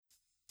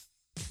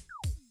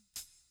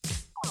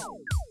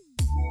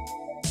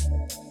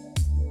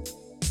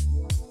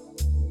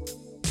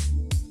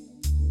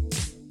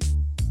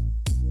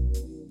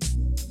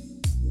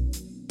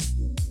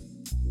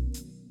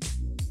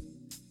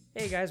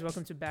Hey guys,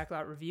 welcome to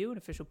Backlot Review, an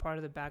official part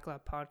of the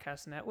Backlot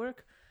Podcast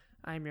Network.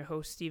 I'm your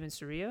host, Steven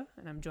Soria,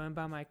 and I'm joined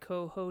by my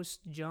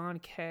co-host, John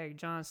Keg.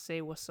 John,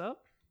 say what's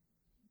up.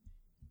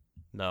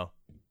 No.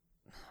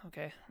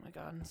 Okay, oh my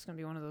God, it's going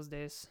to be one of those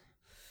days.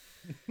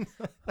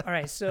 All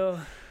right, so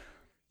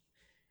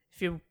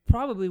if you're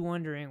probably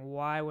wondering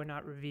why we're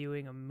not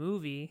reviewing a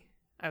movie,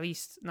 at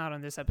least not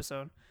on this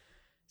episode,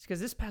 it's because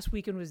this past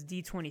weekend was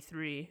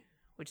D23,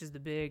 which is the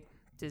big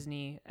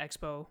Disney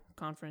Expo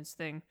conference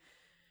thing.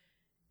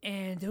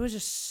 And there was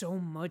just so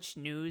much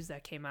news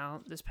that came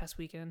out this past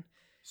weekend.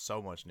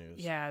 So much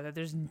news. Yeah, that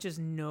there's just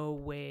no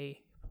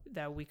way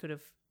that we could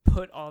have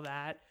put all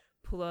that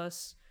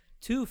plus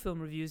 2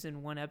 film reviews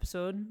in one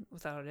episode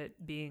without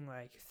it being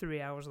like 3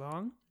 hours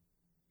long.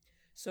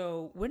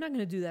 So we're not going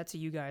to do that to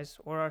you guys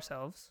or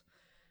ourselves.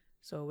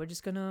 So we're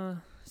just going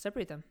to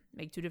separate them,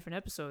 make 2 different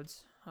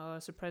episodes. A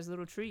surprise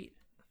little treat.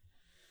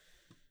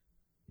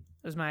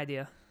 It was my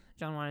idea.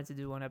 John wanted to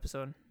do one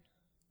episode.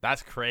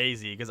 That's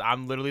crazy because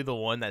I'm literally the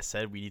one that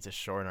said we need to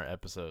shorten our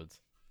episodes.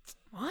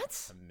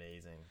 What?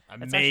 Amazing.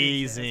 That's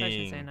actually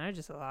insane. I'm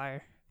just a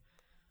liar.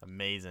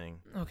 Amazing.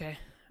 Okay.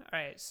 All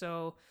right.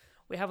 So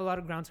we have a lot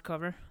of ground to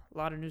cover, a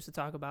lot of news to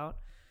talk about.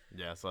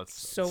 Yeah, so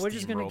we're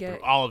just going to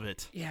get all of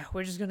it. Yeah,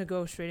 we're just going to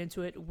go straight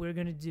into it. We're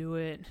going to do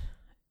it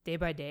day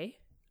by day,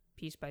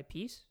 piece by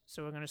piece.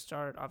 So we're going to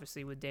start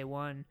obviously with day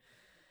 1,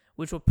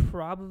 which will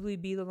probably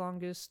be the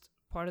longest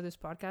part of this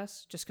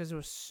podcast just because there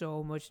was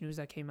so much news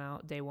that came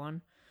out day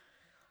 1.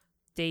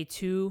 Day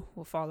 2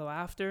 will follow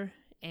after,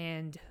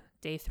 and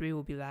day 3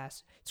 will be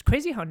last. It's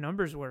crazy how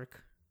numbers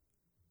work.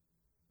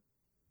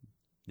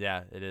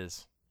 Yeah, it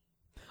is.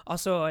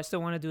 Also, I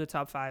still want to do a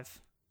top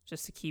 5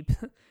 just to keep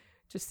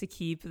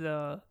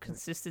the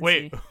consistency.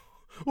 Wait,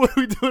 what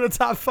are we doing a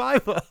top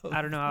 5 of?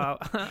 I don't know.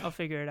 I'll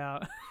figure it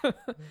out. All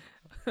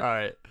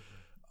right.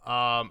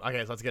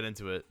 Okay, so let's get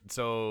into it.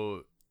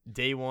 So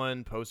day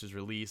 1 posters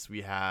release.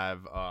 We had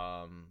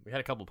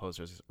a couple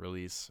posters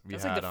release.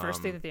 That's like the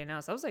first day that they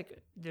announced. That was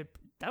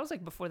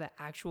like before the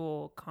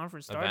actual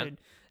conference started. Event?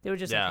 They were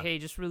just like, hey,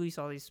 just release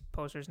all these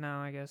posters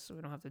now, I guess, so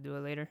we don't have to do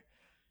it later.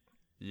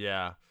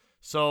 Yeah.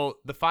 So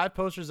the 5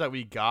 posters that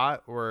we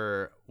got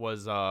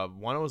was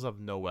one was of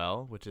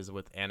Noelle, which is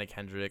with Anna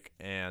Kendrick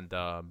and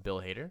Bill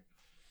Hader.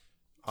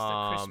 It's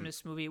the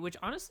Christmas movie, which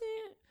honestly,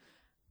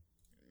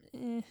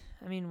 I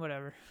mean,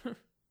 whatever.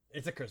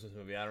 It's a Christmas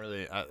movie. I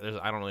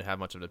don't really have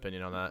much of an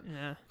opinion on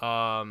that.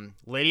 Yeah.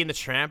 Lady and the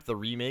Tramp, the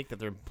remake that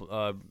they're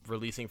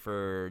releasing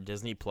for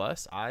Disney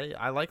Plus.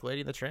 I like Lady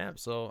and the Tramp,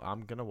 so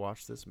I'm gonna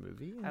watch this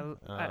movie.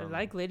 I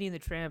like Lady and the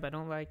Tramp. I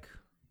don't like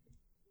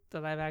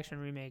the live action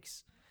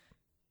remakes.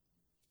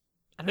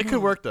 It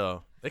could work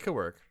though. It could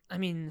work. I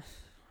mean,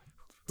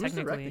 who's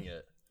directing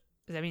it?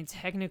 I mean,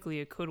 technically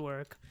it could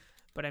work,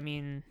 but I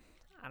mean,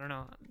 I don't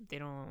know. They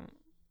don't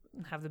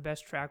have the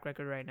best track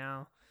record right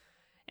now.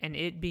 And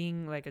it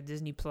being like a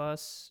Disney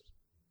Plus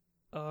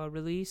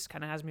release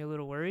kind of has me a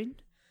little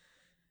worried.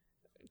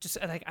 Just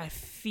like I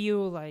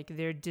feel like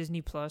their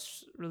Disney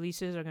Plus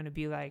releases are going to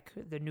be like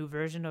the new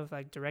version of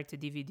like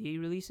direct-to-DVD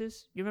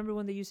releases. You remember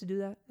when they used to do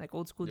that? Like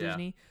old school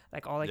Disney?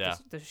 Like all like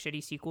the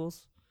shitty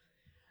sequels?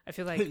 I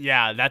feel like...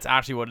 Yeah, that's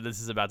actually what this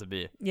is about to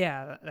be.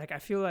 Yeah, like I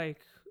feel like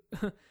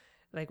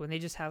like when they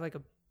just have like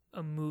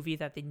a movie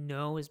that they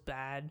know is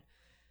bad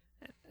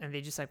and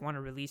they just like want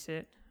to release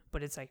it,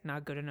 but it's like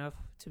not good enough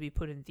to be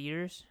put in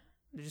theaters.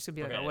 They're just gonna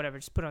be like, oh, whatever,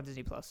 just put it on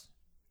Disney Plus.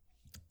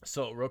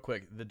 So real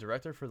quick, the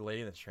director for Lady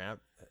and the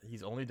Tramp,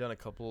 he's only done a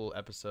couple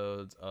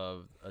episodes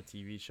of a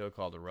TV show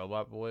called The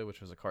Robot Boy,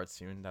 which was a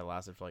cartoon that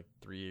lasted for like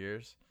 3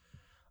 years.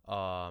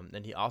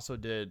 And he also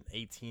did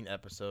 18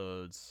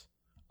 episodes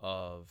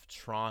of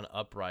Tron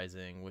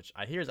Uprising, which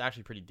I hear is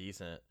actually pretty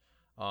decent.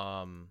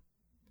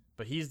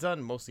 But he's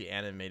done mostly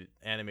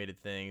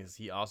animated things.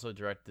 He also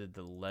directed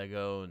the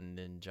Lego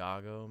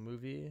Ninjago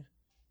movie.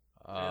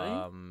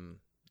 Really?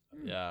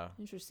 Yeah.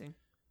 Interesting.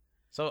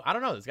 So I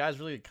don't know. This guy's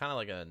really kind of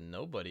like a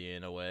nobody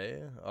in a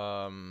way.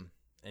 And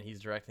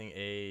he's directing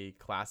a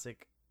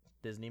classic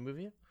Disney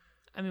movie.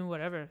 I mean,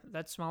 whatever.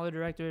 Let smaller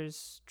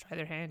directors try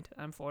their hand.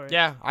 I'm for it.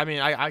 Yeah, I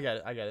mean, I get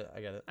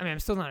it. I mean, I'm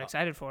still not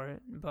excited for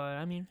it, but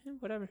I mean,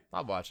 whatever.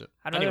 I'll watch it.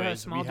 I'd rather have a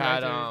small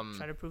director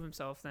try to prove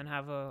himself than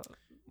have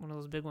one of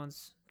those big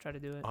ones try to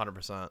do it.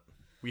 100%.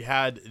 We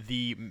had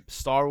the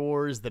Star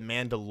Wars The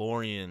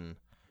Mandalorian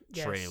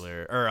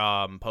trailer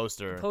or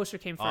poster. The poster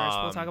came first.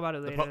 We'll talk about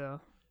it later,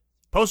 though.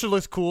 Poster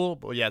looks cool,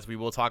 but yes, we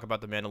will talk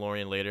about The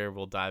Mandalorian later.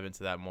 We'll dive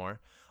into that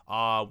more.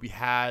 We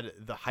had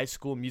the High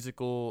School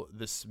Musical,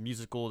 the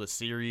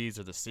series.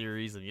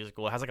 The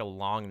musical. It has like a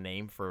long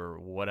name for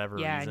whatever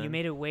reason. Yeah, and you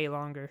made it way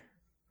longer.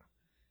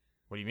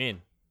 What do you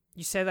mean?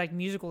 You said like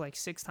musical like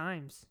 6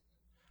 times.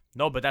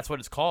 No, but that's what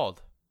it's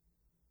called.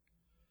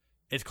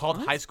 It's called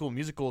What? High School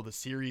Musical, the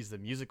series, the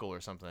musical, or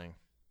something.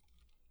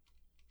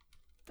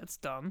 That's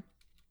dumb.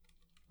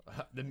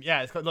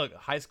 It's called, look,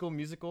 High School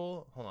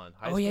Musical. Hold on.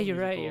 High Oh School yeah, you're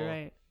right. Musical, You're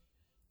right.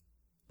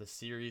 The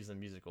series, the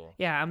musical.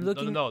 Yeah, I'm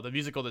looking. No, the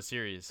musical, the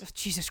series.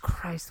 Jesus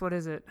Christ, what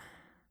is it?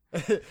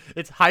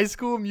 It's High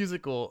School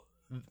Musical,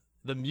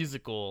 the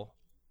musical,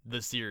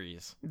 the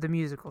series. The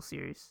musical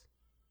series.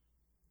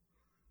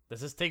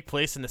 Does this take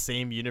place in the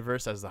same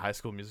universe as the High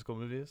School Musical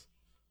movies?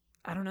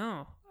 I don't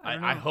know.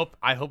 I hope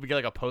we get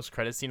like a post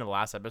credit scene of the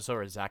last episode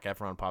where Zac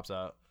Efron pops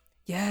out.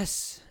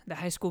 Yes, the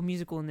High School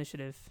Musical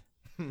Initiative,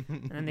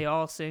 and then they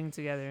all sing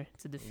together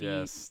to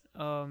defeat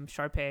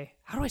Sharpay.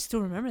 How do I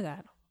still remember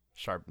that?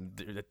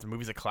 The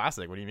movie's a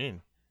classic. What do you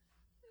mean?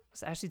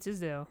 It's Ashley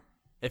Tisdale.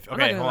 Hold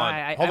on.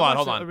 I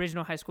watched the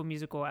original High School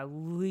Musical at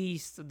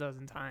least a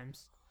dozen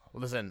times.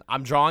 Listen,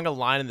 I'm drawing a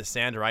line in the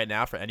sand right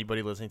now for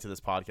anybody listening to this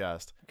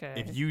podcast. Okay.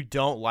 If you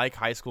don't like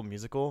High School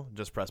Musical,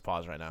 just press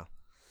pause right now.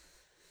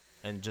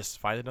 And just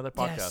find another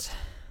podcast.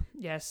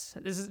 Yes.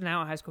 This is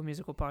now a High School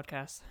Musical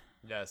podcast.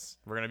 Yes.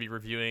 We're going to be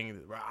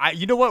reviewing.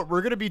 You know what?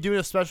 We're going to be doing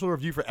a special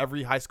review for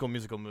every High School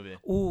Musical movie.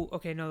 Ooh,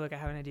 okay. No, look, I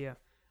have an idea.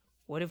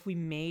 What if we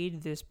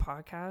made this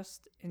podcast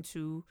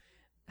into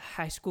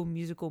High School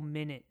Musical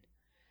Minute,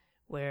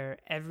 where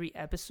every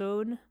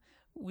episode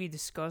we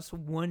discuss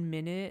 1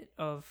 minute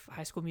of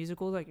High School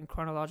Musical, like in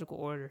chronological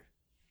order?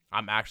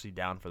 I'm actually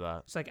down for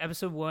that. It's like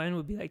episode 1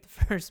 would be like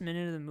the first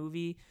minute of the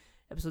movie.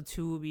 Episode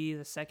 2 will be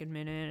the second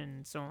minute,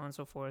 and so on and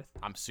so forth.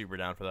 I'm super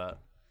down for that.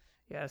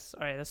 Yes.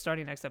 All right. That's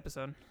starting next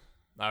episode.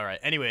 All right.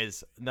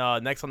 Anyways,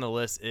 next on the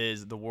list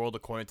is The World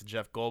According to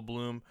Jeff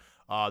Goldblum.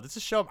 This is a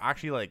show I'm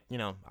actually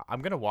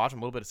I'm going to watch. I'm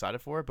a little bit excited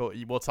for it, but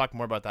we'll talk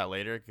more about that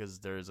later because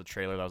there's a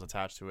trailer that was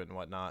attached to it and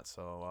whatnot.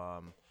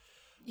 So,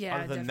 yeah.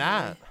 Other than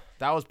definitely.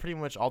 that was pretty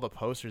much all the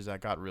posters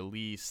that got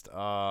released.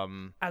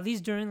 At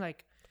least during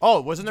like. Oh,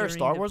 wasn't there a during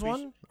Star the Wars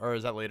one? Or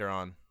is that later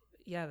on?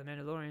 Yeah, The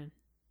Mandalorian.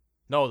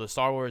 No, the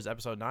Star Wars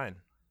Episode 9.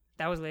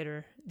 That was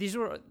later. This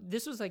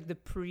was like the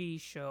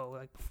pre-show,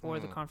 like before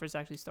the conference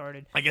actually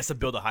started. I guess to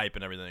build the hype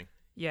and everything.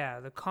 Yeah,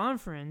 the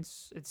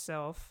conference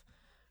itself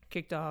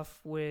kicked off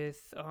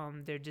with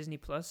their Disney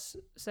Plus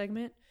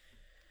segment,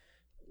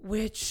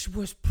 which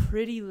was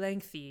pretty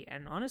lengthy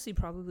and honestly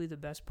probably the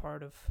best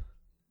part of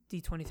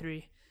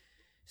D23.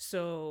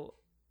 So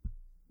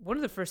one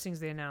of the first things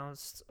they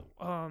announced,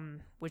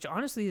 which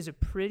honestly is a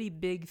pretty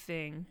big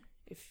thing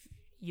if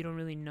you don't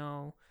really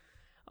know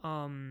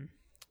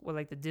what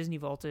like the Disney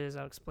Vault is.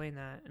 I'll explain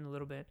that in a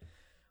little bit.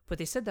 But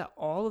they said that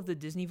all of the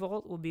Disney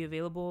Vault will be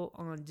available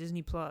on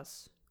Disney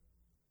Plus,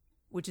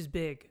 which is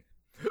big.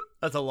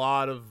 That's a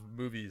lot of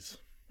movies.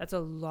 That's a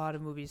lot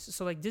of movies.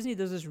 So like Disney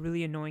does this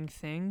really annoying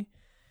thing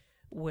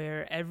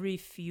where every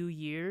few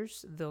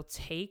years they'll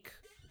take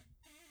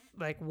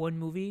like one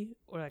movie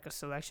or like a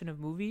selection of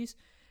movies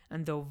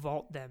and they'll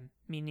vault them,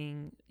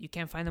 meaning you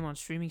can't find them on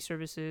streaming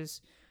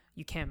services.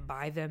 You can't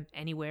buy them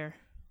anywhere.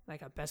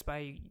 Like at Best Buy,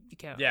 you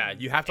can't. Yeah,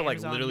 you have to like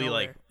Amazon, literally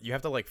nowhere. like you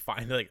have to like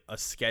find like a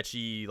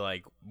sketchy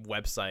like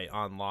website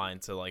online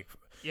to like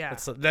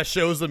that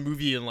shows the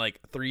movie in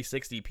like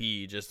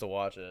 360p just to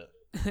watch it.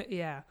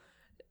 Yeah.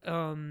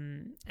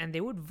 And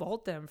they would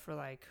vault them for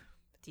like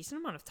a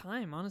decent amount of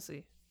time,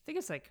 honestly. I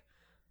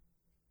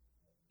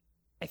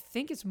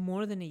think it's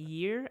more than a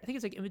year. I think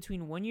it's like in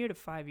between 1 year to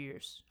 5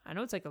 years. I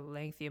know it's like a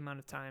lengthy amount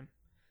of time.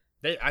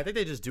 I think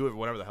they just do it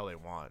whatever the hell they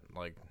want.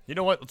 Like, you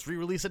know what? Let's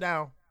re-release it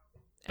now.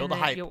 Build the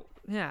hype.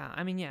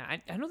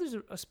 I know there's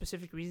a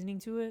specific reasoning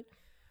to it.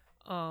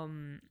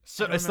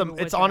 So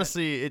it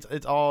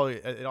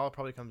all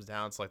probably comes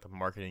down to like the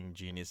marketing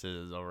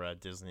geniuses over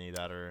at Disney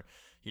that are,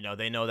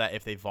 they know that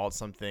if they vault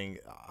something,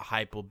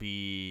 hype will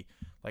be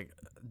like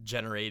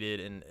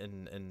generated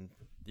and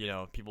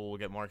people will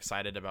get more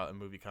excited about a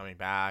movie coming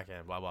back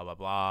and blah blah blah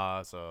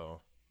blah.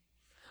 So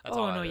that's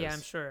all that is. Yeah,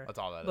 I'm sure. That's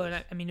all that is.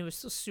 But I mean, it was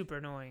still super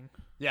annoying.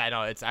 Yeah, I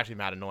know it's actually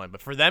mad annoying.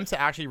 But for them to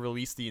actually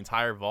release the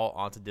entire vault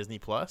onto Disney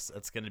Plus,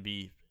 it's gonna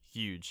be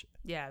huge.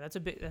 Yeah, that's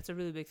a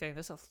really big thing.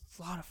 That's a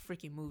lot of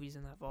freaking movies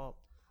in that vault.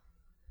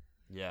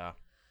 Yeah.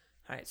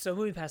 All right, so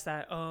moving past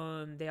that,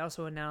 they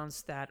also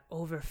announced that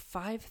over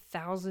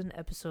 5,000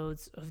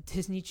 episodes of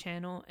Disney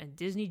Channel and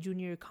Disney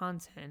Junior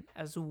content,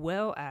 as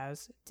well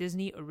as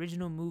Disney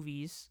original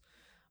movies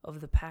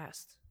of the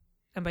past.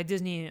 And by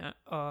Disney,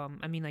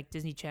 I mean like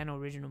Disney Channel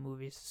original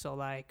movies. So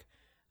like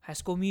High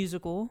School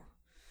Musical.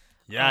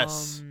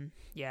 Yes.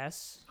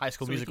 Yes. High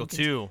School Musical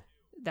 2.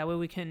 That way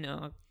we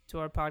can do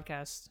our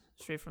podcast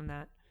straight from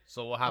that.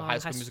 So we'll have High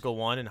School Musical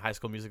 1 and High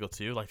School Musical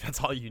 2. Like, that's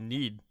all you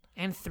need.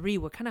 And 3.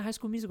 What kind of High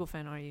School Musical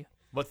fan are you?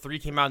 But 3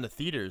 came out in the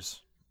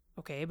theaters.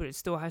 Okay, but it's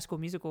still a High School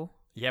Musical.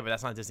 Yeah, but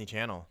that's not Disney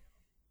Channel.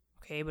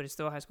 Okay, but it's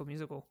still a High School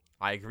Musical.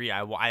 I agree.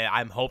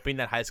 I'm hoping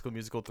that High School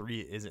Musical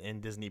 3 is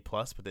in Disney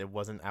Plus, but it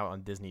wasn't out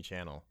on Disney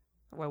Channel.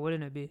 Why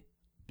wouldn't it be?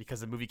 Because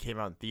the movie came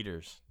out in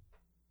theaters.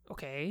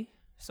 Okay,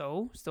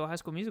 so still a High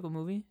School Musical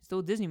movie, still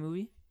a Disney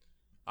movie.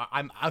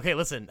 I'm okay.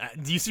 Listen,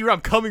 do you see where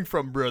I'm coming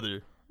from,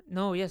 brother?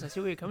 No, yes, I see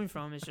where you're coming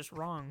from. It's just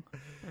wrong,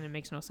 and it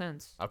makes no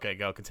sense. Okay,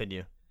 go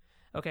continue.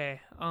 Okay,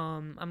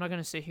 I'm not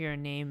gonna sit here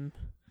and name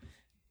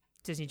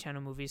Disney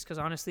Channel movies because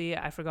honestly,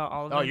 I forgot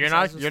all of them. Oh, you're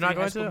not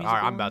going to? All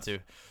right, I'm about to.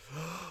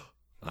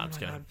 No, I'm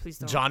just my kidding. God, please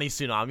don't. Johnny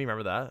Tsunami,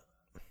 remember that?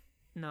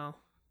 No.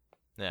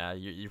 Yeah,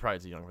 you're probably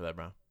too young for that,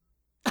 bro.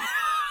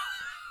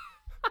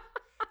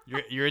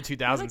 You're a 2000s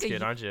You're like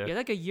kid, aren't you? You're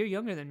like a year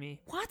younger than me.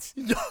 What?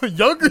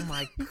 Younger? Oh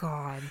my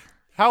God.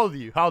 How old are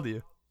you? How old are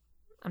you?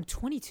 I'm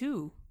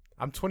 22.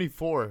 I'm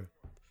 24.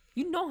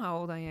 You know how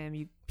old I am,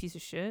 you piece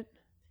of shit.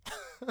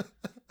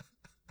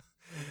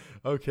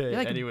 Okay. You're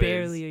like anyways,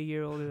 barely a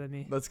year older than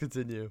me. let's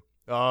continue.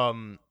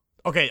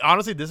 Okay.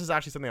 Honestly, this is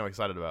actually something I'm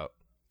excited about.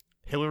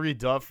 Hilary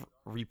Duff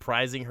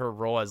reprising her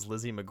role as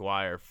Lizzie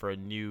McGuire for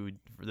the new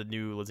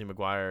Lizzie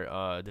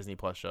McGuire Disney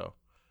Plus show.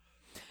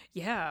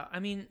 Yeah, I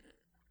mean,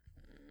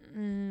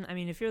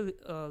 if you're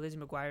a Lizzie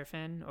McGuire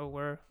fan, or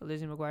were a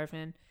Lizzie McGuire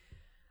fan,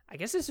 I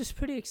guess this is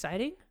pretty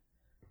exciting.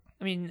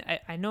 I mean,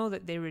 I know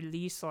that they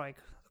released like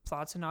a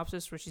plot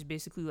synopsis where she's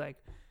basically like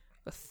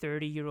a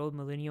 30-year-old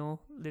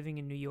millennial living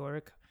in New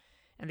York,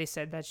 and they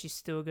said that she's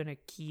still gonna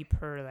keep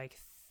her like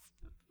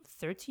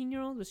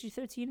 13-year-old. Was she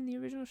 13 in the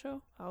original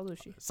show? How old was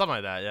she? Something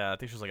like that. Yeah, I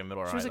think she was like a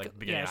middle, She was right? like,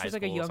 Beginning of she high was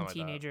like a school, young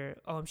something like that.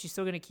 teenager. She's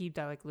still gonna keep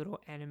that like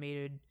little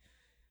animated.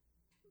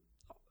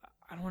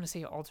 I don't want to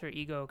say alter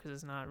ego because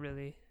it's not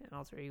really an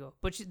alter ego,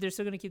 but they're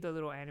still gonna keep the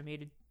little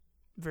animated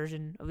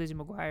version of Lizzie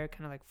McGuire,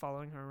 kind of like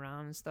following her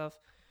around and stuff.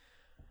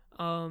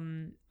 I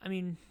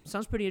mean,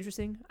 sounds pretty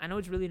interesting. I know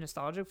it's really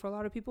nostalgic for a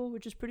lot of people,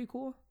 which is pretty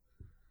cool.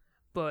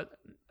 But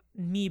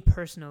me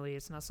personally,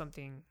 it's not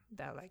something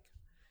that like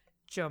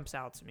jumps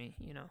out to me,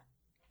 you know.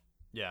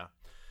 Yeah.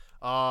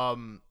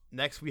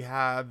 Next we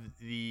have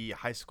the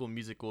High School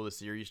Musical, the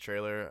series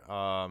trailer.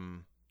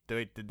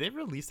 Did they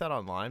release that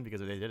online?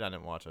 Because if they did, I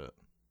didn't watch it.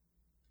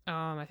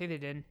 I think they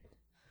did.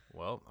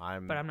 Well,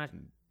 I'm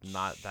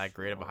not that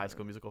great of a High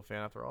School Musical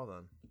fan after all.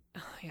 Then.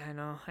 Yeah, I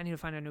know. I need to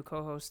find a new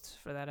co-host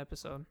for that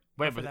episode.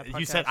 Wait, but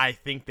you said I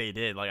think they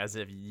did, like as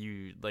if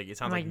you like. It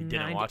sounds like you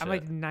didn't watch it. I'm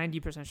like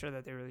 90% sure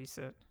that they released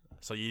it.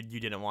 So you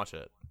didn't watch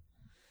it?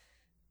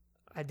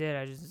 I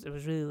did. It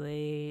was really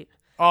late.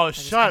 Oh,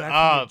 shut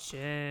up.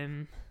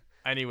 Gym.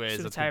 Anyways,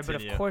 Super let's tired,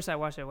 continue. but of course I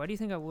watched it. Why do you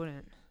think I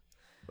wouldn't?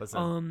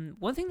 Listen.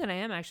 One thing that I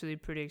am actually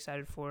pretty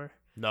excited for.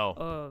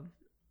 No.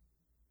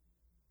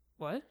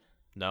 What?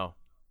 No.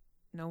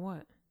 No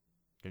what?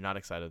 You're not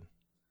excited.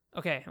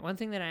 Okay, one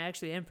thing that I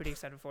actually am pretty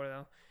excited for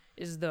though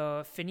is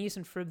the Phineas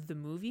and Ferb the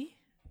movie.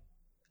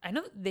 I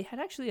know they had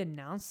actually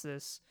announced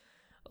this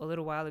a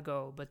little while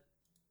ago, but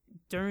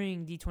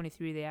during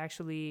D23 they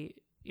actually,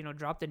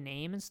 dropped a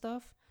name and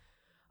stuff.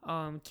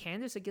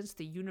 Candace Against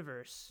the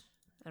Universe,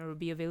 and it will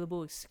be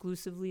available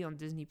exclusively on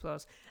Disney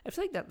Plus. I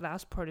feel like that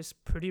last part is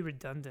pretty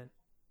redundant.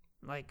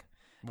 Like,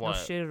 what? No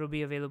shit, it'll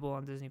be available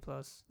on Disney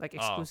Plus, like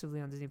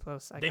exclusively on Disney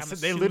Plus. Like,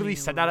 they literally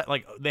said that,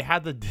 like they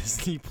had the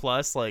Disney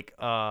Plus like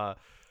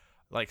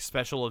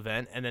special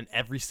event, and then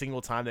every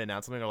single time they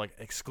announce something, they're like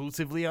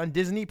exclusively on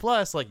Disney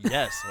Plus. Like,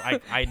 yes,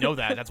 I know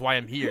that. That's why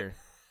I'm here.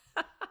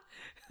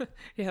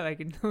 Yeah,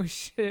 like no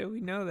shit, we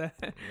know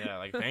that. Yeah,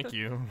 like thank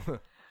you.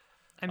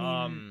 I mean,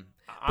 I'm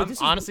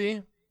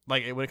honestly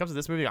like when it comes to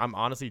this movie, I'm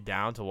honestly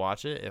down to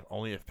watch it if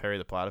only if Perry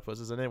the Platypus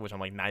is in it, which I'm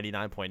like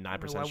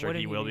 99.9% sure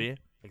he will be.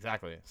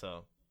 Exactly.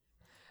 So,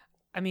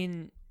 I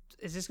mean,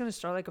 is this gonna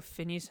start like a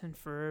Phineas and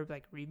Ferb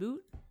like reboot?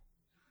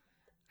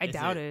 I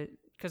doubt it.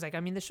 Because, like,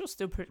 I mean, the show's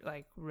still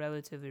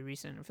relatively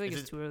recent. I feel like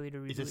it's too early to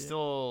reboot it. Is it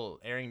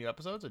still airing new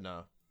episodes or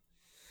no?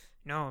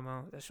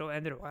 No. The show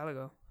ended a while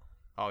ago.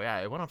 Oh, yeah.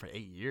 It went on for 8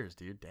 years,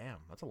 dude. Damn.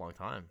 That's a long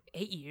time.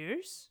 8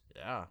 years?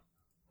 Yeah.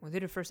 When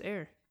did it first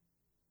air?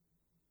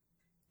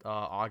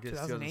 August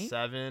 2008?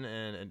 2007,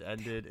 and it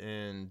ended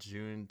in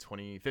June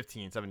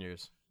 2015. 7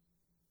 years.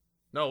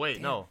 No, wait.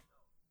 Damn. No.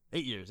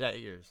 8 years. Yeah, 8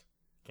 years.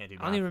 Can't do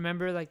math. I only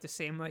remember, like, the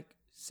same, like,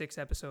 6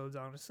 episodes,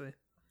 honestly.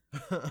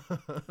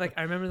 Like,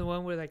 I remember the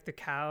one where like the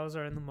cows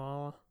are in the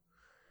mall.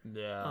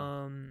 Yeah.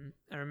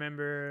 I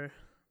remember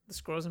the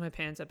Squirrels in My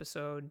Pants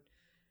episode.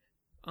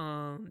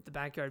 The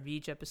Backyard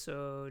Beach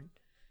episode.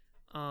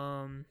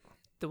 The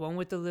one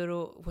with the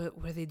little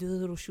where they do the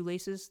little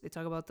shoelaces. They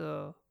talk about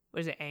what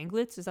is it,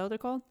 anglets? Is that what they're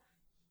called?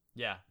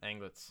 Yeah,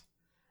 anglets.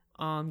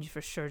 You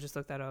for sure just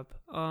look that up.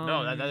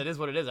 No, that is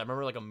what it is. I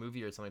remember like a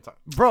movie or something.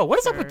 Bro, what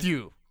is up with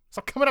you?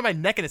 Stop coming at my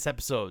neck in this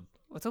episode.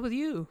 What's up with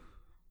you?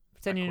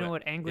 Pretending you know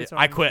what anglets are.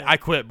 I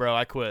quit, bro.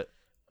 I quit.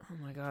 Oh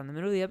my god! In the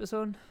middle of the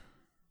episode.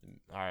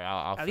 All right,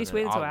 I'll at least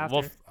wait until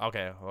after.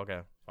 Okay,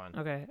 fine.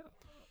 Okay.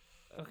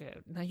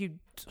 Now you.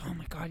 Oh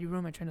my god! You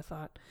ruined my train of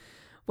thought.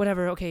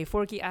 Whatever. Okay.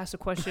 Forky asked a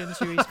question.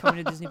 Series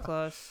coming to Disney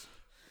Plus.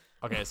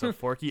 Okay, so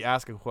Forky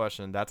asked a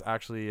question. That's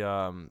actually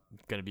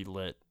gonna be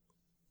lit.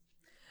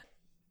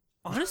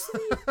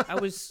 Honestly,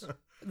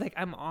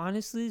 I'm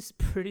honestly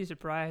pretty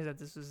surprised that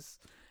this is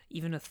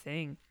even a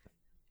thing.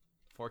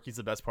 Forky's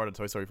the best part of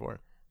Toy Story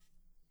 4.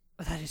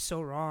 That is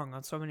so wrong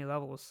on so many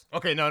levels.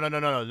 Okay, no.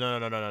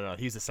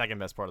 He's the second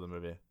best part of the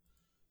movie.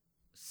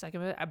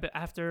 Second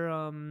after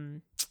oh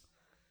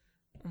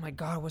my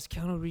god, what's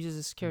Keanu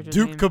Reeves' character's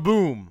Duke name?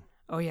 Kaboom.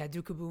 Oh yeah,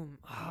 Duke Kaboom.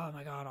 Oh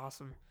my god,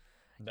 awesome.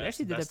 That's you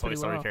actually did best that pretty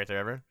Toy Story well. character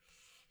ever.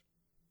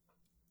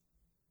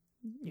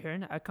 You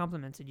heard? I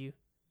complimented you.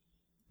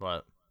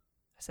 What?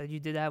 I said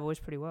you did that voice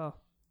pretty well.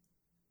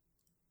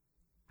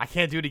 I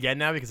can't do it again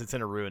now because it's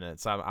gonna ruin it.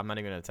 So I'm not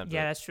even gonna attempt it.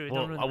 Yeah, that's true.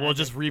 Don't ruin the We'll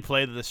just magic.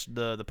 replay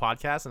the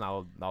podcast, and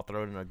I'll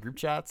throw it in our group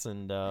chats,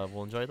 and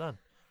we'll enjoy it then.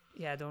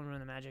 Yeah, don't ruin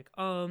the magic.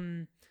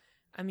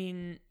 I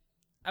mean,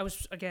 I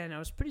was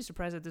pretty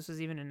surprised that this was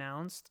even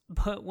announced.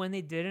 But when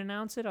they did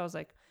announce it, I was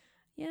like,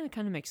 yeah, it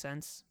kind of makes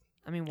sense.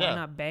 I mean, why Yeah.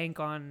 not bank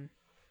on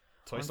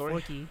Toy on Story.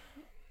 Forky?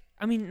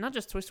 I mean, not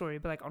just Toy Story,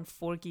 but like on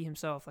Forky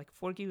himself. Like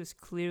Forky was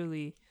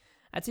clearly,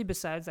 I'd say,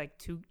 besides like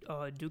Duke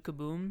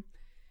Kaboom,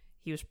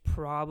 he was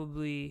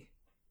probably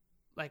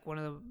like one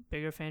of the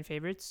bigger fan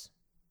favorites.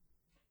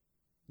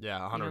 Yeah,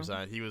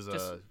 100%. He was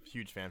just- a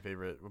huge fan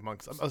favorite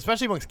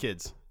especially amongst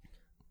kids.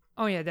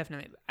 Oh yeah,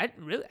 definitely.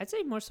 I'd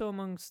say more so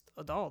amongst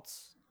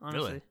adults,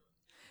 honestly. Really?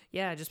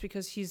 Yeah, just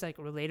because he's like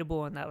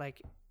relatable in that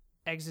like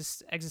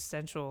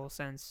existential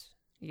sense.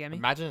 You get me?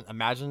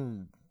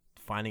 Imagine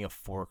finding a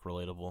fork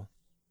relatable.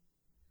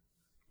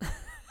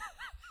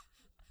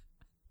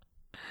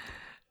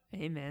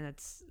 Hey man,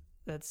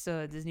 that's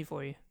Disney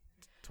for you.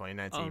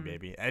 2019,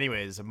 baby.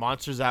 Anyways,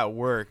 Monsters at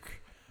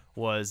Work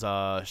was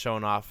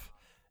shown off,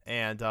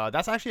 and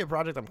that's actually a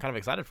project I'm kind of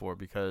excited for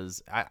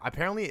because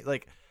apparently,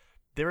 like,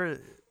 they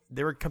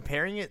were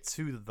comparing it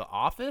to The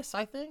Office,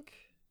 I think,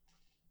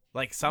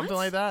 like something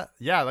What? like that.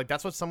 Yeah, like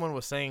that's what someone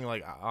was saying,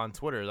 like on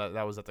Twitter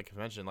that was at the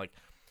convention. Like,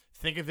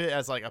 think of it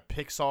as like a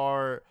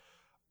Pixar,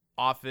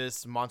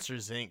 Office,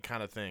 Monsters Inc.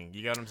 kind of thing.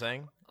 You get what I'm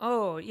saying?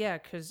 Oh yeah,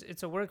 because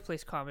it's a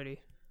workplace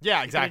comedy.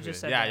 Yeah, exactly.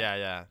 just said Yeah, that.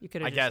 yeah. You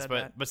could've I just guess, said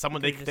but that. but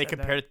someone You they could've they just said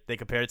that.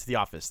 compared it to The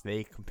Office.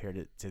 They compared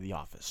it to The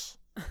Office.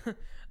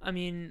 I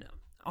mean,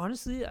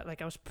 honestly,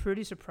 like I was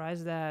pretty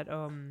surprised that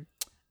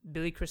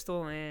Billy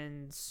Crystal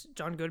and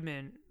John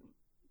Goodman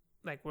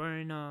like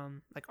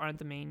aren't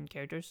the main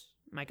characters,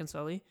 Mike and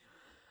Sully.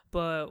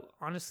 But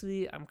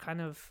honestly, I'm kind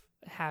of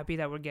happy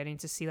that we're getting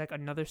to see like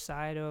another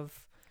side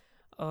of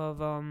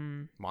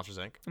Monsters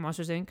Inc.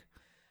 Monsters Inc.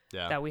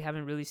 Yeah. that we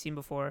haven't really seen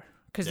before.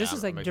 Because this Yeah,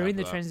 is I'm like excited during for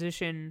the that.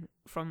 transition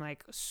from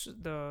like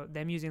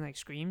them using like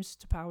screams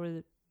to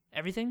power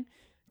everything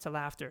to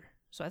laughter.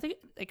 So I think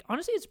like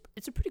honestly,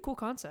 it's a pretty cool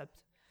concept.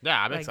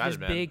 Yeah, I'm Like excited, this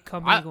man. big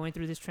company going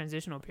through this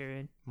transitional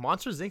period.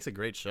 Monsters Inc.'s a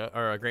great show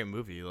or a great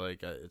movie.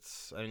 Like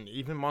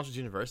even Monsters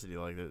University,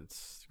 like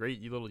it's a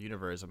great little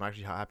universe. I'm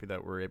actually happy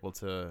that we're able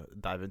to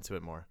dive into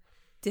it more.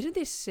 Didn't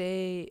they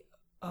say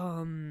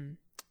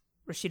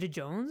Rashida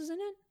Jones is in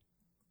it?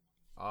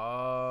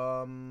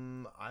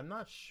 I'm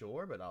not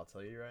sure, but I'll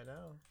tell you right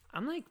now.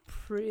 I'm like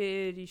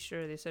pretty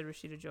sure they said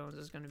Rashida Jones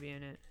is gonna be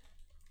in it.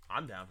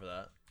 I'm down for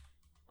that.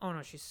 Oh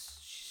no,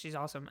 she's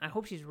awesome. I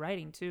hope she's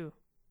writing too.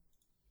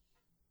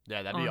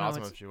 Yeah, that'd Oh, be no,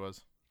 awesome it's- if she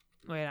was.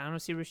 Wait, I don't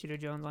see Rashida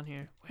Jones on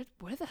here.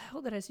 Where the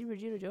hell did I see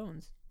Rashida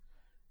Jones?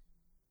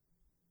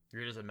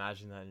 You're just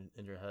imagining that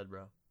in your head,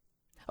 bro.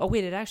 Oh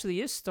wait, it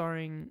actually is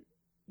starring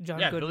John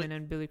Yeah, Goodman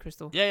and Billy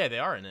Crystal. Yeah, they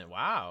are in it.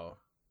 Wow.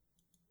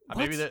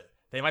 Maybe What?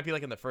 they might be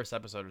like in the first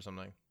episode or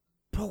something.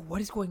 Bro,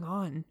 what is going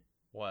on?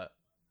 What?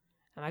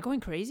 Am I going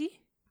crazy?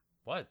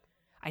 What?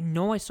 I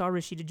know I saw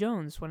Rashida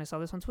Jones when I saw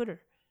this on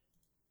Twitter.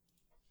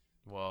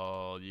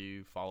 Well,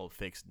 you follow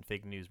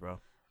fake news, bro.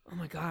 Oh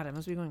my god, I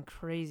must be going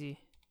crazy.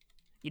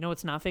 You know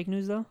what's not fake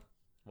news though?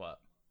 What?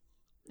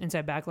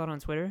 Inside Backlot on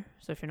Twitter.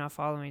 So if you're not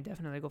following,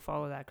 definitely go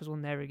follow that because we'll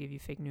never give you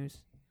fake news.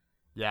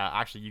 Yeah,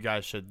 actually, you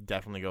guys should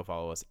definitely go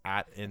follow us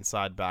at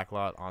Inside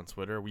Backlot on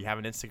Twitter. We have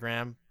an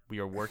Instagram. We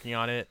are working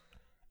on it.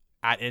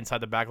 At Inside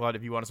the Backlot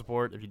if you want to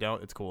support. If you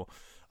don't, it's cool.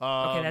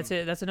 Okay, that's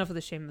it. That's enough of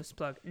the shameless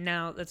plug.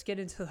 Now let's get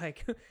into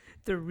like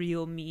the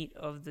real meat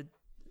of the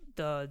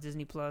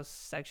Disney Plus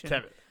section.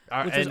 Kevin,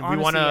 Which is and we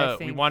honestly, want I to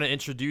think-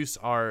 introduce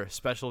our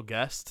special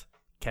guest,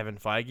 Kevin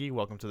Feige.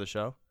 Welcome to the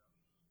show.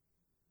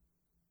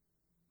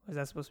 Was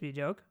that supposed to be a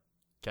joke?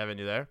 Kevin,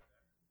 you there?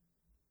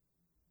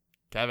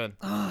 Kevin.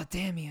 Oh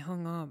damn, he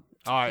hung up.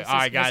 All right, He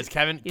says- guys.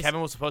 Kevin he's-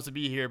 Kevin was supposed to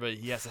be here, but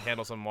he has to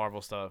handle some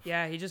Marvel stuff.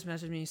 Yeah, he just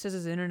messaged me. He says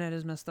his internet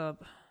is messed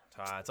up.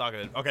 It's all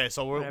good. Okay,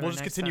 so Whatever, we'll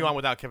just next continue time. on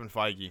without Kevin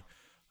Feige.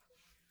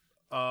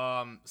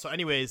 So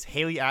anyways,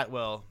 Haley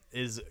Atwell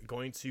is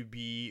going to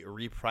be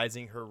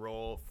reprising her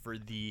role for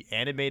the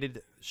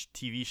animated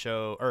TV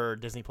show or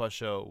Disney Plus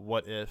show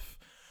What If,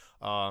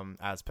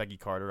 as Peggy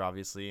Carter,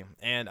 obviously.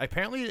 And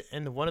apparently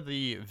in one of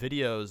the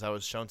videos that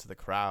was shown to the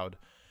crowd,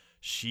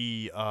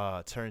 she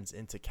turns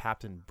into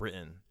Captain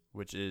Britain,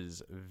 which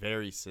is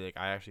very sick.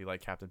 I actually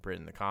like Captain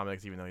Britain in the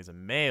comics, even though he's a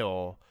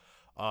male.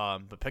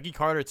 But Peggy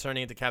Carter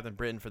turning into Captain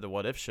Britain for the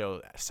What If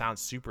show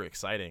sounds super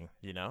exciting,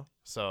 you know?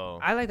 So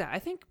I like that. I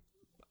think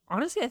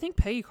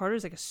Peggy Carter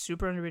is like a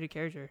super underrated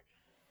character.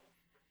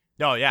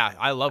 no, yeah,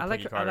 I love I like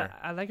Peggy her. Carter.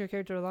 I like her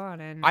character a lot,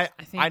 and I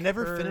think I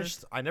never her-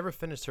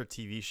 finished her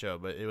TV show,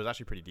 but it was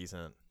actually pretty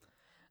decent.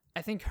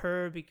 I think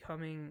her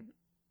becoming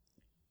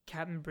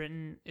Captain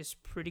Britain is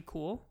pretty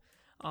cool.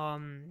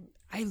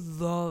 I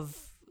love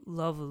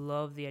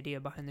the idea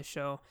behind the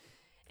show,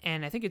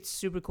 and I think it's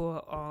super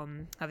cool.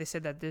 How they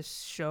said that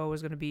this show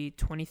is going to be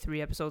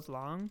 23 episodes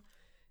long,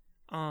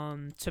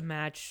 to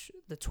match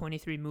the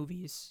 23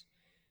 movies.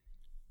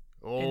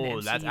 Oh,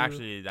 that's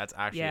MCU.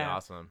 actually Yeah.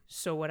 awesome.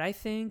 So what I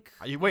think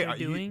Are you they're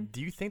doing, do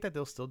you think that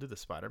they'll still do the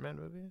Spider-Man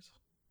movies?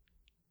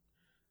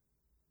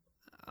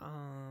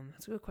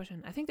 That's a good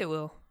question. I think they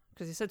will,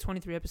 because they said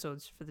 23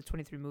 episodes for the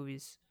 23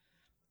 movies.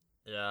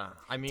 Yeah,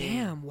 I mean,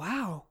 Damn!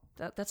 Wow,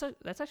 that's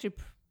actually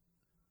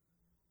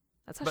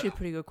a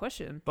pretty good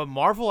question. But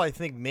Marvel, I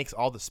think, makes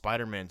all the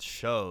Spider-Man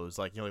shows,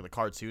 like, like the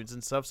cartoons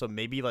and stuff. So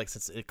maybe, like,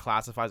 since it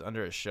classifies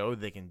under a show,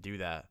 they can do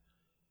that.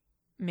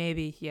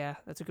 Maybe, yeah,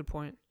 that's a good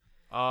point.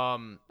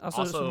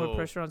 Also, some more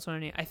pressure on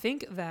Sony. I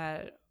think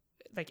that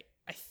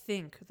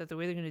the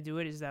way they're gonna do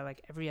it is that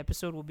like every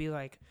episode will be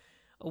like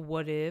a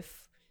what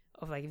if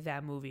of like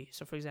that movie.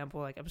 So for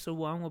example, like episode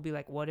 1 will be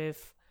like what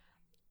if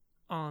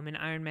in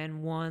Iron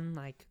Man 1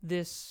 like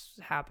this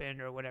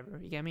happened or whatever.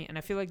 You get me? And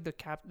I feel like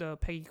the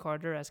Peggy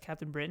Carter as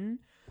Captain Britain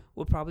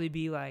will probably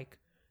be like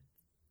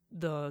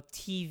the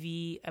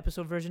TV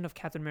episode version of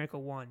Captain America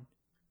 1.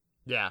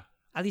 Yeah.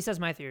 At least that's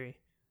my theory.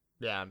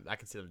 Yeah, I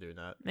can see them doing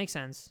that. Makes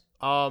sense.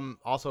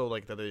 Also,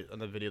 like on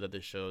the video that they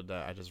showed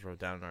that I just wrote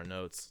down in our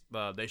notes,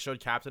 they showed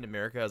Captain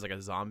America as like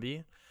a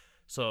zombie.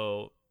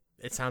 So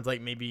it sounds like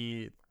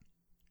maybe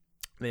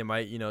they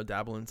might,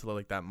 dabble into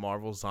like that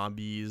Marvel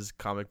zombies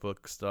comic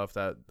book stuff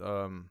that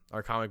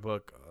our comic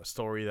book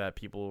story that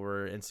people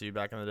were into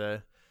back in the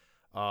day.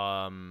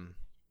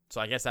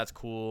 So I guess that's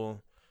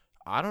cool.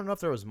 I don't know if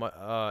there was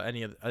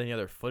any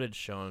other footage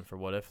shown for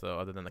What If though,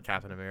 other than the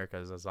Captain America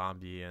as a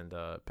zombie and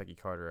Peggy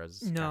Carter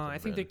as no. Captain I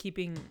think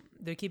Britain.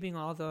 they're keeping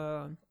all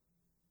the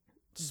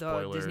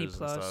Spoilers Disney and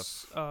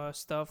Plus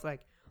stuff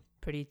like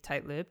pretty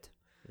tight-lipped.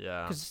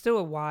 Yeah, because it's still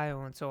a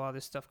while until all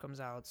this stuff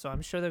comes out, so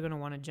I'm sure they're gonna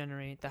want to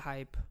generate the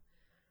hype.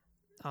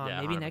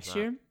 Maybe 100%. next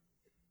year.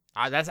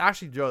 That's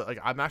actually Joe. Like,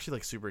 I'm actually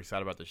like super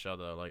excited about the show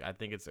though. Like, I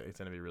think it's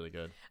gonna be really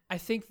good. I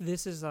think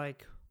this is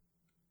like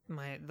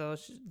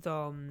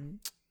the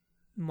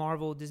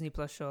Marvel Disney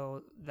Plus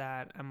show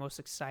that I'm most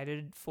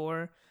excited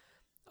for.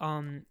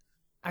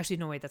 Actually,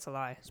 no, wait, that's a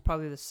lie. It's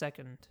probably the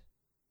second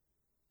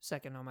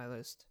on my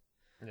list.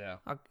 Yeah.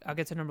 I'll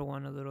get to number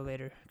 1 a little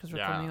later because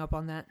we're coming up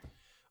on that.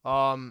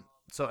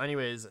 So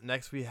anyways,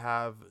 next we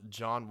have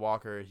John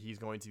Walker. He's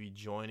going to be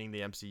joining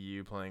the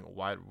MCU playing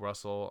Wyatt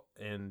Russell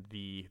in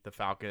the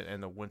Falcon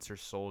and the Winter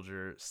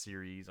Soldier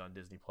series on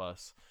Disney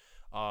Plus.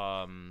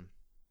 So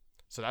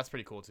that's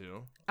pretty cool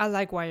too. I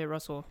like Wyatt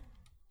Russell.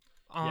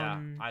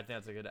 Yeah, I think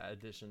that's a good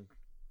addition.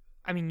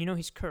 I mean,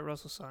 he's Kurt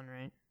Russell's son,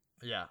 right?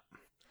 Yeah.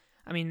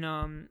 I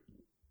mean,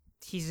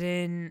 he's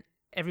in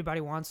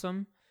Everybody Wants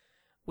Him,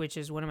 which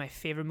is one of my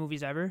favorite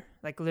movies ever.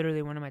 Like,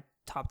 literally one of my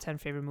top 10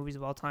 favorite movies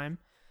of all time.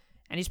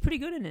 And he's pretty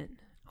good in it.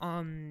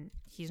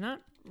 He's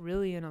not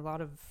really in a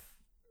lot of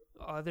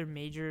other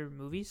major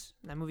movies.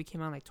 That movie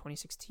came out in, like,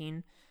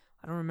 2016.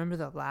 I don't remember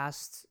the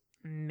last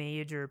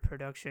major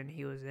production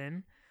he was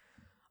in.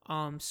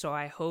 So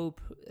I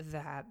hope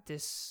that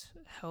this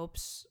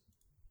helps,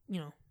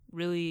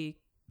 really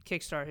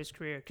kickstart his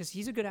career because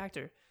he's a good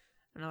actor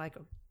and I like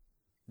him.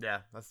 Yeah,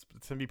 it's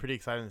gonna be pretty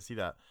exciting to see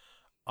that.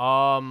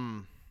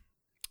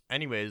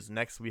 Anyways,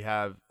 next we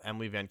have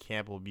Emily Van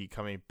Camp will be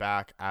coming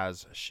back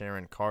as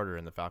Sharon Carter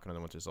in the Falcon and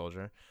the Winter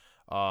Soldier.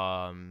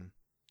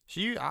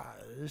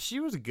 She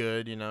was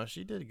good,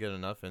 she did good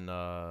enough in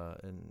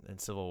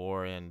Civil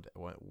War and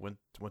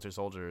Winter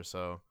Soldier.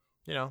 So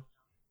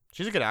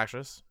she's a good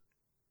actress.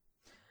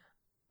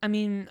 I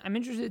mean, I'm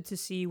interested to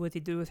see what they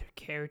do with her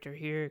character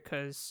here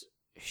because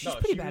she's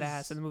pretty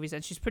badass in the movies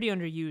and she's pretty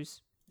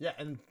underused. Yeah,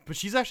 but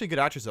she's actually a good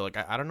actress though. Like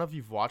I don't know if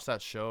you've watched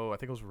that show. I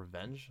think it was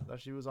Revenge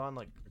that she was on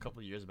like a couple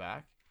of years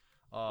back.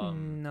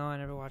 No, I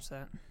never watched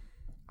that.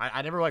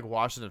 I never like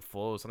watched it in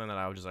full. It was something that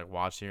I would just like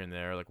watch here and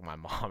there, like with my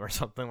mom or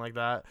something like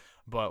that.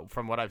 But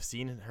from what I've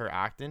seen her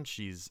acting,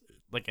 she's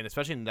like, and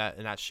especially in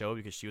that show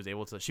because she was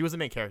the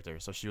main character,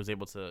 so she was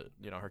able to,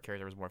 her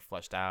character was more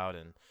fleshed out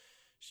and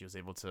she was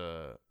able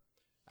to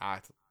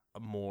act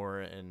more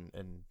and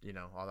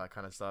all that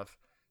kind of stuff.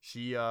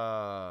 She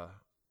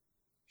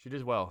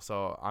did well,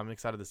 so I'm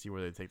excited to see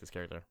where they take this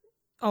character.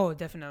 Oh,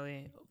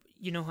 definitely.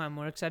 You know who I'm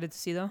more excited to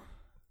see though?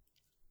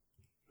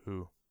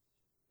 Who?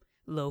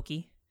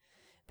 Loki,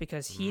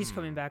 because he's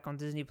coming back on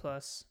Disney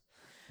Plus,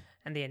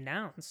 and they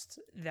announced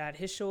that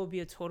his show will be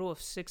a total of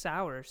 6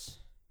 hours,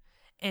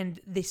 and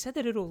they said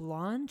that it'll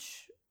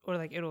launch or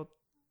like it'll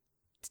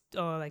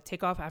like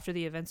take off after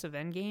the events of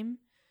Endgame.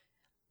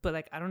 But,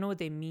 like, I don't know what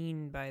they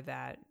mean by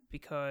that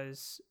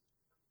because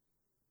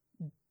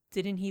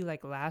didn't he,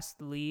 like,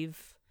 last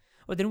leave?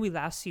 Or didn't we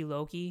last see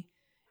Loki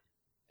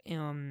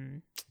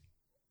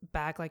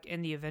back, like,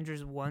 in the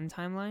Avengers 1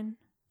 timeline?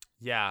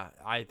 Yeah,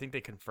 I think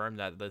they confirmed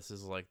that this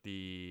is, like,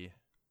 the...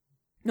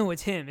 No,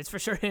 it's him. It's for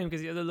sure him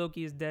because the other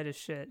Loki is dead as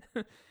shit.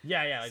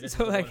 Yeah. Like, this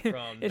so, is like,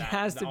 from it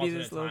has to be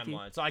this Loki.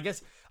 Loki. So, I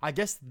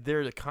guess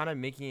they're kind of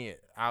making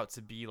it out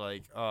to be,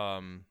 like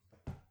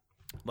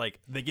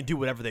they can do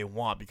whatever they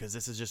want because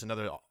this is just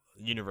another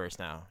universe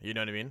now. You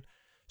know what I mean?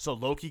 So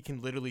Loki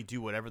can literally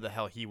do whatever the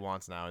hell he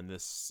wants now in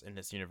this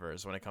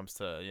universe when it comes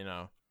to,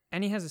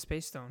 And he has a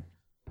space stone.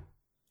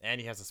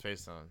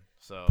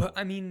 So But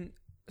I mean,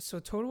 so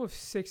a total of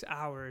 6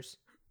 hours.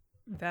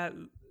 That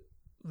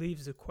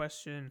leaves the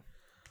question,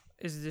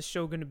 is this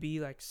show going to be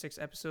like 6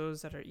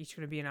 episodes that are each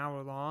going to be an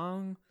hour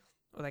long?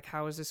 Or like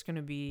how is this going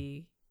to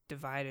be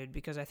divided,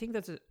 because I think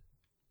that's a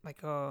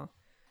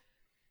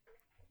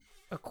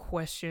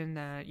question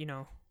that,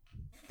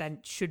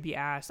 that should be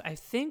asked. I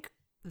think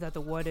that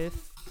the What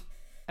If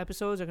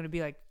episodes are going to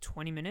be like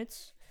 20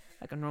 minutes,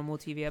 like a normal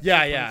TV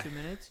episode, 22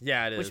 minutes.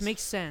 Yeah, it is. Which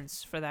makes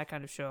sense for that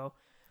kind of show.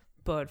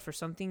 But for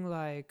something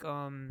like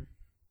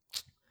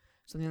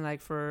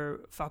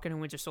for Falcon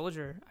and Winter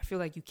Soldier, I feel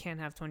like you can't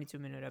have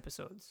 22-minute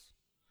episodes.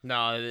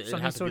 No, it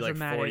has to be like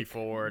dramatic.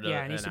 44 to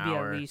it needs an to be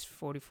hour. at least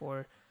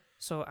 44.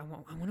 So I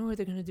wonder what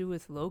they're going to do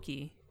with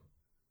Loki.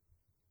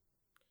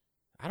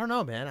 I don't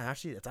know, man.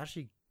 It's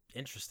actually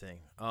interesting.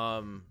 But I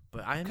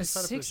am Because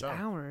excited for the 6 show.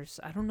 hours,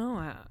 I don't know.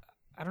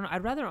 I don't know.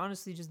 I'd rather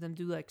honestly just them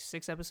do like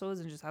 6 episodes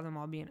and just have them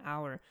all be an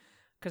hour.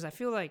 Because I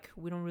feel like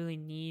we don't really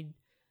need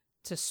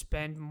to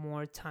spend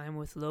more time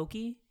with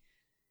Loki.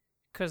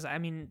 Because, I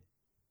mean,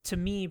 to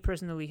me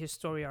personally, his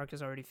story arc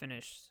is already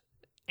finished.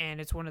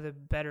 And it's one of the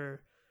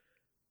better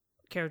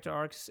character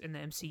arcs in the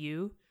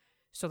MCU.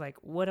 So, like,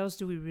 what else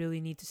do we really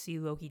need to see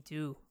Loki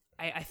do?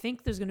 I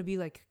think there's going to be,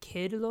 like,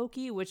 Kid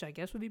Loki, which I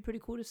guess would be pretty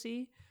cool to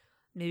see.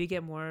 Maybe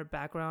get more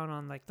background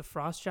on, like, the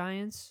Frost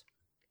Giants.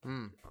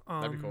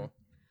 That'd be cool.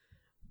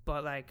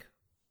 But, like,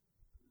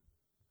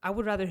 I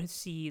would rather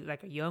see,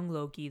 like, a young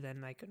Loki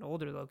than, like, an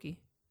older Loki.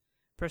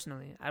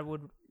 Personally, I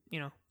would,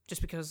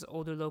 just because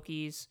older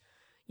Loki's,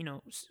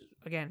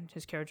 again,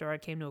 his character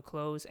arc came to a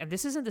close. And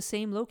this isn't the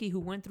same Loki who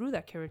went through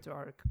that character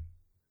arc.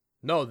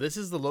 No, this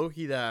is the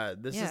Loki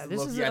that... This is the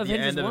Loki at the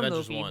end of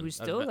Avengers 1. Who's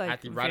still,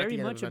 like, very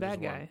much a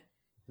bad guy.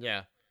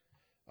 Yeah.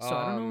 So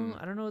I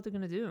don't know what they're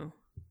going to do.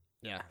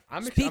 Yeah.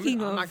 I'm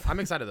I'm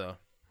excited, though.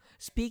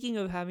 Speaking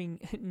of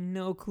having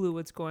no clue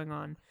what's going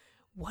on,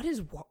 what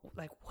is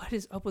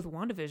up with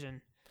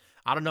WandaVision?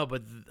 I don't know,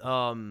 but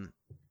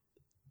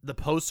the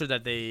poster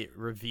that they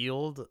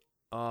revealed, is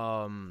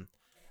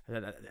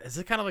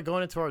it kind of like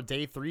going into our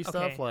day 3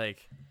 stuff?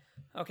 Like,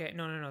 okay,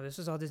 no, this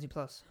is all Disney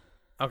Plus.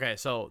 Okay,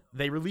 so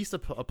they released a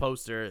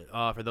poster.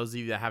 For those of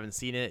you that haven't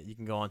seen it, you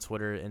can go on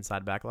Twitter,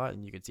 Inside Backlot,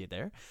 and you can see it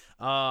there.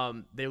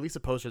 They released a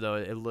poster though.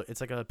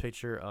 It's like a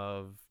picture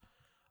of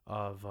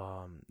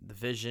the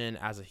Vision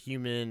as a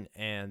human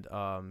and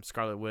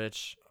Scarlet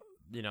Witch.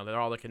 They're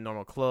all like in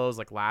normal clothes,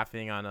 like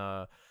laughing on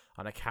a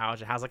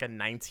couch. It has like a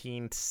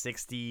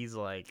 1960s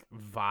like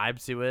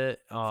vibe to it.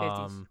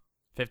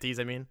 50s,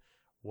 I mean,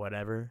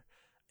 whatever.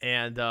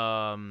 And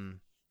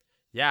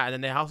yeah, and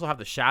then they also have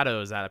the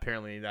shadows that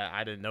apparently that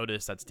I didn't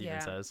notice that Steven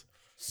says.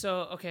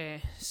 So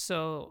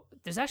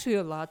there's actually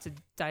a lot to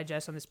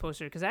digest on this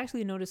poster, because I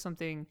actually noticed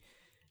something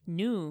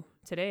new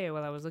today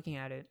while I was looking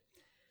at it.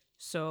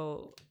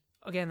 So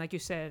again, like you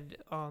said,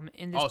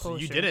 in this poster. Oh, so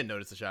you didn't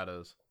notice the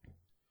shadows?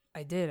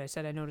 I did. I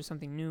said I noticed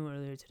something new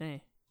earlier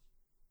today.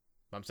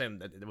 I'm saying,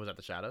 was that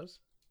the shadows?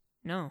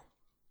 No.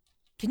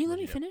 Can you let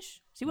me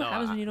finish? See what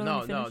happens when you don't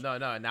let me finish?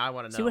 No. Now I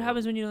want to know. See what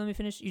happens when you don't let me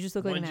finish? You just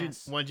look like an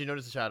ass. When did you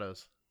notice the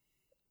shadows?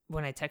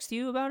 When I text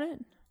you about it?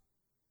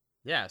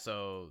 Yeah,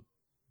 so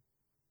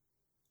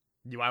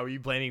why were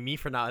you blaming me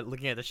for not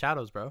looking at the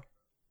shadows, bro?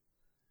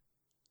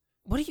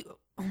 What are you...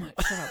 Oh my...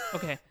 Shut up.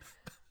 Okay.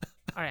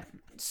 All right.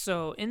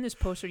 So in this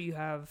poster, you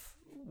have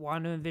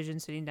Wanda and Vision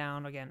sitting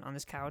down, again, on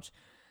this couch.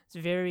 It's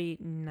very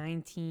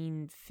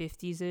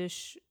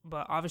 1950s-ish,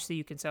 but obviously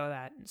you can tell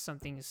that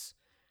something's,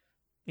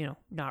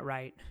 not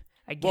right.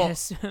 I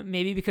guess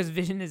maybe because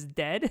Vision is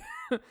dead.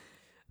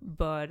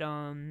 But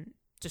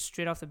just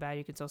straight off the bat,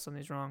 you can tell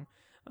something's wrong.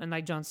 And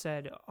like John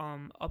said,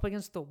 up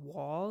against the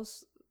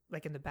walls,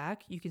 like in the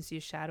back, you can see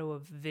a shadow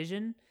of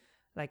Vision,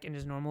 like in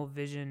his normal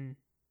Vision,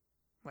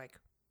 like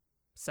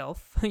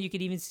self. You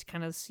could even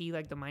kind of see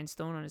like the Mind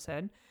Stone on his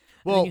head.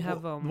 Well, you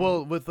have,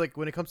 with like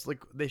when it comes to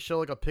like they show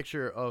like a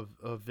picture of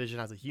Vision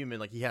as a human,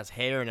 like he has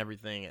hair and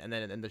everything, and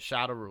then in the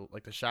shadow,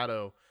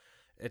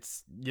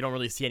 it's you don't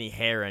really see any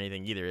hair or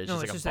anything either. It's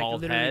just like a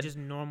bald head, just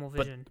normal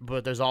Vision.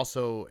 But there's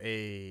also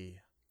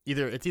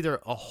either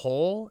a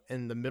hole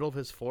in the middle of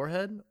his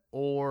forehead,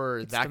 or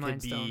it's that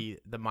could be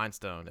the Mind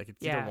Stone. Like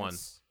it's either one.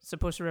 It's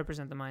supposed to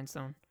represent the Mind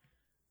Stone.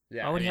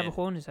 Yeah, why would he have a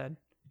hole in his head?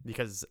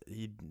 Because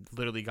he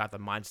literally got the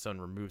Mind Stone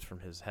removed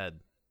from his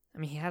head. I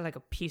mean, he had like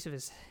a piece of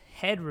his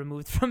head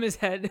removed from his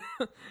head.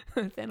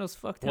 Thanos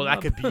fucked him up. Well,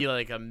 that could be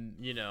like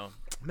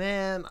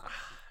man,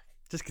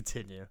 just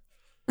continue.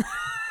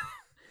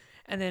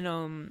 And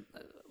then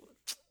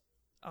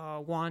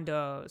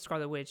Wanda,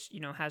 Scarlet Witch,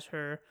 has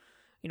her,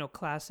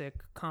 classic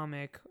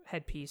comic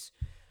headpiece.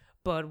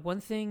 But one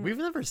thing we've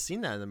never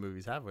seen that in the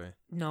movies, have we?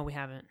 No, we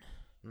haven't.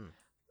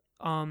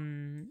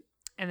 And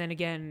then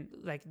again,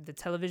 like the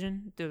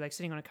television, they're like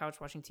sitting on a couch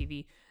watching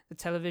TV. The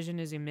television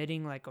is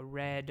emitting like a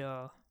red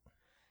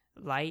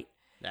light.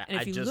 Yeah,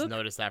 I just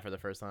noticed that for the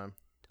first time.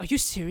 Are you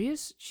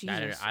serious?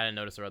 Jesus. I didn't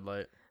notice the red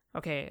light.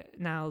 Okay,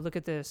 now look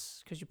at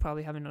this, because you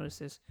probably haven't noticed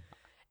this.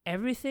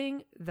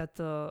 Everything that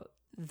the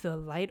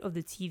light of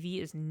the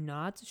TV is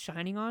not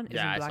shining on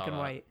is in black and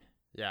white.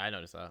 Yeah, I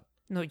noticed that.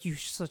 No, you're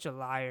such a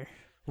liar.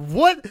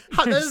 What?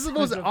 How, that is the Such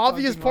most a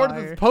obvious fucking part of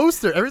liar. the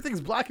poster. Everything's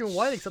black and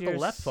white except the You're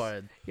left s-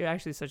 part. You're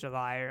actually such a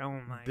liar. Oh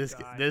my This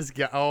god. this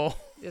guy. Oh.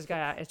 This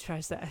guy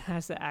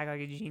has to act like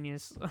a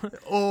genius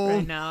Oh.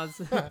 right now.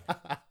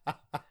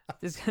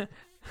 This guy,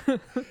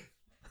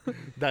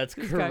 That's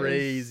This guy is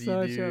crazy,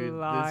 such a dude.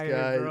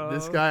 liar,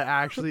 This bro. guy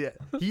actually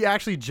he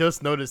actually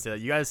just noticed it.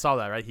 You guys saw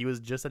that, right? He was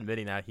just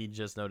admitting that he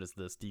just noticed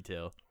this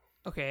detail.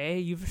 okay,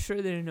 you for sure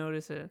didn't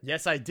notice it.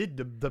 Yes, I did.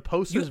 The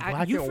poster's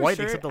black you and for white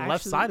sure except the left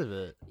actually- side of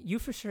it. You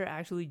for sure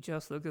actually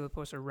just looked at the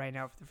poster right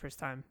now for the first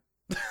time.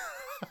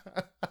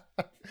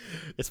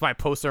 It's my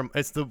poster.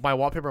 It's my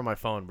wallpaper on my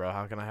phone, bro.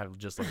 How can I have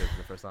just looked at it for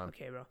the first time?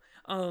 Okay, bro.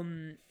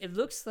 It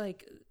looks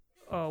like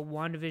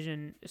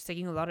WandaVision is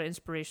taking a lot of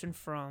inspiration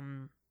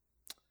from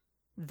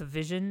the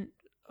Vision.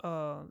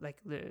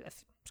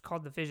 It's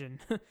called the Vision.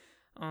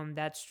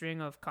 That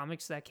string of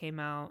comics that came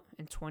out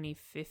in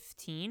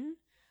 2015.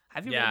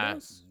 Have you read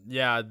those?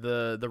 Yeah.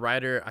 The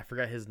writer, I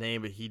forgot his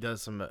name, but he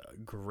does some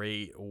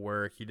great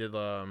work. He did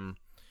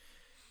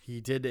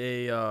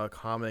a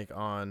comic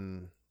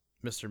on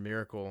Mr.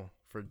 Miracle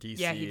for DC.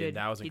 Yeah, he did. And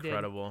that was He did.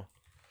 incredible.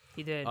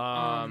 He did.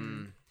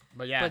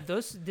 But yeah, But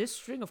this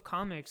string of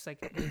comics,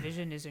 like the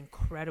Vision, is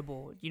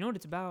incredible. You know what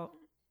it's about?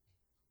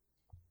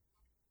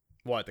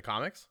 what, the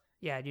comics?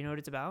 Yeah, do you know what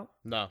it's about?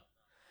 No.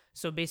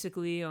 So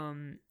basically,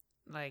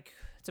 like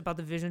it's about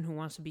the Vision who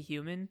wants to be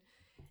human,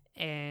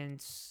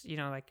 and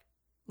like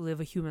live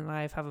a human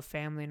life, have a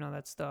family, and all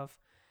that stuff.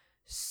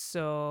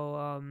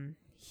 So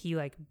he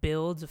like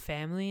builds a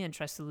family and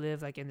tries to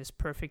live like in this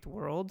perfect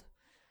world,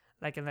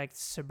 like in like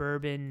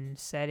suburban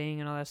setting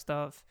and all that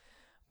stuff.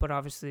 But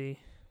obviously,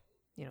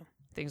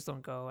 things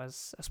don't go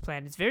as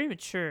planned. It's very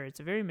mature. It's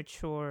a very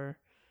mature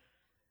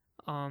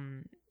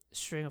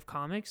string of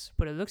comics,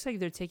 but it looks like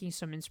they're taking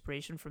some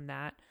inspiration from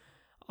that.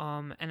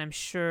 And I'm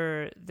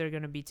sure they're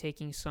gonna be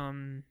taking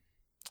some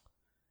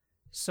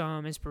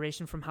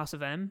inspiration from House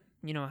of M.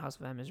 You know what House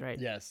of M is, right?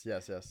 Yes.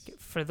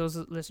 For those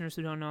listeners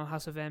who don't know,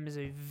 House of M is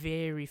a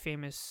very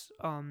famous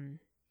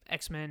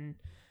X-Men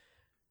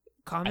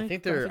comic. I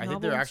think they're graphic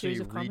novel, actually series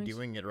of comics.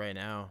 redoing it right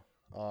now.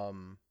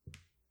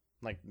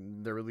 Like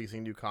they're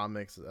releasing new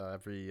comics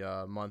every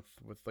month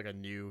with like a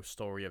new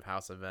story of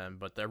House of M.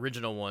 But the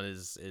original one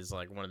is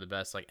like one of the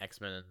best like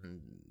X-Men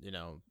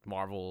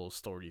Marvel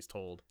stories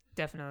told.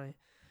 Definitely.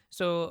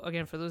 So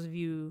again, for those of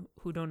you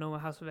who don't know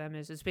what House of M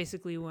is, it's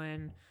basically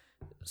when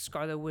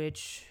Scarlet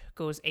Witch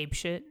goes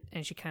apeshit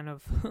and she kind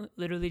of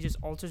literally just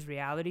alters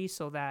reality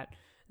so that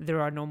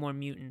there are no more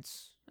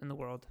mutants in the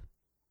world.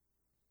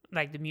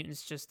 Like the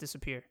mutants just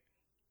disappear.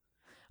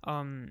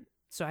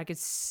 So I could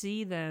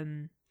see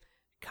them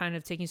kind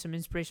of taking some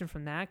inspiration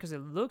from that, because it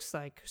looks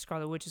like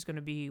Scarlet Witch is going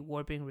to be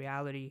warping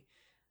reality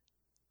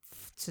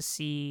to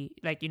see,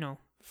 like,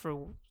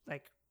 for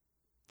like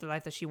the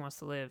life that she wants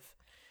to live.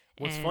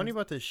 What's And- funny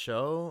about this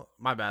show?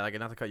 My bad, like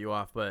not to cut you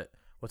off, but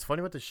what's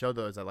funny about this show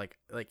though is that like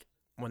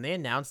when they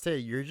announced it,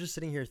 you're just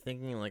sitting here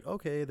thinking like,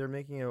 okay, they're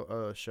making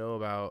a show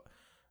about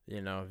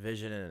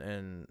Vision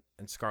and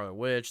Scarlet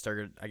Witch.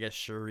 I guess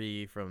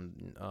Shuri from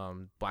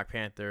Black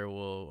Panther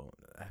will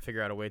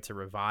figure out a way to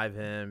revive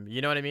him.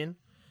 You know what I mean?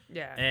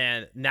 Yeah.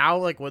 And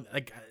now,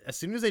 as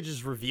soon as they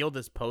just revealed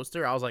this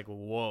poster, I was like,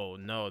 "Whoa,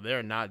 no,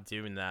 they're not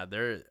doing that.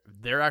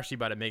 They're actually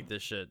about to make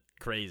this shit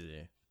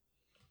crazy."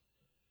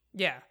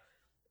 Yeah.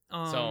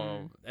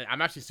 So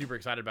I'm actually super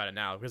excited about it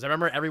now, because I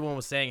remember everyone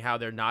was saying how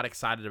they're not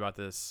excited about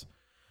this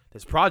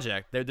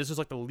project. This is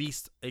like the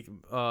least,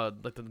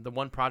 the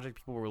one project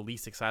people were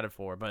least excited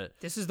for. But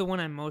this is the one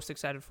I'm most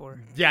excited for.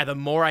 yeah, the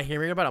more I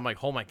hearing about it, I'm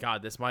like, oh my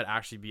god, this might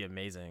actually be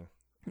amazing.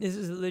 This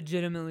is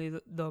legitimately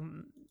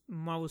the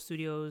Marvel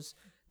Studios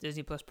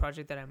Disney Plus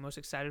project that I'm most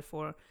excited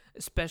for,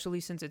 especially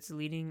since it's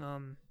leading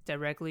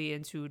directly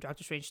into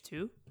Doctor Strange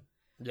 2.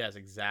 Yes,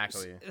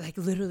 exactly. Like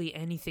literally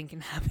anything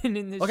can happen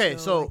in this Okay,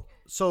 show.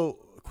 so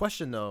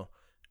question though,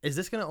 is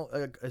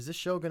this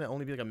show gonna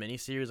only be like a mini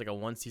series, like a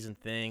 1-season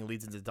thing,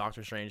 leads into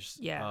Doctor Strange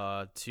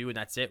 2, and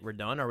that's it, we're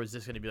done, or is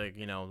this gonna be like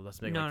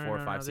let's make like 4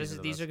 or 5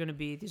 seasons? These are gonna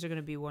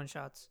be one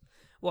shots.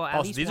 Well, at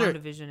so least these are-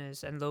 WandaVision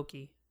is, and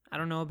Loki. I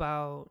don't know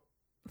about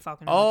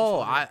Falcon. And Oh,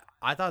 Winter Soldier.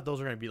 I thought those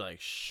were gonna be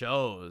like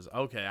shows.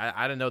 Okay,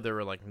 I didn't know they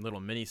were like little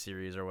mini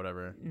series or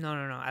whatever. No.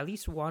 At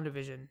least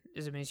WandaVision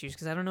is a miniseries,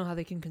 because I don't know how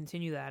they can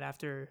continue that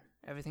after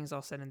everything's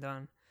all said and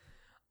done.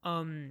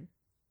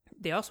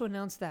 They also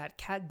announced that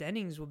Kat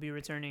Dennings will be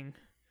returning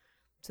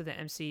to the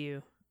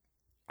MCU.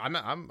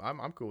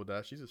 I'm cool with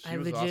that. She was I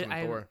awesome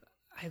in Thor.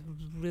 I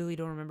really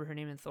don't remember her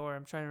name in Thor.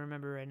 I'm trying to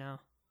remember right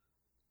now.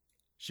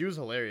 She was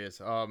hilarious.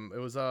 It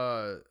was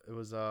Oh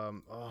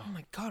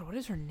my god, what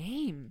is her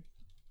name?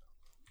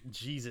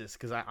 Jesus,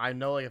 because I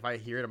know like if I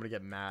hear it, I'm gonna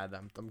get mad.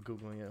 I'm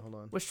googling it. Hold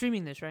on. We're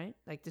streaming this, right?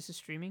 Like this is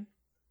streaming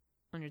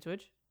on your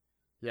Twitch.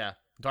 Yeah,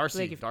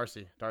 Darcy. Blake,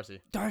 Darcy.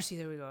 Darcy,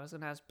 there we go. I was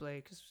gonna ask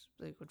Blake, because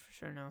Blake would for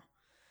sure know.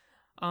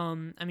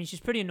 I mean, she's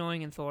pretty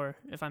annoying in Thor,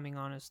 if I'm being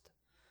honest.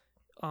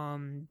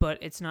 But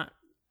it's not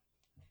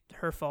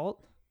her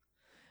fault.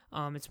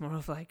 It's more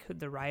of like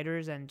the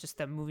writers, and just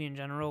that movie in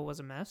general was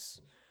a mess.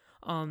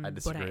 I But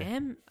disagree.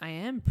 I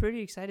am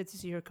pretty excited to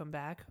see her come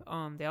back.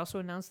 They also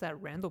announced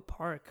that Randall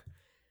Park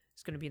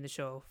is going to be in the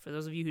show. For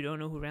those of you who don't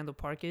know who Randall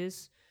Park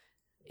is,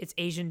 it's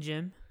Asian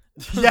Jim.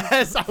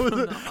 Yes, I from was.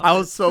 The I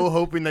was Office. so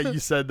hoping that you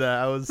said that.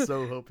 I was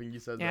so hoping you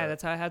said Yeah, that.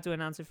 that's how I had to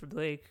announce it for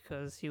Blake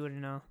because he wouldn't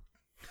know.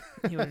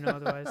 He wouldn't know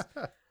otherwise.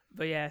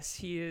 But yes,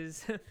 he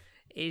is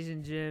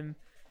Asian Jim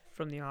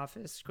from The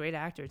Office. Great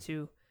actor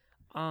too.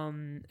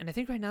 And I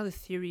think right now the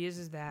theory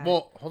is that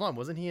Well, hold on.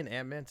 Wasn't he in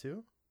Ant-Man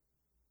too?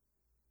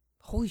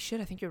 holy shit,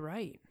 I think you're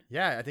right.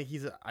 Yeah, I think he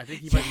might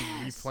be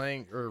Yes.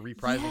 replaying or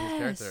reprising his Yes.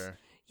 character.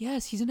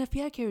 Yes, he's an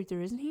FBI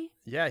character, isn't he?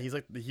 Yeah,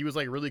 he was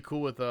like really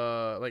cool with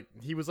like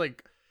he was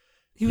like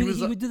He He would, was,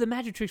 he uh, would do the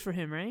magic tricks for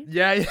him, right?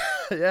 yeah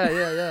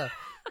yeah.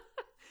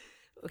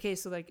 Okay,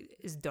 so like,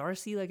 is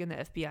Darcy like in the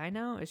FBI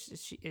now?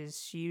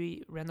 Is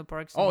she Randall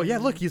Park's? Oh yeah,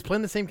 new- look, he's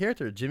playing the same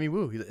character, Jimmy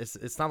Woo.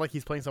 It's not like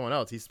he's playing someone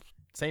else. He's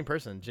same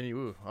person, Jimmy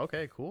Woo.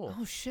 Okay, cool.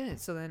 Oh shit!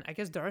 So then I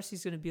guess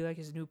Darcy's gonna be like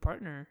his new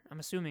partner. I'm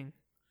assuming.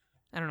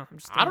 I don't know. I'm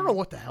just. I don't know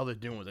what the hell they're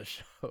doing with this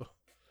show.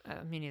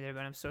 Me neither,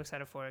 but I'm so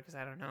excited for it because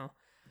I don't know.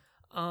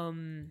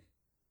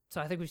 So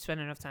I think we've spent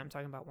enough time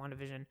talking about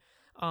WandaVision.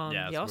 Yeah, They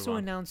let's move also on.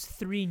 announced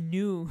 3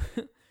 new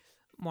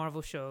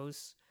Marvel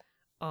shows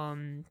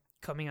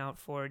coming out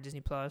for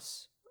Disney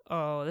Plus.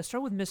 Oh, let's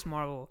start with Miss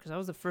Marvel because that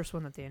was the first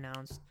one that they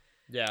announced.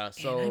 Yeah, And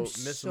so I'm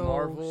Miss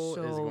Marvel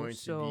is going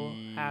so to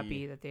be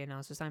happy that they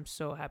announced this. I'm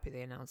so happy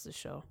they announced this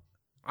show.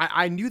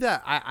 I knew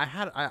that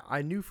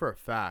I knew for a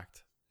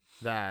fact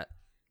that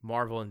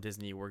Marvel and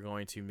Disney were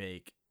going to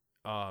make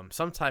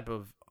some type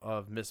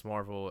of Miss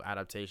Marvel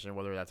adaptation,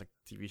 whether that's a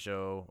TV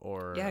show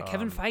or Yeah,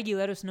 Kevin Feige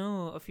let us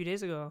know a few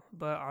days ago,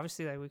 but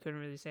obviously like we couldn't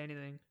really say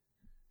anything.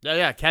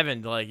 Yeah,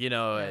 Kevin, like, you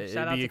know, Yeah,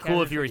 shout out it'd be to cool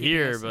Kevin if you for were keeping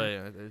here, us,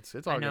 but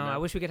it's all I know. good. I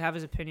man. wish we could have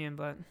his opinion,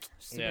 but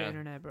stupid Yeah.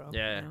 internet, bro.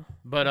 Yeah. you know.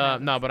 But It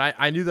happens. no, but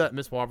I knew that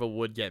Miss Marvel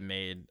would get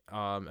made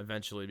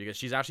eventually because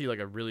she's actually like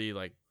a really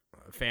like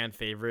fan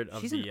favorite of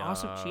She's the an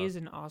awesome. She is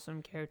an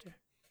awesome character.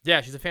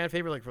 Yeah, she's a fan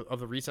favorite like of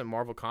the recent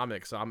Marvel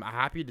comics. So I'm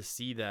happy to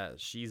see that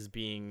she's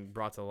being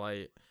brought to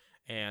light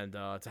and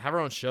to have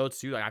her own show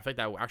too. Like I feel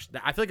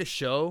like a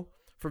show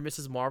for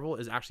Mrs. Marvel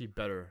is actually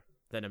better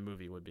than a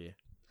movie would be.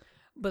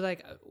 But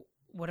like,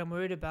 what I'm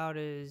worried about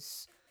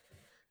is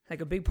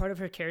like a big part of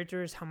her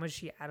character is how much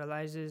she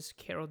idolizes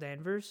Carol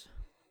Danvers.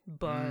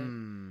 But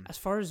as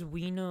far as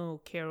we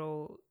know,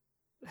 Carol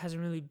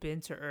hasn't really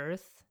been to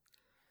Earth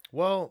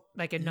Well,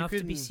 like you enough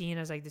to be can- seen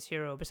as like this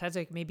hero. Besides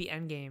like maybe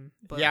Endgame.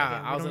 But Yeah,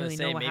 again, we I was don't gonna really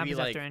say know what maybe, happens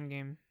like, after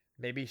Endgame.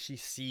 maybe she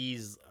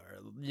sees,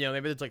 maybe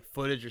there's like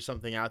footage or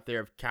something out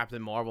there of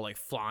Captain Marvel like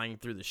flying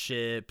through the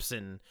ships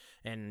and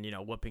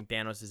whooping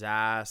Thanos'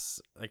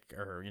 ass, like,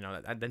 or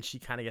and then she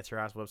kind of gets her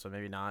ass whooped, so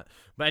maybe not.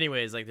 But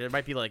anyways, like there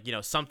might be like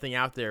something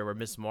out there where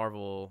Miss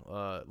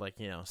Marvel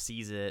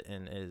sees it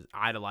and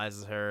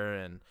idolizes her,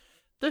 and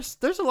there's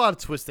a lot of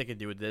twists they can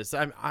do with this.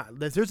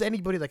 If there's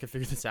anybody that can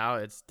figure this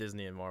out, it's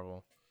Disney and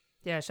Marvel.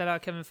 Yeah, shout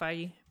out Kevin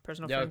Feige,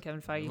 personal Yeah, friend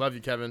Kevin Feige. Love you,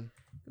 Kevin.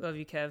 Love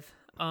you, Kev.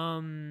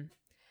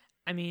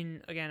 I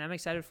mean, again, I'm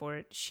excited for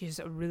it. She's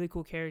a really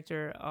cool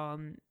character.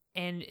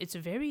 And it's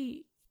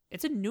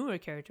a newer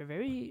character,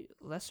 very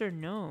lesser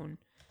known.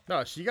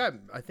 No, she got.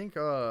 I think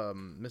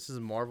Mrs.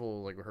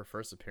 Marvel, like her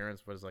first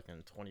appearance was like in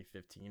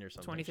 2015 or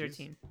something.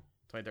 2013.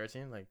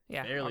 2013, like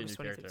Yeah, barely August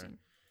new character. 2013.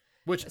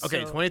 Which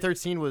okay, So-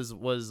 2013 was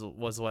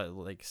what,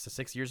 like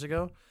 6 years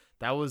ago.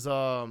 That was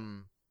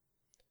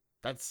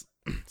that's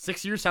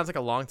 6 years sounds like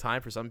a long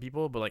time for some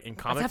people, but like in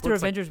That's comic after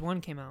books, like, Avengers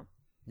 1 came out.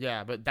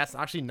 yeah, but that's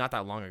actually not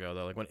that long ago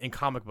though. Like when in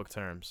comic book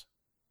terms,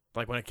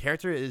 like when a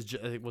character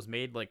was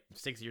made like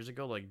 6 years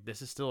ago, like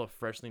this is still a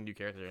freshly new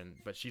character,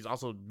 but she's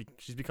also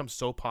she's become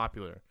so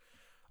popular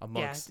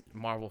amongst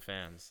Marvel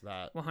fans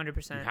that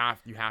 100%.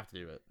 you have to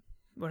do it.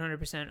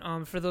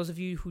 100%. For those of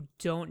you who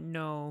don't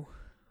know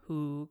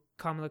who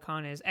Kamala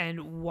Khan is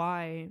and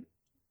why,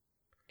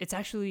 it's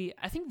actually,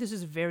 I think this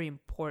is a very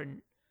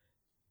important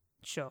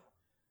show.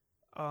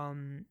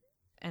 And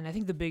I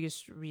think the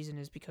biggest reason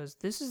is because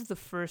this is the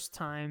first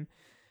time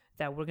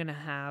that we're going to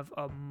have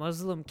a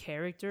Muslim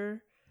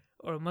character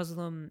or a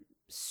Muslim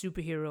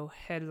superhero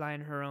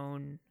headline her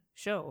own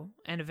show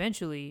and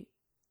eventually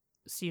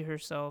see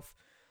herself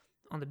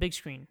on the big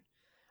screen.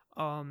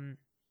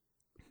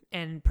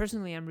 And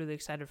personally, I'm really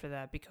excited for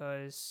that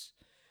because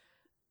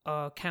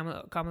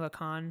Kamala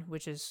Khan,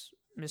 which is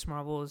Miss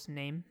Marvel's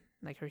name,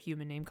 like her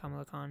human name,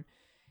 Kamala Khan,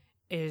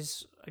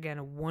 is, again,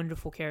 a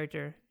wonderful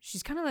character.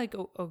 She's kind of like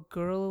a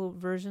girl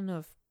version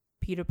of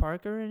Peter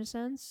Parker in a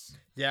sense.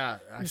 Yeah,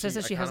 In the sense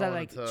that she has that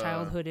like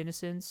childhood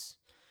innocence.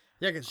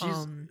 Yeah, because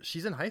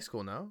she's in high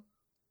school now.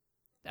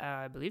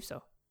 I believe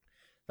so.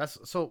 That's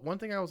so one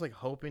thing I was like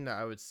hoping that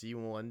I would see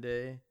one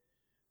day,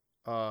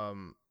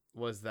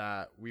 was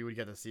that we would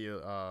get to see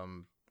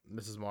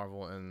Mrs.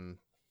 Marvel and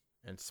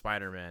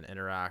Spider-Man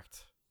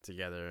interact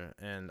together,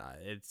 and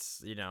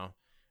it's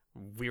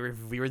we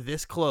were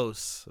this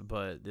close,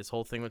 but this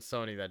whole thing with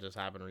Sony that just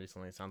happened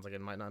recently sounds like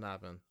it might not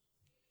happen.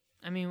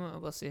 I mean,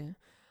 we'll see.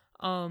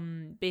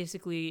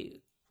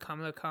 Basically,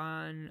 Kamala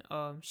Khan,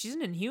 she's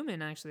an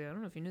Inhuman, actually. I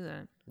don't know if you knew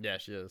that. Yeah,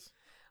 she is.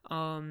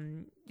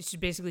 She's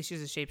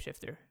a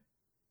shapeshifter.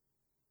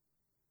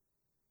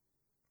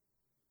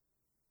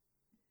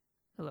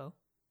 Hello.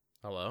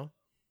 Hello.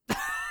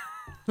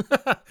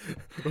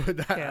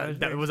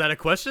 Yeah, was that a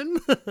question?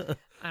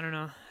 I don't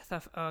know. I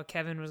thought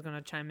Kevin was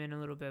gonna chime in a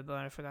little bit, but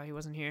I forgot he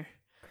wasn't here.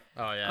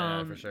 Oh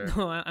yeah, for sure.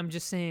 No, I'm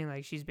just saying,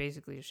 like, she's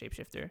basically a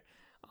shapeshifter.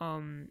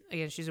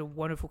 Again, she's a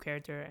wonderful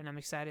character, and I'm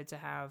excited to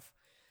have,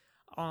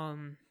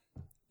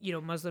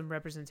 Muslim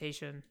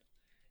representation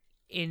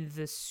in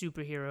the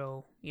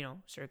superhero,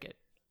 circuit.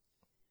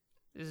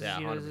 This is,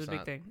 this is a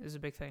big thing. This is a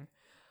big thing.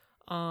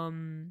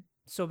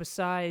 So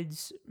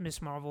besides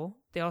Miss Marvel,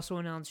 they also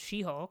announced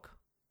She-Hulk.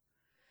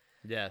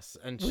 Yes,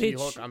 and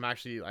She-Hulk, I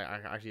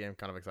actually am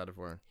kind of excited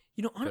for her.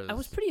 I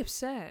was pretty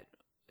upset.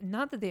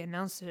 Not that they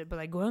announced it, but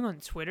like going on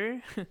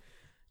Twitter,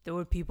 there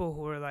were people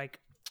who were like,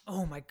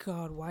 "Oh my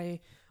God, why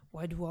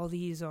do all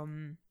these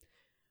film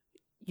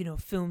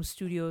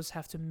studios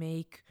have to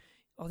make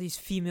all these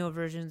female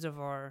versions of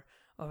our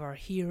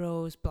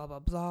heroes, blah blah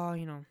blah."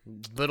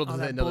 Little do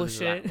they know this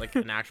is like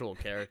an actual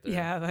character.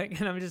 Yeah,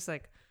 and I'm just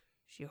like,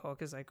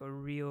 She-Hulk is like a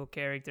real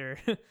character.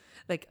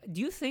 Like,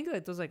 do you think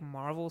that those like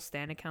Marvel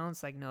stan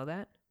accounts like know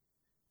that?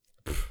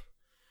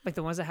 Like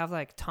the ones that have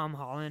like Tom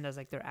Holland as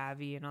like their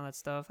Abby and all that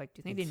stuff. Like, do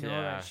you think they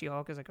know that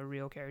She-Hulk is like a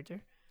real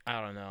character?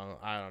 I don't know,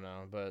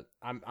 but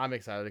I'm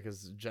excited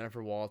because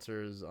Jennifer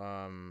Walters,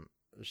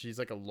 she's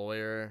like a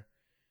lawyer.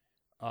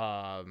 Do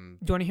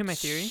you want to hear my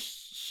theory?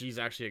 She's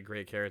actually a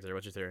great character.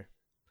 What's your theory?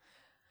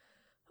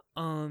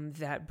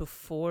 That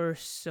before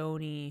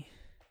Sony,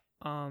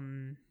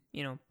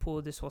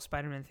 pulled this whole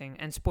Spider-Man thing,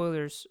 and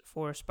spoilers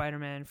for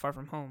Spider-Man Far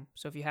From Home.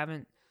 So if you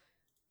haven't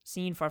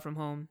seen Far From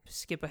Home,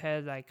 skip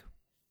ahead like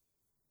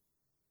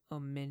a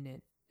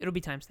minute. It'll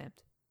be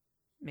timestamped,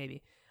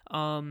 maybe.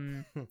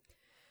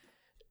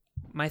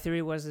 My theory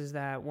is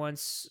that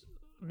once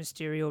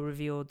Mysterio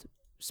revealed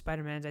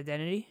Spider-Man's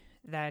identity,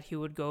 that he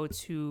would go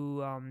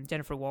to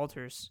Jennifer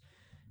Walters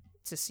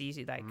to see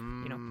like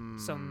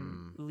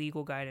some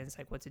legal guidance,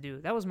 like what to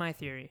do. That was my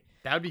theory.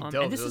 That would be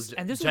dope. This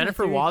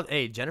Jennifer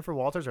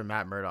Walters or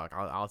Matt Murdock.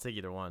 I'll take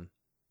either one.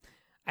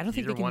 I don't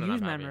think they can use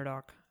Matt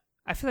Murdock.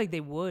 I feel like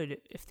they would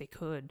if they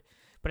could,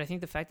 but I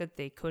think the fact that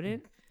they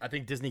couldn't. I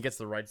think Disney gets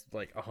the rights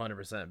like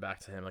 100%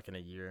 back to him like in a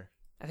year.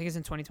 I think it's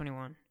in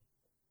 2021.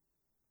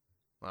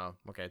 Wow.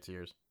 Okay, 2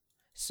 years.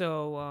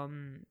 So,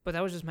 but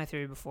that was just my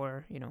theory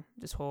before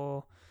this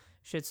whole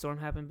shitstorm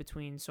happened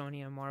between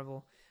Sony and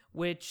Marvel,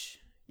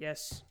 which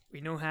yes,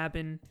 we know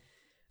happened.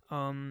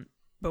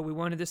 But we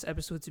wanted this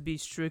episode to be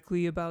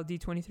strictly about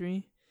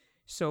D23,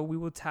 so we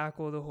will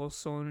tackle the whole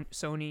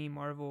Sony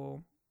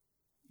Marvel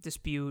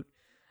dispute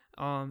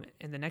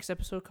in the next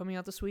episode coming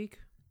out this week,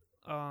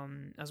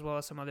 as well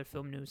as some other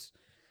film news.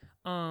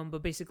 But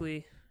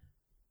basically,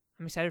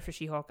 I'm excited for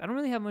She-Hulk. I don't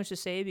really have much to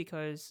say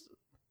because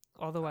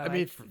although I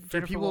mean,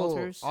 for people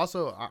Walters,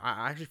 also,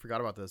 I actually forgot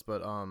about this,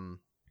 but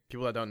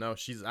people that don't know,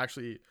 she's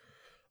actually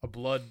a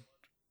blood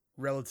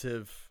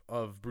relative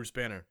of Bruce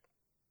Banner.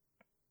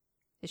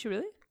 Is she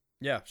really?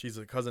 Yeah, she's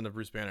a cousin of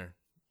Bruce Banner.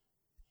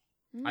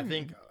 I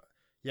think,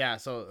 yeah,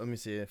 so let me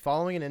see.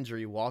 Following an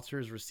injury,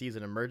 Walters receives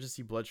an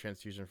emergency blood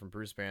transfusion from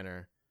Bruce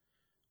Banner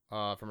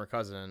from her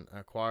cousin,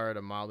 acquired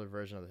a milder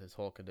version of his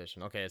whole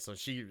condition. Okay, so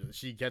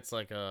she gets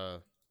like I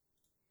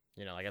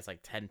guess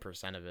like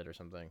 10% of it or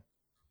something.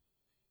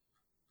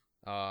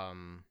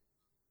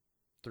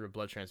 Through a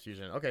blood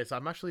transfusion. Okay, so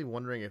I'm actually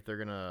wondering if they're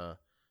gonna.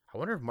 I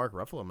wonder if Mark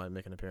Ruffalo might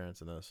make an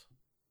appearance in this.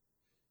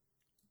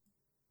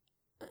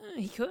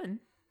 He could,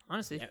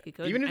 honestly. Yeah. He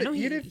could. Even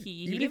if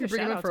you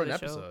bring him in for an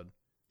episode.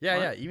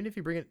 Yeah. Even if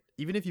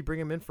you bring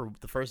him in for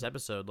the first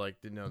episode, like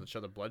to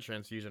show the blood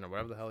transfusion or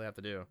whatever the hell they have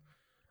to do,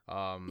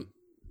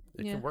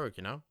 it can work,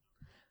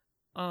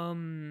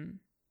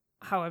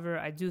 However,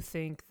 I do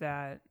think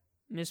that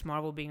Miss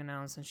Marvel being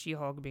announced and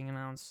She-Hulk being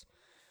announced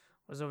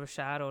was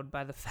overshadowed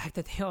by the fact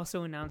that they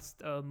also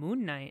announced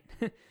Moon Knight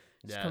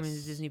coming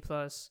to Disney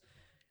Plus,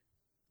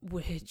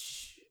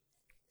 which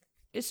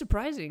is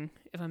surprising,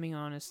 if I'm being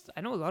honest.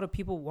 I know a lot of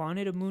people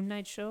wanted a Moon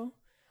Knight show,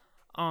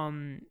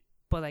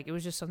 but like it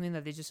was just something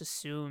that they just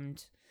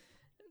assumed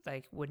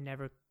like would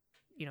never,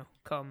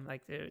 come.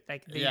 Like they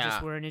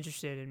just weren't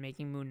interested in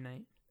making Moon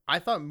Knight. I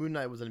thought Moon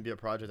Knight was going to be a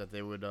project that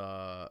they would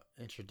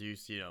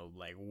introduce,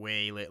 like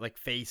way late, like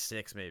Phase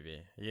 6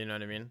 maybe. You know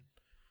what I mean?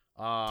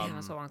 Damn,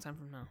 that's a long time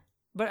from now.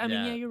 But I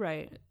mean, yeah, you're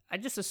right. I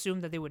just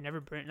assumed that they would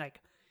never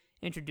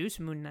introduce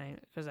Moon Knight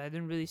because I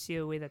didn't really see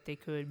a way that they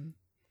could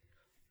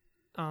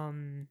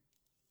bring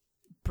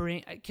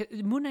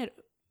Moon Knight.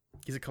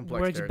 He's a complex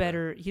works character.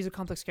 Better. He's a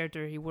complex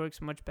character. He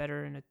works much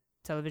better in a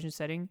television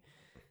setting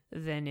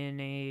than in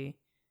a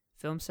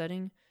film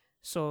setting.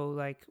 So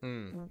like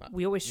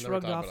we always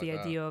shrugged off the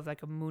idea of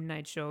like a Moon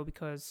Knight show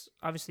because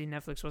obviously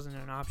Netflix wasn't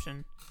an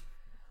option.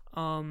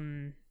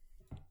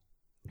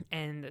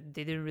 And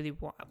they didn't really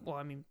want. Well,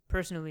 I mean,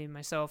 personally,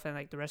 myself and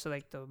like the rest of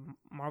like the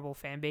Marvel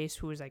fan base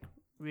who was like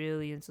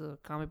really into the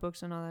comic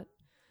books and all that,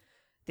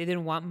 they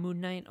didn't want Moon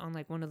Knight on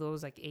like one of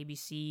those like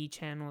ABC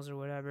channels or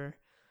whatever.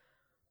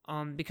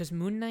 Because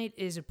Moon Knight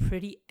is a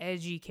pretty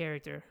edgy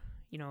character.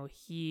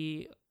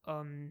 he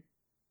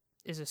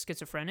is a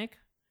schizophrenic.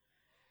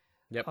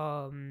 Yep.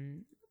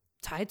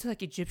 Tied to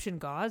like Egyptian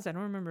gods. I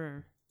don't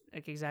remember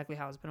like exactly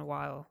how. It's been a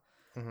while.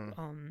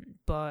 Mm-hmm.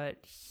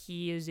 But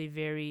he is a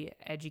very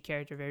edgy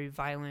character, very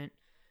violent.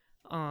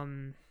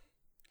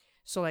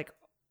 So like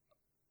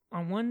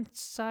on one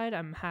side,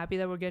 I'm happy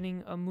that we're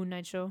getting a Moon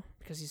Knight show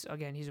because he's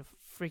a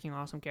freaking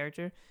awesome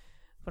character.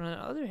 But on the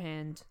other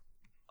hand,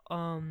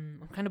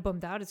 I'm kind of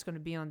bummed out it's going to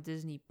be on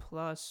Disney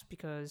Plus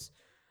because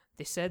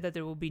they said that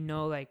there will be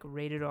no like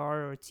rated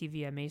R or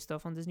TVMA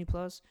stuff on Disney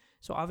Plus.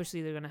 So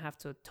obviously they're going to have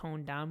to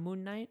tone down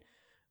Moon Knight,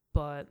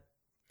 but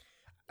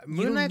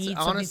Moon Knight's need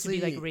honestly something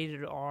to be like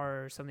rated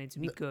R or something to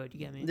be good. You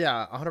get me?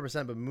 Yeah,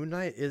 100%. But Moon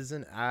Knight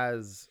isn't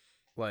as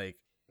like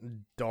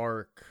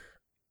dark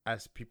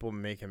as people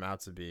make him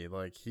out to be.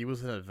 Like he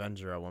was an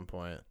Avenger at one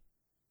point.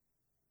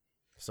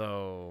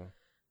 So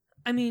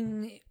I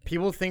mean,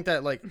 people think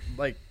that like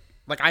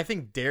I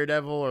think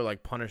Daredevil or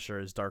like Punisher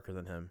is darker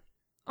than him.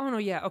 Oh no,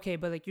 yeah, okay,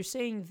 but like you're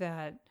saying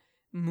that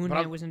Moon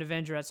Knight was an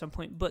Avenger at some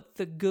point, but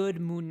the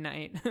good Moon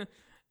Knight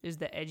is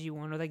the edgy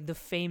one, or like the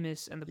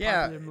famous and the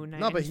popular Moon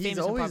Knight. No, but he's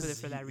always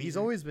for that reason. He's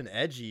always been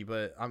edgy,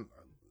 but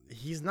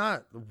he's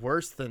not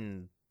worse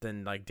than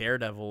like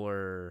Daredevil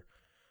or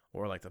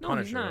like the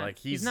Punisher. He's not. Like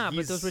he's not.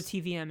 But those were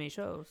TVMA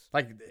shows.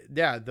 Like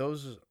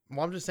those.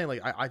 Well, I'm just saying.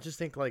 Like I just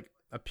think like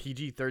a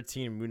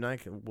PG-13 Moon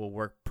Knight will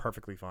work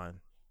perfectly fine.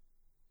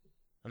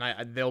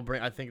 And they'll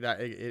bring. I think that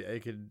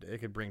it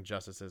could bring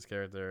justice to his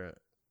character.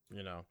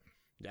 Yeah.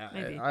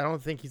 I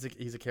don't think he's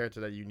a character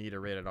that you need a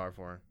rated R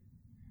for.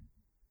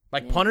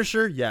 Like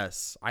Punisher,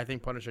 yes, I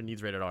think Punisher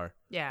needs rated R.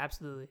 Yeah,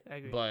 absolutely, I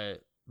agree.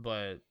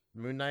 But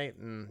Moon Knight,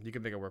 you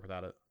can make it work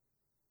without it.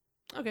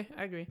 Okay,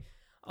 I agree.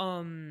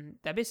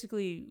 That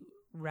basically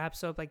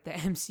wraps up like the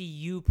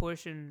MCU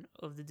portion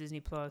of the Disney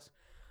Plus.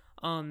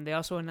 They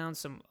also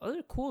announced some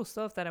other cool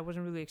stuff that I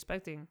wasn't really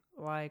expecting,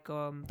 like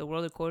the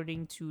world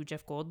according to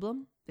Jeff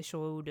Goldblum. They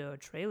showed a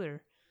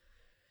trailer.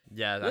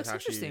 Yeah, that's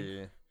interesting.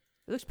 It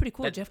looks pretty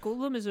cool. Jeff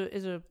Goldblum is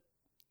a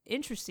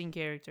interesting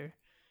character.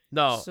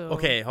 No,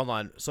 okay, hold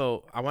on.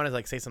 So I want to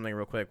like say something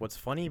real quick. What's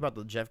funny about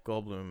the Jeff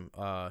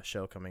Goldblum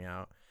show coming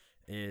out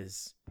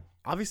is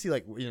obviously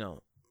like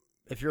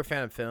if you're a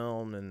fan of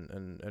film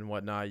and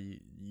whatnot,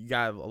 you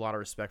got a lot of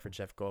respect for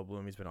Jeff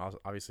Goldblum. He's been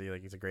obviously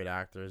like he's a great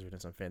actor. He's been in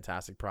some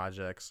fantastic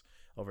projects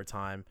over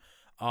time.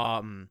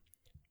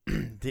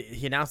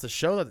 He announced a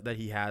show that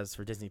he has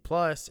for Disney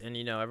Plus, and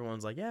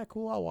everyone's like, yeah,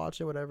 cool, I'll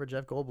watch it, whatever.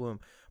 Jeff Goldblum.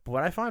 But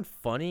what I find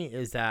funny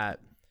is that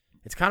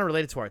it's kind of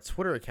related to our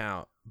Twitter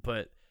account,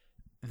 but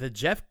the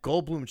Jeff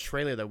Goldblum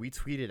trailer that we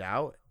tweeted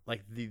out,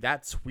 like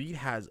that tweet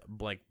has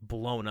like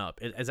blown up.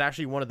 It's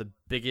actually one of the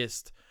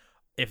biggest,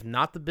 if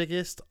not the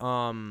biggest,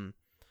 had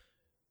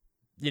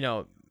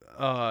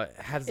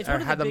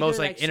the most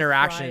like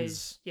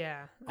interactions.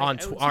 Yeah, on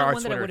our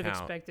Twitter account. That I would have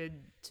expected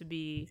to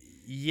be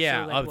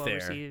up well there.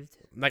 Received.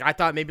 Like I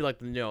thought maybe like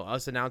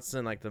us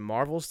announcing like the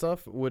Marvel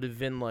stuff would have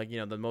been like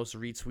the most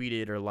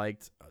retweeted or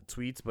liked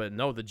tweets, but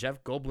no, the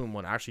Jeff Goldblum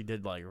one actually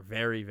did like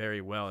very,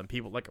 very well, and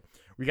people like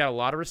we got a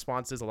lot of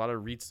responses, a lot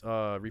of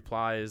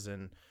replies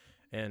and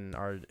in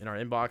our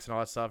inbox and all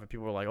that stuff, and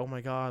people were like, oh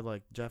my god,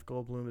 like Jeff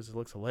Goldblum, this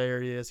looks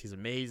hilarious, he's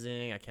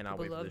amazing, I cannot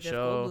wait for the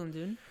show. Goldblum,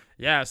 dude.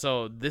 Yeah,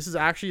 so this is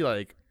actually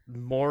like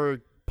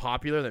more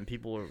popular than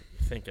people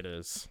think it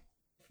is.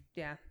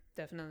 Yeah,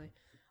 definitely.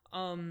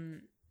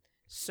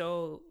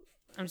 So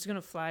I'm just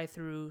gonna fly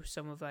through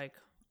some of like,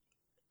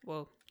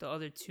 well, the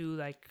other two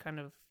like kind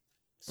of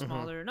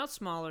smaller, not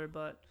smaller,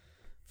 but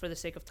for the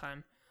sake of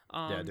time.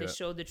 They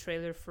showed the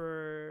trailer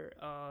for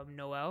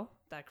Noelle,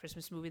 that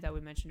Christmas movie that we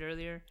mentioned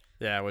earlier.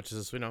 Yeah, which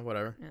is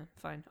whatever. Yeah,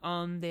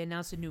 fine. They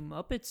announced a new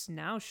Muppets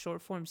Now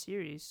short form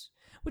series,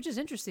 which is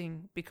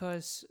interesting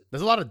because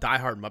there's a lot of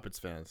diehard Muppets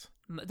fans.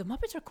 The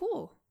Muppets are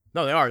cool.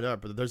 No, they are,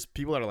 but there's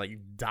people that are like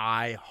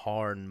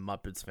diehard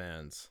Muppets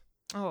fans.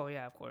 Oh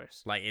yeah, of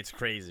course. Like it's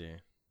crazy.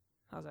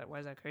 How's that? Why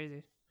is that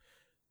crazy?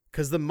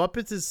 Because the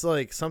Muppets is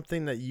like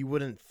something that you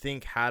wouldn't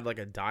think had like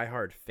a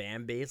diehard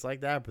fan base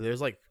like that, but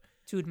there's like.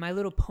 Dude, My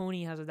Little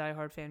Pony has a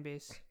diehard fan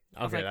base.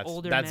 Okay,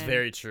 that's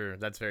very true.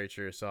 That's very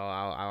true. So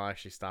I'll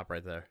actually stop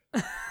right there.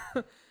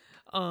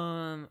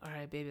 All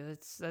right, baby.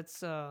 Let's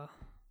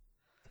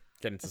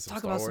get into some talk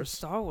Star about Wars.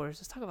 some Star Wars.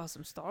 Let's talk about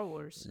some Star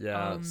Wars.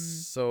 Yeah.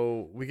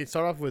 So we can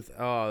start off with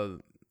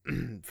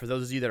for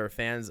those of you that are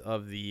fans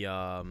of the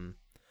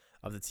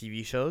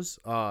TV shows,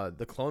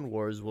 the Clone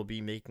Wars will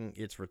be making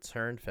its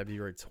return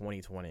February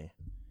 2020.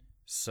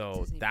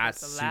 So Disney that's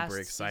Plus, super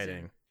exciting.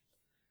 Season.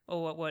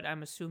 Oh, what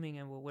I'm assuming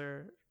and what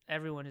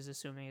everyone is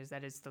assuming is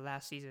that it's the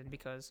last season,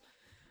 because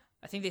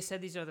I think they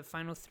said these are the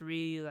final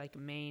 3 like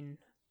main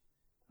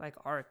like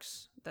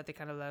arcs that they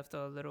kind of left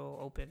a little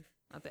open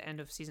at the end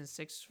of season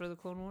 6 for the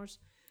Clone Wars.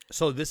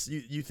 So this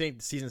you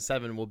think season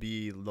 7 will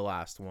be the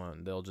last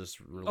one? They'll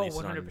just release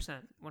 100%.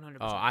 it 100%.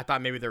 Oh, I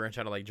thought maybe they were gonna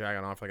try to like drag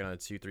it on for like another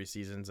 2-3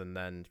 seasons and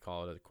then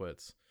call it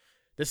quits.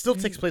 This still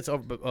takes place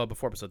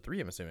before episode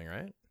 3, I'm assuming,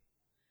 right?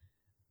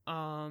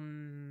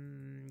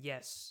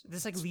 Yes.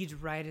 This like leads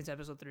right into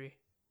episode 3.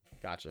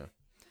 Gotcha.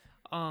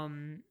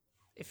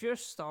 if you're a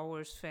Star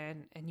Wars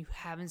fan and you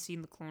haven't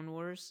seen the Clone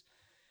Wars,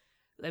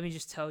 let me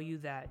just tell you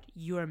that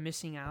you are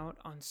missing out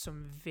on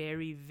some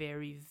very,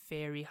 very,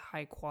 very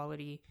high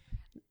quality,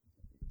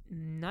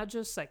 not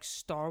just like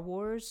Star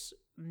Wars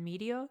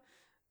media,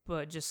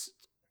 but just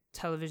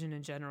television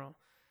in general.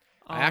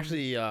 I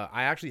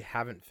actually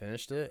haven't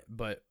finished it,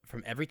 but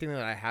from everything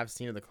that I have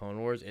seen of the Clone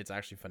Wars, it's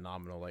actually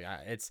phenomenal. Like,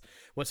 it's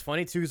what's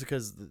funny too is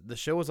because the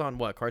show was on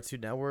what,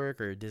 Cartoon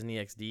Network or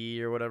Disney XD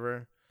or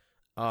whatever.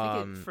 I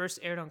think it first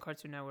aired on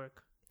Cartoon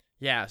Network.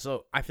 Yeah,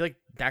 so I feel like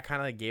that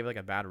kind of like gave like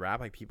a bad rap.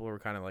 Like people were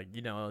kind of like,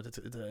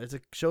 it's a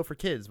show for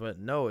kids, but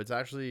no, it's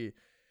actually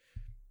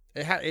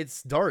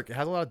it's dark. It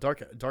has a lot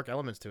of dark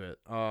elements to it.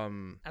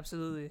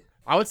 Absolutely.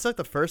 I would say like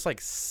the first like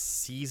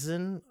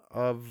season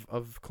of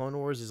Clone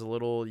Wars is a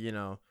little,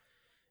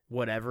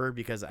 whatever,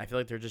 because I feel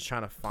like they're just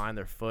trying to find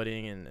their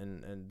footing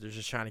and they're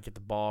just trying to get the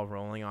ball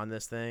rolling on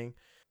this thing.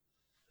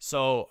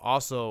 So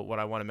also what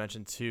I want to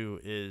mention too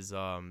is do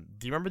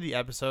you remember the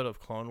episode of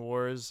Clone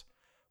Wars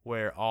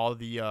where all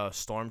the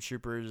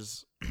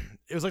stormtroopers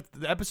it was like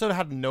the episode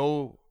had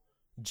no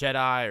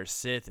Jedi or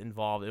Sith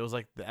involved. It was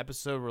like the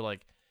episode were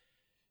like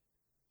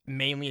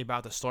mainly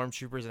about the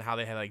stormtroopers and how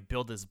they had like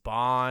built this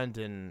bond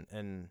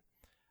and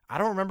I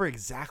don't remember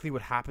exactly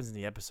what happens in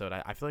the episode.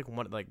 I feel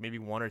like maybe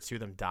one or two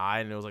of them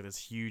died and it was like this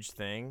huge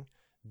thing.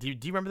 Do you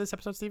remember this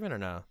episode, Steven, or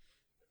no?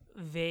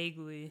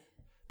 Vaguely.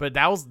 But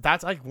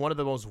that's like one of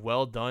the most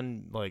well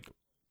done like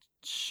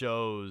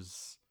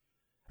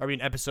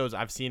episodes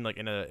I've seen like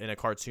in a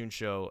cartoon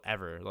show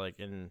ever. Like,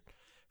 and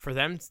for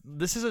them,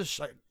 this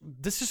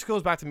just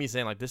goes back to me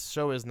saying like this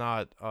show is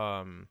not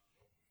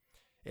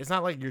it's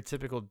not like your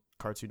typical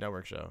Cartoon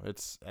Network show.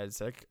 It's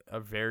like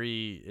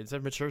it's a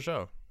mature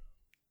show.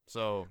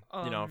 So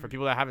for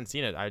people that haven't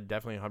seen it, I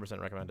definitely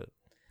 100% recommend it.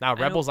 Now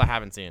Rebels I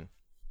haven't seen.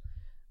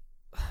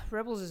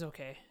 Rebels is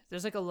okay.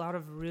 There's like a lot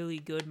of really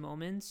good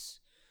moments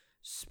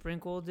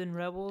sprinkled in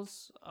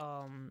Rebels,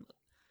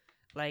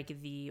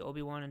 like the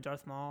Obi-Wan and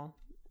Darth Maul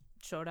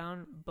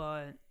showdown,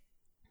 but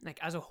like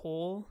as a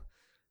whole,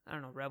 I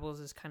don't know,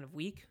 Rebels is kind of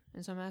weak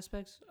in some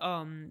aspects.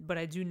 But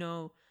I do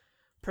know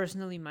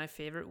personally my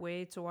favorite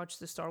way to watch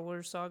the Star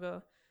Wars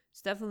saga,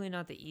 it's definitely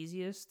not the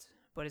easiest,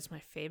 but it's my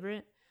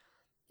favorite,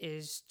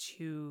 is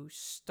to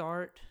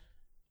start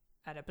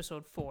at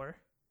episode 4.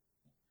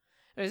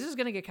 This is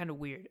gonna get kind of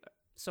weird.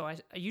 So I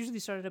usually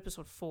start at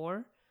episode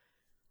 4,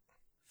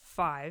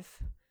 5,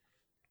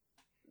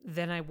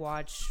 then I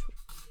watch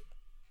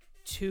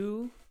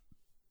 2,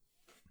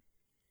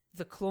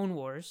 The Clone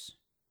Wars,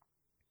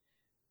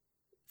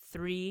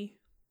 3,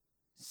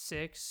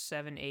 6,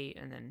 7, 8,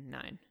 and then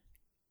 9.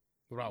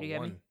 What about You get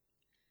 1? me?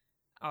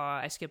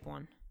 I skip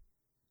 1.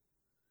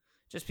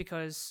 Just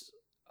because...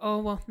 Oh,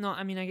 well, no,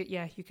 I mean,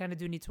 you kind of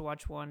do need to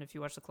watch 1 if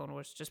you watch The Clone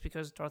Wars, just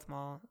because Darth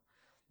Maul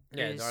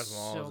is Darth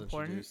Maul so was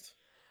important. introduced.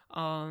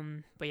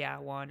 But yeah,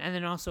 1. And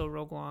then also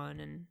Rogue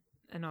One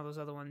and all those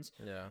other ones.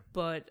 Yeah.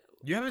 But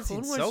You haven't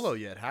Clone seen Wars- Solo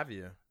yet, have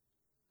you?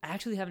 I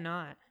actually have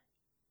not.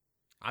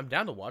 I'm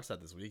down to watch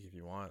that this week if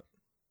you want.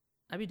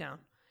 I'd be down.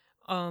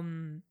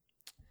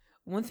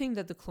 One thing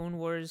that the Clone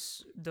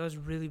Wars does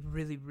really,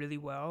 really, really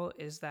well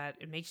is that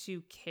it makes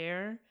you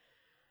care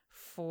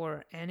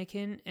for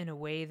Anakin in a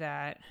way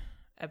that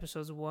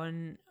episodes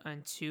 1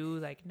 and 2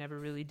 like never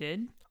really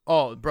did.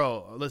 Oh,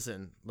 bro,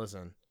 listen. What's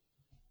the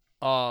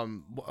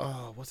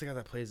guy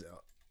that plays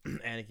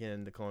Anakin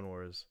in the Clone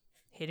Wars?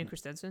 Hayden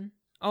Christensen?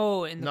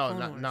 Oh, in the Clone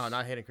Wars. No,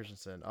 not Hayden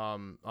Christensen.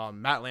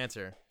 Matt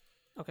Lancer.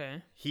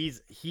 Okay.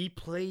 He's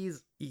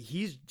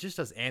just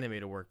does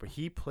animated work, but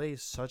he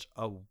plays such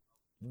a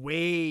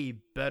way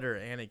better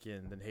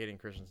Anakin than Hayden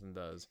Christensen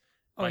does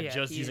by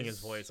just using his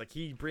voice. Like,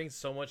 he brings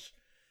so much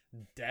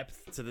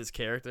depth to this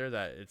character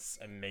that it's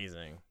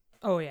amazing.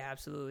 Oh yeah,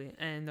 absolutely.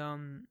 And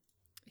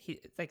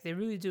they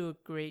really do a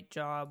great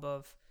job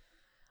of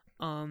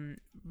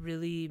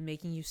really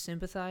making you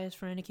sympathize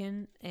for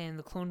Anakin. And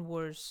the Clone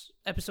Wars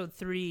episode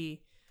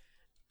 3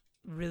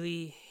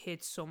 really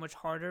hits so much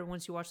harder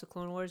once you watch the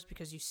Clone Wars,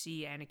 because you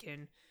see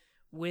Anakin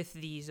with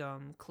these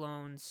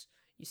clones.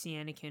 You see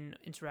Anakin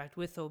interact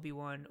with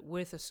Obi-Wan,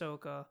 with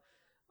Ahsoka,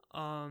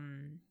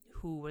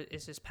 who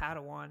is his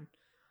Padawan.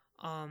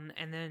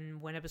 And then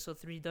when episode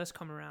 3 does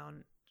come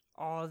around,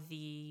 all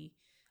the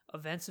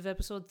events of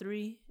episode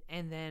 3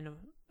 and then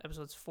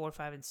episodes 4,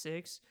 5, and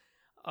 6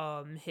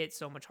 hit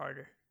so much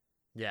harder.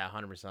 Yeah,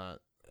 100%.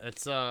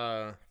 It's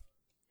gonna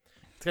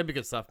be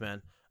good stuff,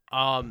 man.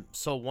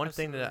 So one Absolutely.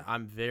 thing that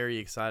I'm very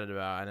excited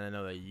about, and I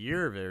know that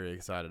you're very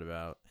excited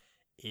about,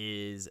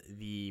 is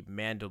the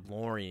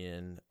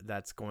Mandalorian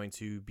that's going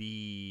to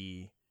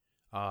be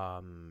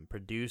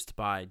produced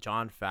by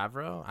Jon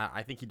Favreau.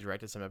 I think he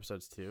directed some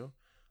episoves too.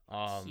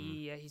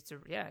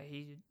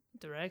 He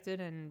directed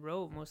and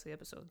wrote most of the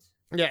episodes.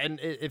 Yeah, and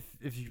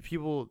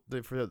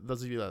for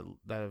those of you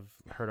that have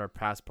heard our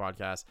past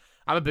podcasts,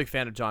 I'm a big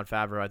fan of Jon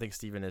Favreau. I think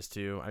Steven is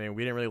too. I mean,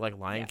 we didn't really like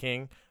Lion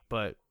King,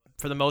 but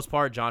for the most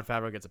part, Jon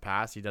Favreau gets a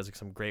pass. He does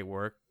some great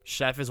work.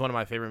 Chef is one of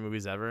my favorite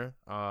movies ever.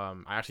 I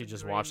actually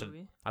just watched it.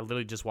 I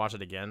literally just watched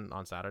it again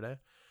on Saturday.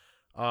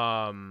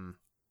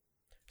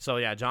 So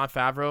yeah, Jon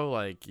Favreau,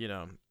 like,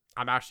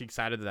 I'm actually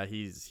excited that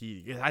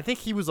I think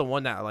he was the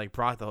one that like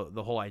brought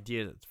the whole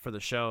idea for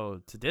the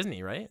show to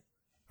Disney, right?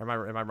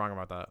 Or am I wrong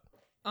about that?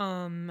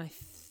 I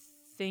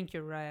think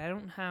you're right. I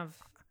don't have.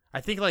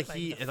 I think like Like,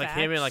 he the like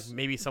him and like facts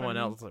maybe in front someone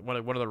of me? else,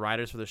 like one of the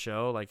writers for the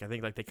show. Like I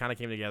think like they kind of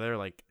came together.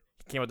 Like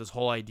he came up with this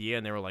whole idea,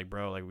 and they were like,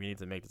 "Bro, like we need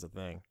to make this a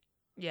thing."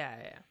 Yeah.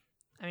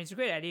 I mean, it's a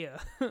great idea,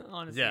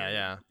 honestly.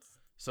 Yeah.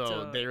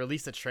 So they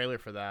released a trailer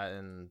for that,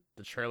 and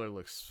the trailer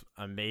looks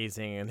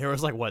amazing. And there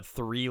was like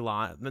 3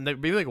 lines,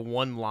 maybe like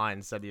 1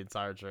 line said the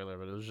entire trailer,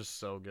 but it was just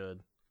so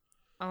good.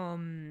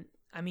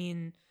 I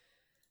mean,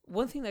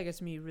 one thing that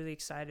gets me really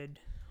excited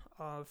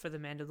for The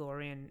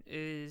Mandalorian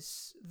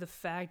is the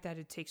fact that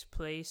it takes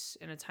place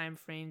in a time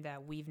frame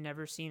that we've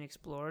never seen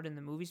explored in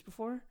the movies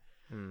before.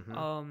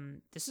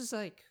 This is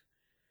like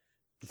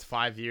It's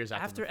 5 years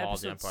after the fall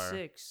of the episode Empire.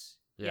 6.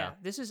 Yeah,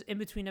 this is in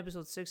between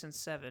episode 6 and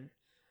 7.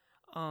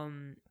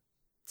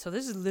 So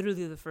this is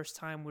literally the first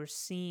time we're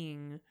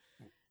seeing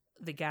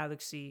the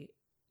galaxy,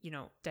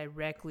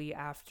 directly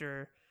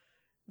after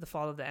the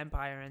fall of the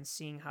Empire and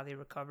seeing how they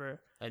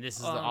recover. And this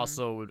is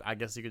also, I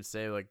guess you could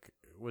say, like,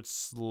 would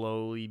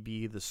slowly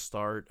be the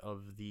start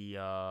of the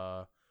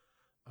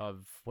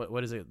of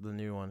what is it? The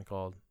new one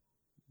called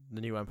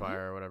the New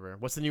Empire or whatever.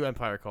 What's the New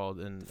Empire called?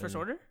 The First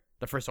Order?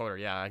 The First Order.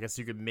 Yeah, I guess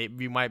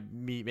we might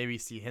maybe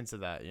see hints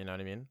of that. You know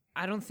what I mean?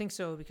 I don't think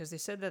so, because they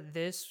said that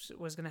this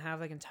was gonna have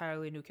like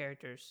entirely new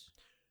characters,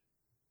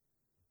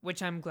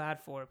 which I'm glad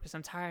for, because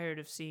I'm tired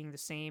of seeing the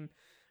same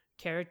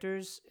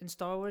characters in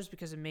Star Wars,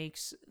 because it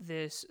makes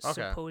this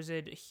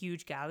supposed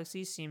huge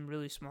galaxy seem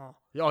really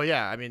small. Oh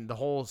yeah, I mean the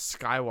whole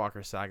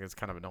Skywalker saga is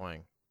kind of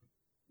annoying.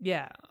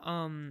 Yeah.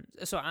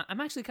 So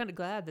I'm actually kind of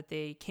glad that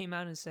they came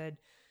out and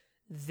said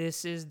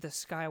this is the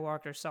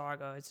Skywalker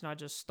saga. It's not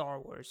just Star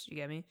Wars. You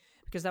get me?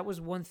 Because that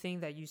was one thing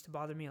that used to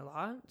bother me a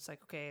lot. It's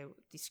like, okay,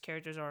 these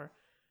characters are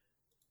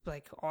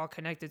like all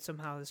connected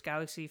somehow. This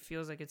galaxy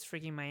feels like it's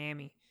freaking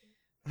Miami.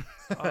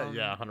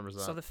 Yeah,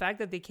 100%. So the fact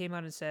that they came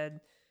out and said,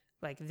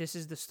 like, this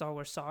is the Star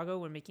Wars saga,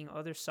 we're making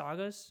other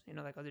sagas,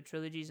 like other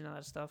trilogies and all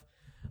that stuff,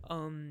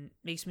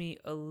 makes me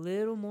a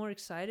little more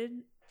excited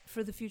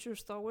for the future of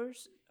Star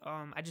Wars.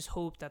 I just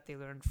hope that they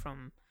learned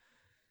from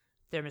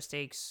their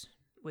mistakes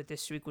with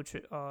this sequel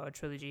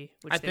trilogy,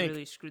 which they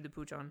really screwed the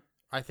pooch on.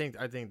 I think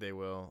they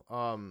will.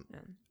 Yeah.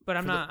 But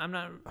I'm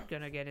not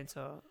gonna get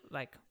into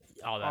like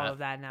all of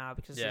that now,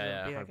 because it's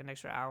gonna be like an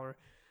extra hour.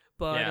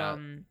 But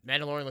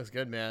Mandalorian looks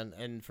good, man.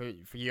 And for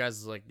you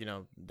guys, like,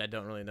 that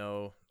don't really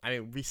know, I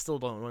mean, we still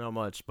don't know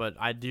much, but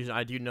I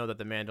do know that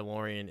the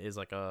Mandalorian is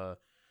like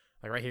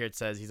right here it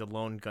says he's a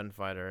lone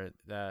gunfighter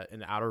that in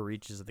the outer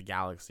reaches of the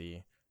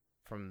galaxy,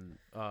 from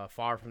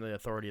far from the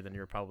authority of the New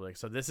Republic.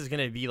 So this is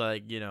gonna be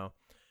like,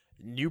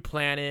 new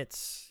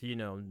planets, a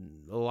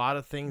lot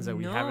of things that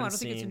we haven't seen. No, I don't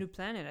think it's a new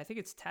planet. I think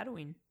it's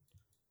Tatooine.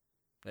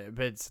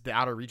 But it's the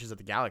outer reaches of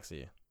the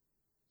galaxy.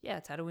 Yeah,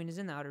 Tatooine is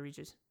in the outer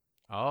reaches.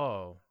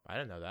 Oh, I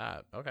didn't know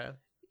that. Okay.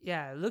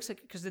 Yeah, it looks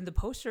like, because in the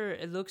poster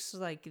it looks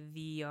like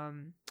the you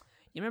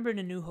remember in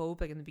A New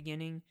Hope, like in the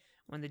beginning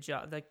when the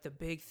jaw, like the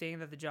big thing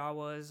that the jaw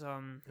was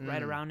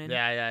right around in.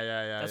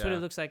 Yeah. That's what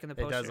it looks like in the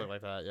poster. It does look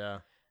like that. Yeah.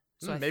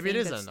 So maybe it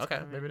isn't. Okay,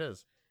 maybe it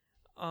is.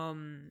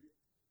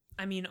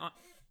 I mean,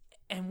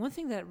 and one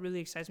thing that really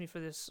excites me for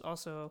this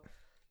also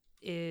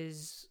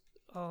is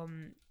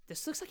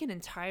this looks like an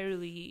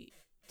entirely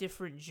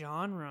different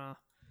genre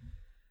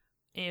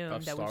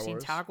that we've seen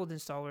tackled in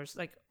Star Wars.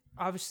 Like,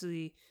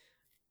 obviously,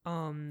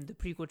 the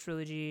prequel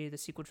trilogy, the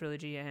sequel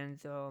trilogy, and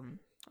the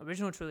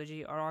original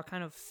trilogy are all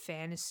kind of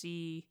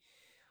fantasy,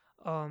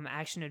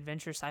 action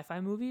adventure sci-fi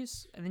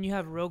movies, and then you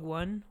have Rogue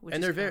One, which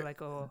is kind of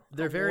like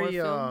they're very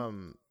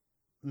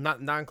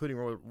not including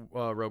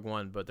Rogue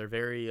One, but they're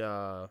very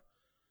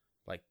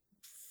like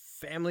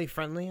family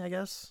friendly, I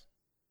guess.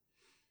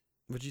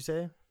 Would you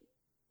say?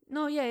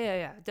 No,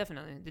 yeah,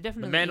 definitely. They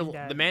definitely.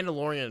 The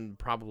Mandalorian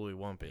probably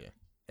won't be.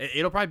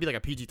 It'll probably be like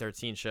a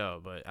PG-13 show,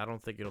 but I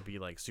don't think it'll be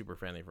like super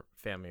family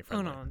friendly.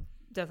 Oh no,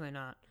 definitely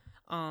not.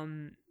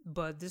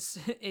 But this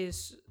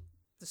is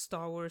the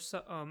Star Wars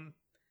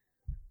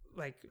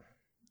like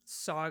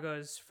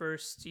saga's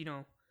first,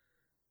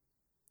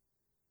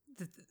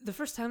 the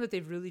first time that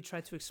they've really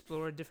tried to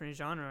explore a different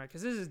genre,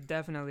 because this is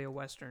definitely a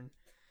Western.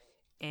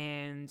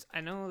 And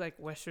I know like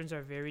Westerns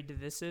are very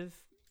divisive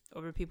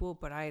over people,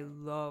 but I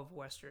love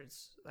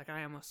Westerns. Like,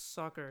 I am a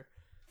sucker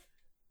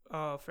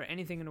for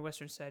anything in a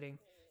Western setting.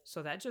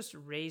 So that just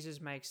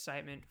raises my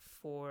excitement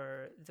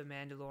for The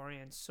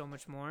Mandalorian so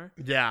much more.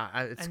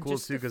 Yeah, it's cool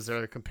too, because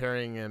they're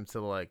comparing him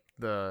to like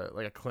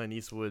a Clint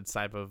Eastwood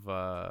type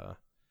of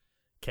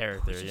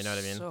character. You know what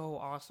I mean? So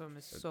awesome!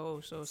 It's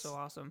so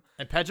awesome.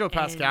 And Pedro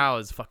Pascal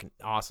is fucking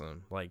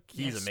awesome. Like,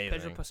 he's amazing.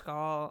 Pedro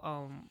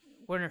Pascal,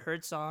 Werner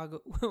Herzog,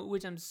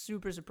 which I'm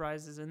super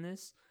surprised is in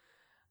this.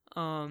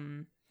 So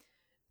I'm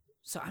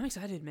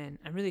excited, man.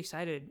 I'm really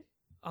excited.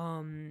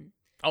 Oh,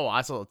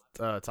 I saw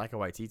Taika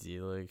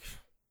Waititi. Like,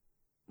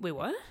 wait,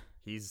 what?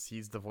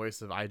 He's the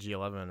voice of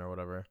IG-11 or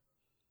whatever.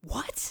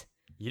 What?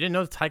 You didn't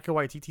know Taika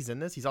Waititi's in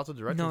this? He's also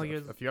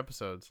directed a few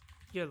episodes.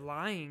 You're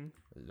lying.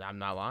 I'm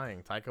not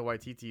lying. Taika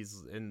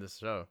Waititi's in this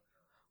show.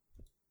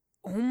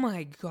 Oh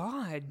my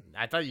god.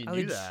 I thought you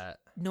knew that.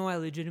 No, I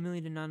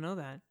legitimately did not know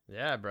that.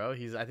 Yeah, bro.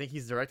 I think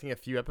he's directing a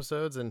few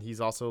episodes, and he's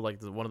also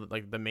like one of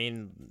the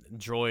main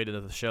droid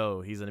of the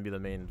show. He's gonna be the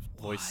main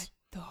voice.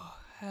 What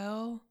the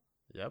hell?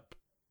 Yep.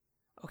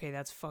 Okay,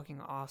 that's fucking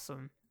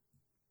awesome.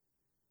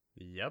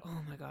 Yep.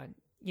 Oh my god.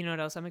 You know what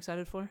else I'm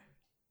excited for?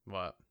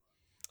 What?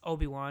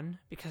 Obi-Wan,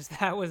 because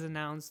that was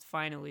announced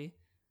finally.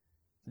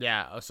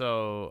 Yeah.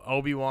 So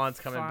Obi-Wan's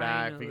coming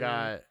back. We Finally.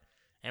 got,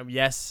 and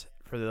yes,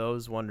 for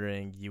those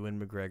wondering, Ewan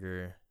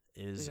McGregor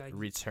is We got-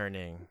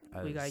 returning.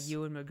 We got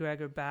Ewan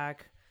McGregor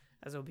back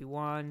as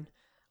Obi-Wan.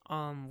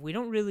 We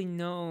don't really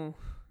know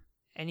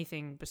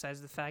anything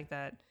besides the fact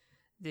that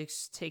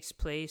this takes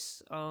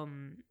place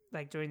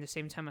like during the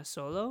same time as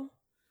Solo,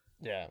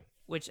 Yeah.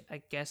 which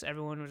I guess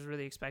everyone was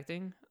really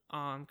expecting.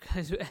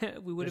 Because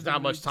we would There's have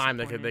not much time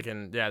they disappointed.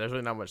 can. Yeah. There's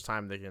really not much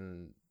time they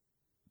can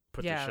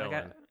put the show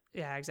in.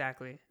 Yeah,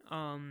 exactly.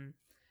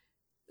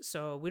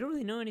 So we don't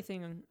really know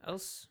anything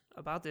else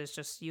about this.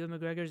 Just Ewan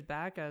McGregor's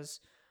back as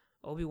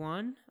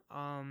Obi-Wan.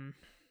 And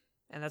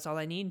that's all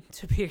I need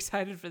to be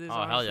excited for this. Oh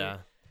hell honestly. yeah!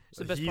 It's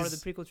the best part of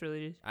the prequel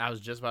trilogy. I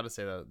was just about to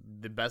say that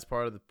the best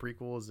part of the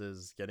prequels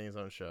is getting his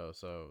own show.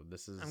 So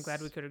this is. I'm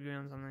glad we could agree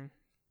on something.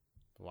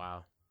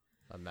 Wow,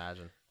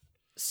 imagine.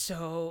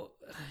 So,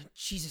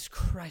 Jesus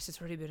Christ,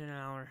 it's already been an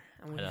hour,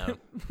 and I know.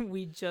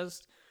 we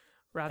just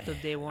wrapped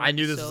up day one. I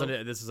knew this so,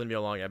 was gonna be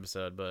a long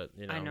episode, but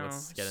I know.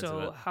 let's get So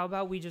into it. how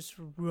about we just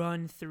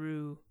run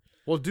through?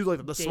 We'll do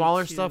like the day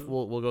smaller 2. stuff.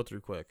 We'll go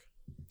through quick.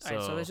 All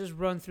right, so let's just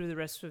run through the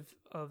rest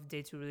of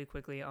day 2 really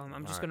quickly. I'm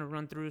just All right. gonna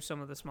run through some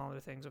of the smaller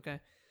things,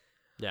 okay?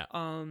 Yeah.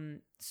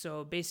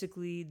 So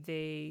basically,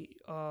 they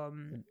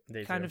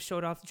Day kind 2. of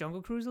showed off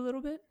Jungle Cruise a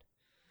little bit.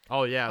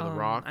 Oh yeah, The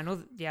Rock. I know.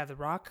 The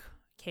Rock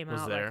came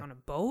Was out there. like on a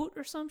boat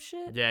or some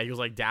shit. Yeah, he was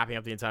like dapping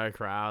up the entire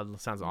crowd.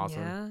 Sounds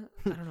awesome. Yeah,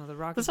 I don't know. The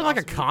Rock. This is sounds like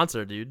a awesome.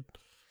 concert, dude.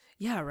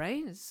 Yeah,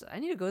 right. I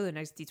need to go to the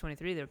next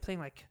D23. They're playing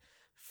like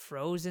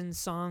Frozen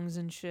songs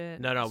and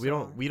shit. No,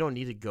 so we don't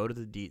need to go to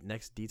the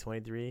next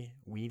D23.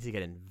 We need to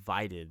get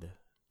invited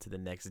to the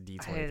next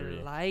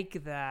D23. I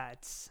like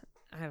that.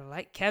 I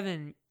like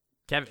Kevin.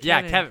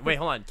 Kevin. Wait,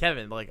 hold on,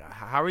 Kevin. Like,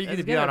 how are you going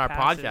Let's to be get on our our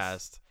passes.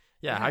 podcast?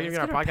 Yeah, how are you let's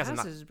going to get our podcast?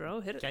 passes,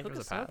 bro. Can't Hook give us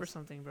us a up or pass.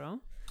 something, bro.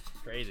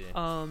 Crazy.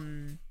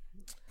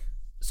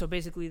 So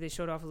basically, they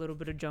showed off a little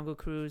bit of Jungle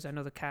Cruise. I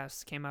know the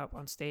cast came out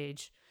on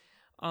stage.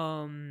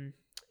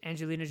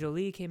 Angelina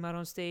Jolie came out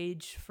on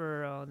stage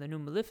for the new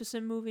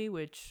Maleficent movie,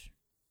 which,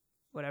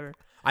 whatever.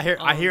 I hear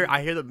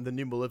the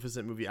new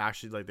Maleficent movie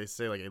actually, like, they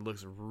say like it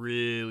looks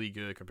really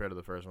good compared to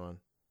the first one.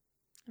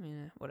 I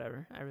mean,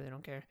 whatever. I really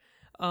don't care.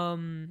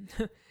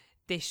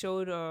 They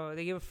showed,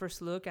 they gave a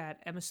first look at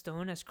Emma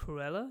Stone as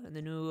Cruella in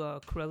the new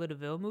Cruella de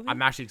Vil movie.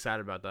 I'm actually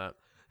excited about that.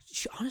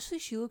 Honestly,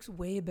 she looks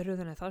way better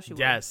than I thought she would.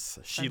 Yes,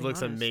 she being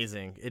looks honest.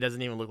 amazing. It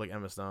doesn't even look like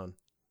Emma Stone.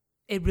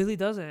 It really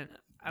doesn't.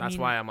 That's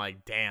why I'm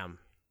like, damn.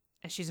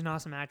 And she's an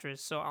awesome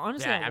actress. So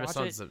honestly, Yeah, I'll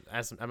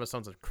Emma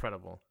Stone's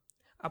incredible.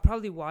 I'll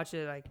probably watch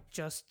it like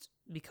just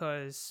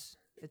because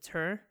it's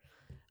her.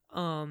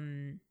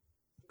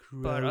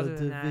 But other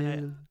than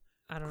that,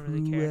 I don't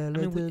really care. I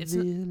mean, it's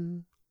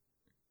not,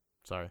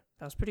 Sorry.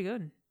 that was pretty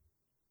good.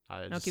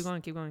 No, keep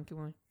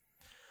going.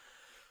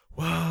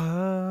 What?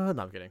 No,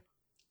 I'm kidding.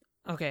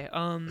 Okay.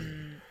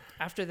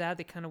 After that,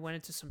 they kind of went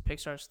into some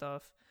Pixar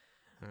stuff,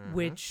 Mhm.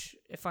 which,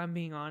 if I'm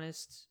being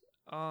honest,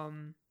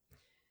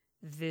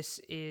 this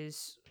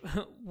is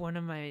one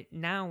of my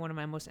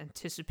most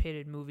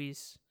anticipated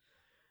movies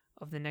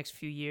of the next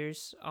few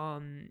years.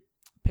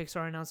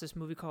 Pixar announced this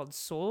movie called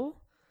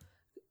Soul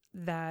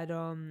that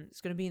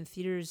is going to be in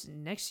theaters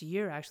next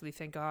year, actually,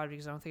 thank God,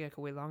 because I don't think I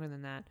could wait longer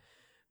than that.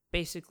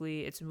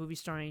 Basically, it's a movie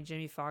starring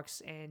Jamie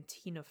Foxx and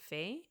Tina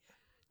Fey,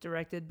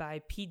 directed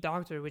by Pete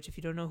Docter, which, if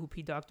you don't know who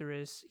Pete Docter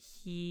is,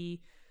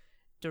 he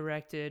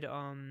directed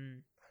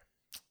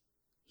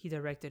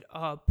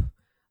Up.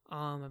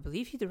 I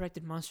believe he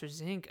directed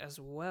Monsters Inc. as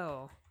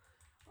well.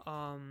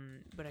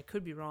 But I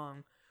could be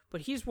wrong.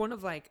 But he's one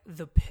of like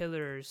the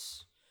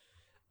pillars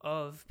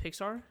of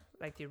Pixar,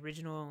 like the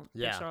original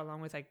Pixar,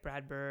 along with like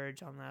Brad Bird,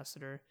 John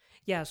Lasseter.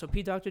 Yeah, so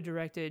Pete Docter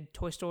directed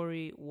Toy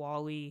Story,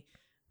 WALL-E,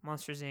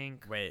 Monsters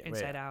Inc.,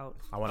 Inside Out.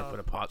 I want to put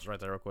a pause right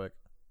there real quick.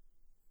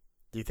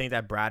 Do you think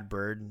that Brad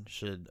Bird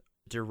should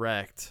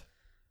direct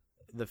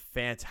the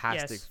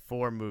Fantastic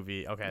Four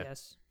movie? Okay.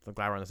 Yes. I'm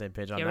glad we're on the same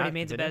page on He that. already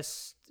made Continue.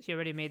 He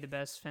already made the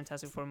best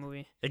Fantastic Four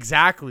movie.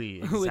 Exactly.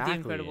 With The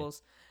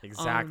Incredibles.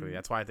 Exactly.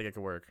 That's why I think it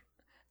could work.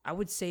 I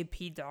would say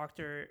Pete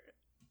Docter,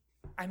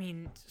 I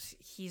mean,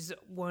 he's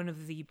one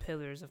of the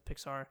pillars of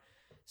Pixar.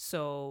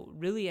 So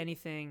really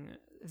anything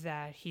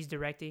that he's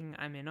directing,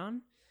 I'm in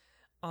on.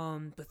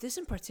 But this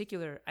in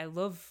particular, I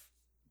love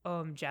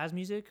jazz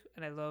music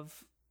and I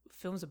love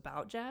films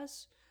about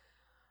jazz.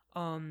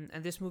 And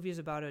this movie is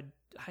about a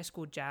high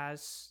school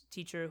jazz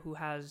teacher who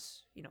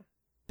has,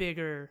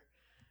 bigger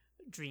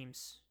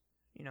dreams,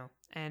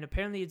 and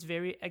apparently it's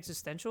very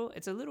existential.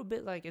 It's a little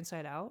bit like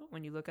Inside Out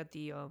when you look at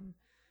the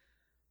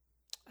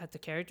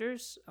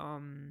characters.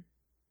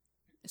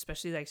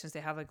 especially like since they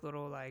have like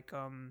little like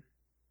I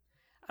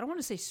don't want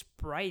to say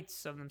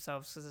sprites of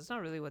themselves because it's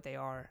not really what they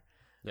are.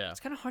 Yeah. It's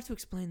kind of hard to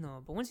explain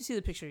though. But once you see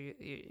the picture,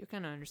 you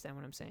kind of understand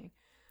what I'm saying.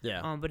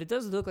 Yeah. But it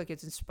does look like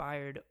it's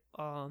inspired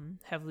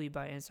heavily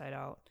by Inside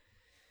Out.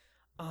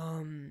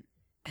 And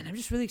I'm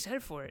just really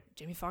excited for it.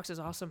 Jamie Foxx is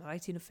awesome. I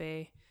like Tina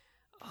Fey.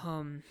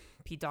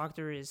 Pete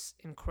Docter is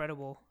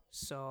incredible.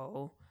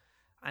 So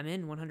I'm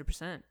in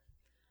 100%.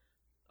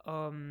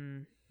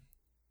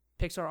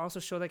 Pixar also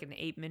showed like an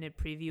 8-minute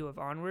preview of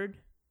Onward,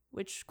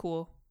 which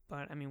cool.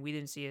 But I mean, we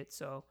didn't see it,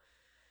 so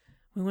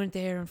we weren't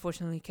there.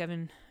 Unfortunately,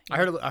 Kevin. I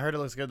heard it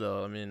looks good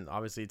though. I mean,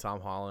 obviously Tom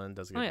Holland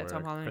does good work.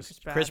 Tom Holland,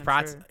 Chris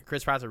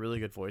Pratt's a really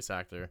good voice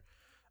actor.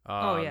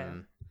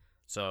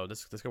 So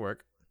this could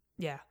work.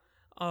 Yeah.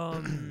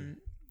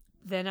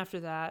 Then after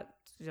that,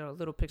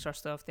 little Pixar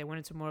stuff. They went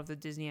into more of the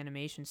Disney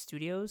Animation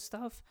Studios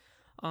stuff.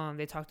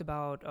 They talked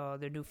about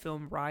their new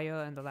film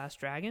Raya and the Last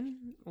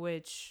Dragon,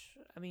 which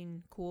I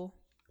mean, cool.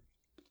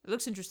 It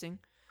looks interesting,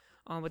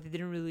 but they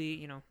didn't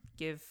really,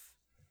 give,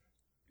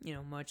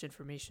 much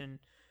information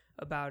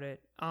about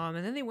it. And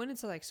then they went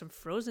into like some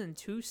Frozen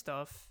 2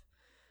 stuff.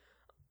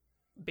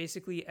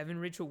 Basically, Evan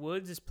Rachel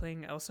Wood is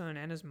playing Elsa and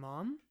Anna's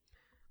mom,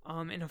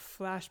 in a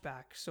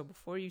flashback. So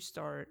before you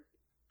start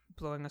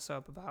blowing us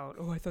up about,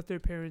 I thought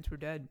their parents were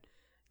dead,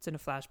 it's in a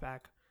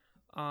flashback.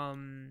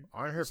 Aren't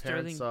her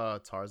parents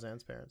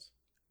Tarzan's parents?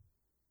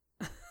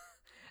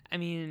 I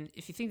mean,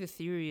 if you think the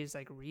theory is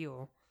like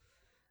real,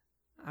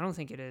 I don't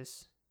think it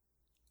is.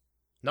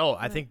 No,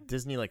 I think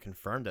Disney like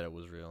confirmed that it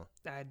was real.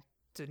 I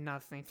did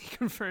not think they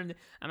confirmed it.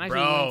 I'm actually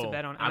willing to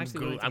bet on it. I'm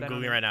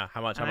googling right now.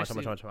 How much?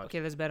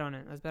 Okay, let's bet on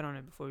it. Let's bet on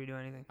it before we do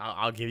anything.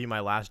 I'll give you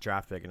my last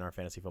draft pick in our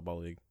fantasy football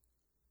league.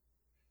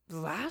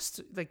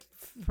 Last, like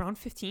round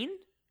 15?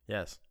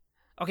 Yes.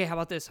 Okay, how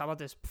about this?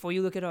 Before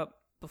you look it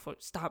up,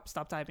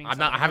 stop typing. I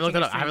haven't looked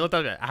it up. I haven't looked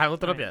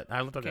it up yet.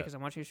 Okay, because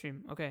I'm watching your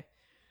stream. Okay,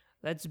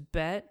 let's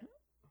bet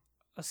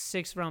a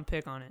 6th round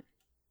pick on it.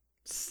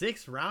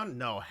 6th round?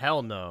 No,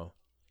 hell no.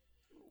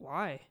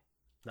 Why?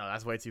 No,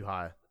 that's way too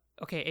high.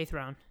 Okay, 8th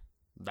round.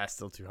 That's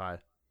still too high.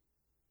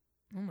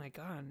 Oh my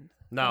god.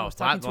 No,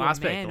 the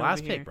last pick. The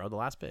last pick, bro. The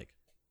last pick.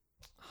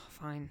 Oh,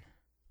 fine.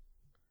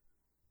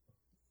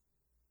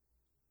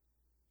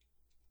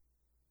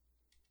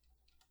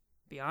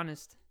 Be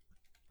honest.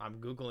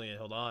 I'm googling it.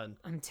 Hold on.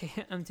 I'm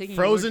taking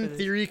Frozen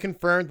theory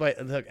confirmed by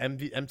look,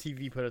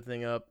 MTV put a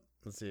thing up.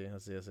 Let's see.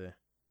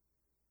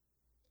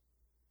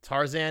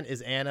 Tarzan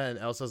is Anna and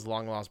Elsa's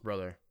long lost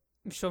brother.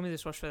 Show me the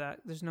source for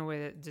that. There's no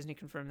way that Disney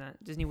confirmed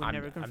that. Disney would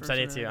never confirm. I'm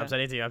sending it to you. I'm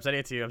sending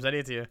it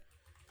to you.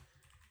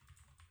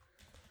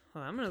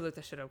 Hold on, I'm gonna look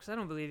that shit up because I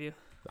don't believe you.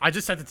 I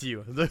just sent it to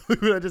you.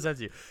 I just sent it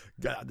to you.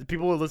 God,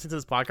 people who are listening to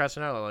this podcast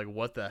right now are like,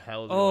 "What the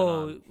hell is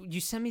going on?" You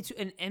sent me to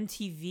an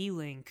MTV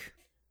link.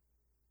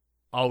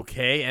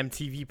 Okay,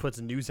 MTV puts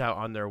news out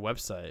on their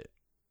website.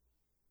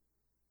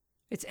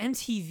 It's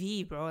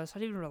MTV, bro. That's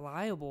not even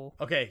reliable.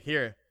 Okay,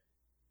 here.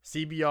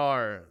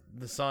 CBR,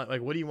 The Sun.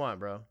 Like, what do you want,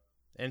 bro?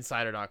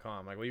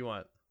 Insider.com. Like, what do you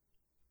want?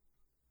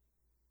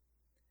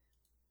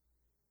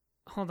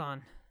 Hold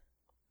on.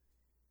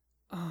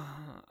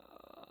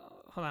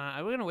 Hold on.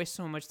 We're going to waste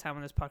so much time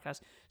on this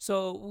podcast.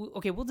 So,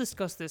 okay, we'll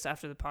discuss this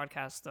after the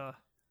podcast.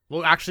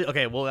 Well, actually,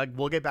 okay,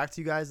 we'll get back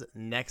to you guys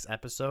next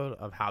episode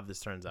of how this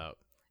turns out.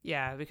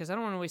 Yeah, because I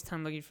don't want to waste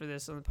time looking for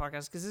this on the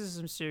podcast because this is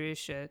some serious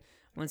shit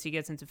once he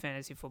gets into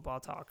fantasy football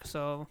talk.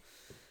 So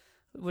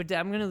I'm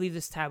going to leave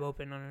this tab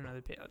open on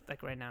another page,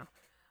 like right now.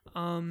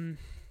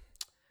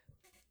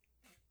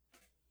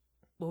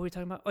 What were we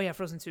talking about? Oh, yeah,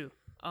 Frozen 2.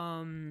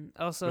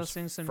 Also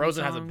sing some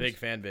Frozen songs. has a big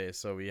fan base,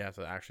 so we have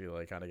to actually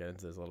like kind of get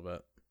into this a little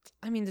bit.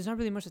 I mean, there's not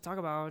really much to talk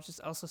about. It's just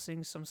Elsa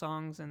sings some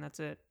songs, and that's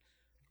it.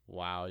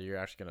 Wow, you're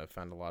actually going to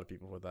offend a lot of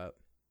people with that.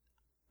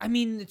 I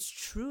mean, it's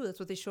true. That's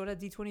what they showed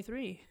at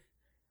D23.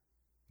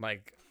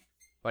 Like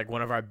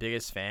one of our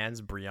biggest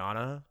fans,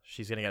 Brianna,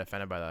 she's going to get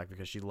offended by that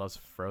because she loves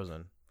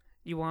Frozen.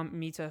 You want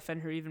me to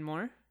offend her even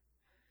more?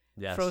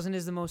 Yes. Frozen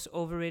is the most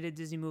overrated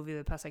Disney movie of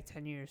the past,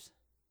 10 years.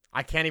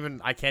 I can't even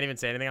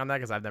say anything on that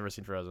because I've never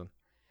seen Frozen.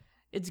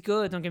 It's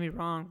good, don't get me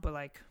wrong,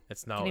 but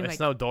it's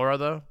no Dora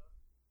though.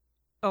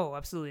 Oh,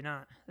 absolutely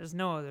not. There's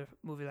no other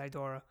movie like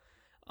Dora.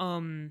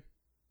 I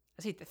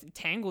say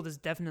Tangled is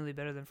definitely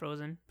better than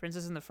Frozen.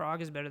 Princess and the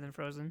Frog is better than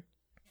Frozen.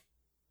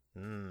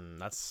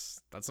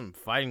 That's some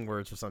fighting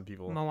words for some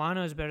people.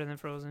 Moana is better than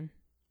Frozen.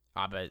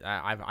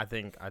 I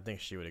think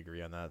she would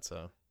agree on that.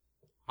 So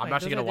I'm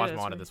actually gonna watch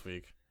Moana this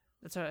week.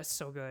 That's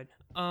so good.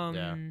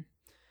 Yeah.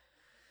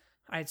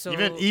 All right, so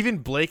even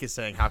Blake is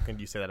saying, "How can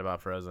you say that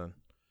about Frozen?"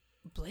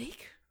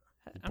 Blake?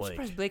 I'm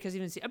surprised Blake has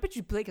even seen. I bet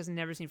you Blake has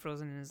never seen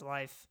Frozen in his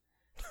life.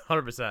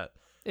 100%.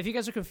 If you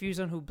guys are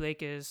confused on who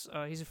Blake is,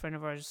 he's a friend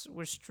of ours.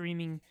 We're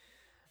streaming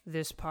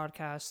this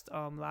podcast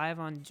live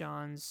on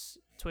John's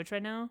Twitch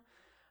right now,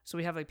 so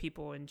we have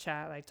people in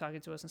chat talking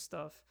to us and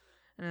stuff.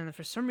 And then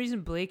for some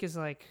reason, Blake is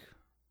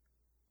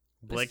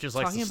Blake just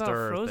likes to stir talking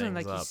about Frozen,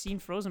 things up. He's seen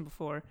Frozen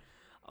before.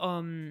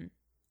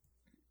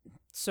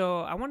 So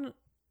I want to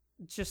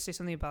just say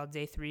something about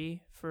day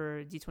 3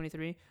 for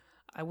D23.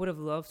 I would have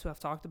loved to have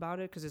talked about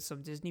it because it's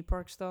some Disney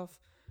park stuff,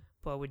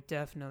 but we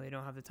definitely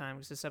don't have the time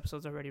because this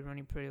episode's already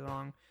running pretty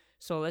long.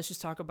 So let's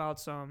just talk about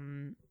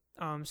some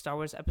Star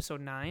Wars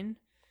Episode 9,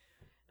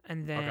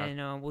 and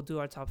then we'll do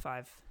our top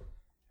 5.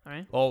 All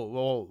right. Oh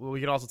well, we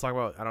can also talk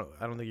about.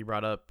 I don't think you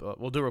brought up.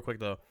 We'll do it real quick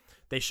though.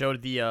 They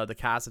showed the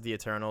cast of the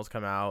Eternals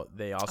come out.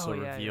 They also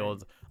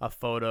revealed a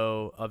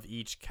photo of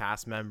each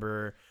cast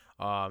member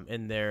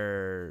in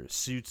their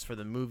suits for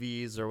the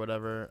movies or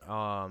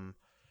whatever.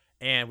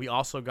 And we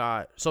also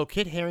got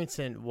Kit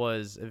Harington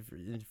was,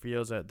 for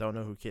those that don't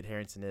know who Kit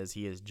Harington is,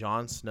 he is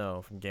Jon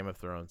Snow from Game of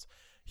Thrones.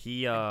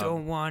 He I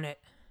don't want it.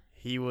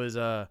 He was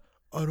I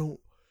don't.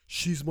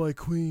 She's my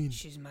queen.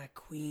 She's my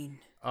queen.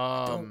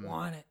 I don't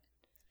want it.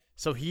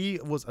 So he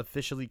was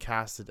officially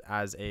casted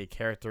as a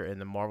character in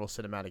the Marvel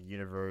Cinematic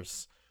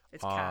Universe.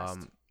 It's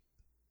cast.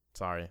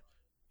 Sorry,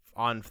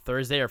 on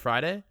Thursday or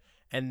Friday,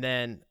 and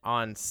then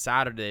on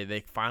Saturday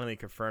they finally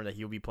confirmed that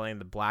he'll be playing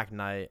the Black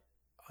Knight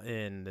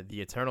in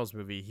the Eternals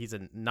movie. He's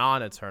a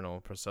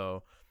non-Eternal,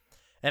 so.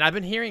 And I've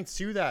been hearing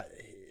too that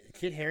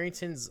Kit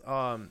Harington's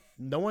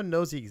no one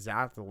knows the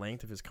exact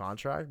length of his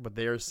contract, but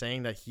they are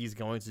saying that he's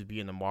going to be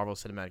in the Marvel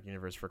Cinematic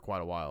Universe for quite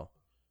a while.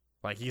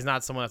 Like, he's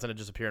not someone that's going to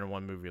just appear in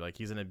one movie. Like,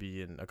 he's going to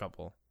be in a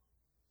couple.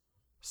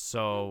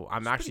 So,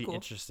 I'm actually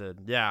interested.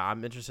 Yeah,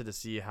 I'm interested to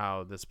see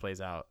how this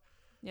plays out.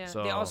 Yeah,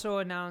 so, they also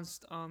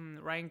announced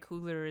Ryan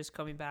Coogler is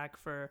coming back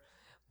for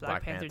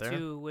Black Panther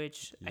 2,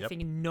 which I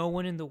think no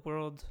one in the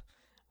world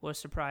was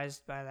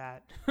surprised by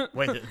that.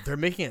 Wait, they're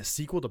making a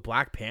sequel to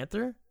Black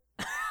Panther?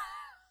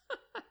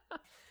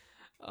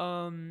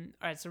 All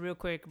right, so real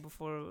quick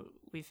before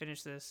we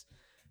finish this,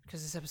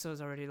 because this episode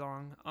is already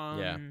long.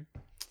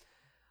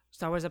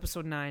 Star Wars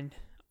Episode 9.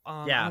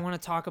 I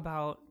want to talk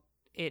about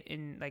it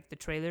in like the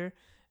trailer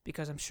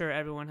because I'm sure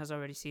everyone has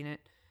already seen it.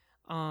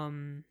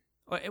 Or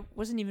it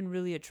wasn't even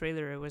really a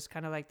trailer. It was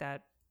kind of like the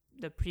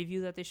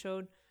preview that they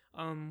showed.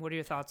 What are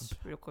your thoughts,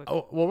 real quick?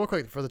 Oh, well, real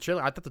quick for the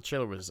trailer. I thought the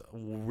trailer was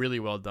really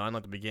well done.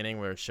 Like the beginning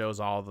where it shows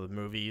all the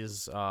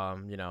movies,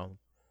 the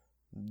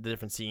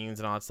different scenes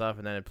and all that stuff,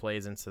 and then it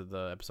plays into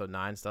the Episode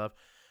 9 stuff.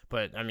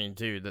 But I mean,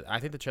 dude, I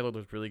think the trailer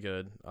looks really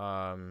good.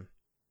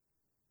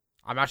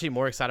 I'm actually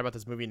more excited about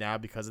this movie now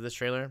because of this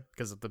trailer.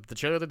 Because the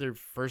trailer that they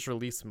first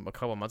released a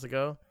couple of months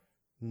ago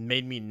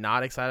made me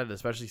not excited,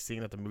 especially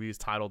seeing that the movie is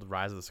titled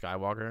Rise of the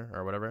Skywalker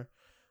or whatever.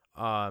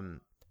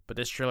 But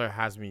this trailer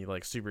has me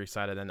like super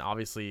excited, and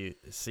obviously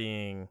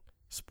seeing,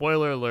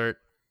 spoiler alert,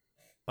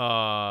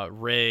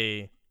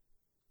 Rey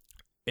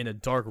in a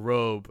dark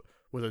robe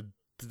with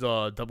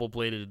a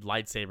double-bladed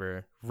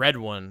lightsaber, red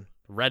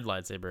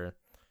lightsaber,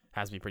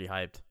 has me pretty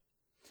hyped.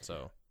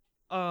 So,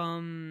 I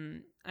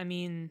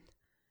mean,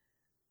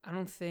 I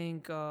don't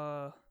think.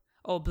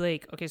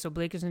 Blake. Okay, so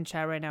Blake is in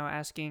chat right now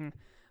asking,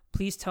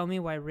 please tell me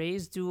why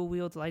Rey's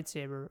dual-wield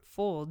lightsaber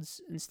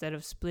folds instead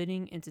of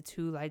splitting into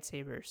 2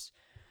 lightsabers.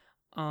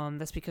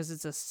 That's because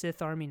it's a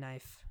Sith Army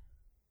knife.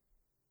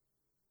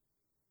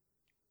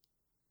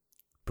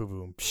 Boom,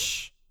 boom,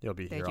 psh. You'll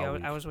be Thank here you. all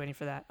week. I was waiting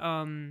for that.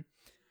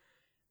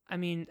 I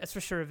mean, that's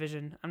for sure a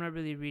vision. I'm not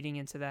really reading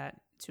into that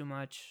too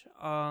much.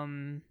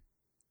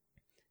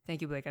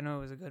 Thank you, Blake. I know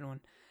it was a good one.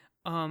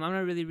 I'm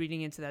not really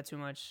reading into that too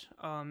much.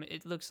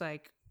 It looks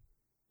like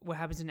what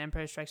happens in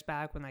Empire Strikes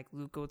Back when like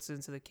Luke goes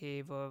into the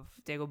cave of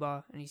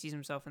Dagobah and he sees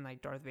himself in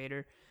like Darth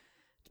Vader.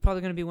 It's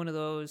probably gonna be one of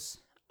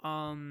those.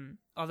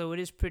 Although it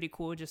is pretty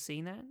cool just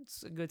seeing that.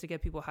 It's good to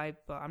get people hyped,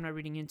 but I'm not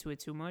reading into it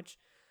too much.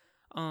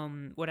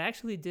 What I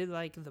actually did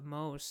like the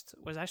most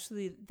was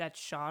actually that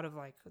shot of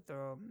like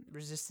the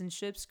resistance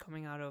ships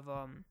coming out of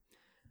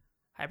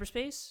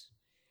hyperspace,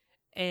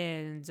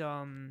 and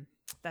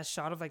that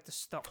shot of like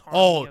the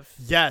army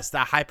yes,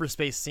 that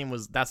hyperspace scene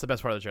that's the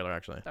best part of the trailer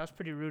actually. That was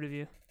pretty rude of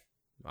you.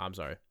 I'm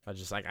sorry. I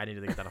just I needed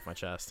to get that off my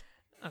chest.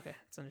 Okay,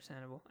 it's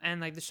understandable. And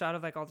like the shot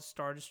of like all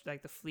the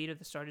like the fleet of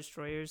the Star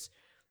Destroyers,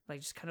 like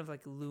just kind of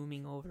like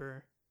looming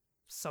over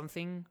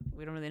something.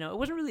 We don't really know. It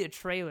wasn't really a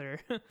trailer.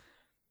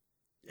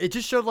 It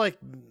just showed like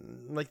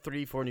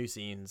 3-4 new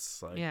scenes.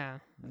 Like, yeah,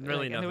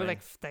 really nothing. And they were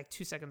like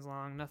 2 seconds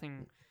long.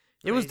 Nothing.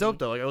 Crazy. It was dope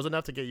though. Like it was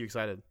enough to get you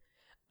excited.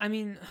 I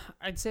mean,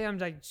 I'd say I'm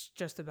like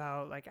just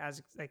about like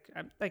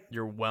I'm like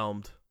you're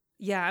whelmed.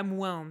 Yeah, I'm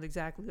whelmed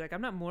exactly. Like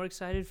I'm not more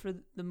excited for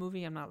the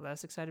movie. I'm not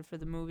less excited for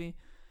the movie.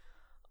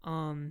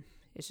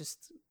 It's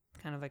just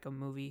kind of like a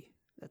movie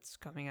that's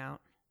coming out.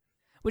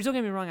 Which don't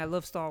get me wrong, I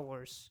love Star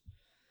Wars.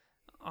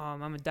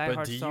 I'm a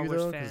diehard Star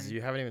Wars fan. Because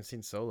you haven't even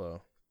seen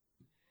Solo.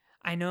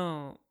 I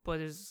know, but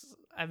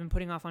I've been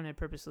putting off on it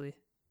purposely.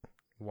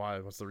 Why?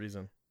 What's the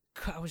reason?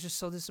 I was just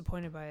so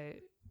disappointed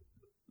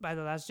by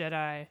The Last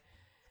Jedi.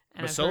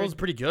 And but Solo's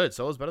pretty good.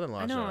 Solo's better than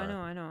Last Jedi.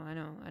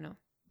 I know.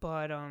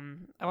 But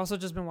I've also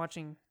just been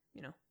watching,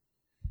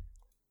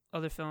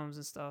 other films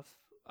and stuff.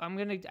 I am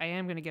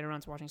gonna get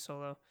around to watching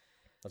Solo.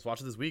 Let's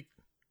watch it this week.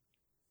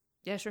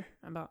 Yeah, sure.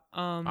 I'm about.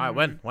 All right,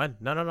 when?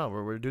 No.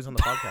 We're doing this on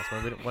the podcast.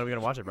 When are we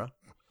gonna watch it, bro?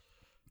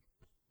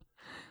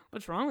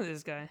 What's wrong with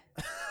this guy?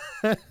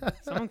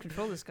 Someone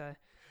control this guy.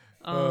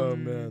 Oh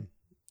man.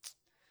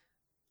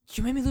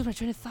 You made me lose my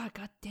train of thought.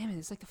 God damn it!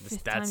 It's like the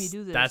fifth time you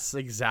do this. That's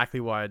exactly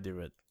why I do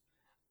it.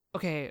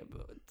 Okay,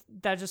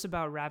 that just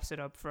about wraps it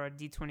up for our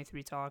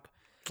D23 talk.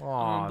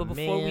 Oh, but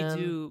before we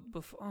do,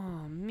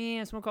 oh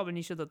man, someone called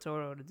Benicio del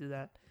Toro to do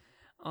that.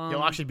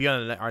 He'll actually be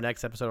on our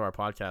next episode of our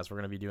podcast. We're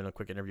gonna be doing a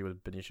quick interview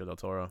with Benicio del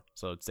Toro,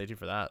 so stay tuned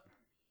for that.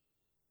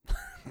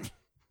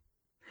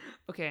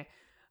 Okay,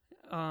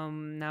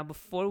 now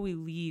before we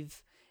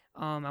leave,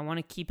 I want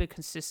to keep it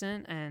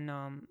consistent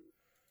and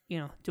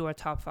do our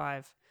top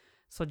 5.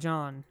 So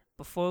John,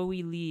 before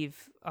we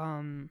leave,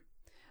 our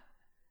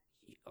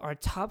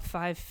top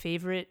 5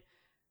 favorite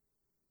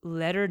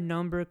letter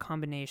number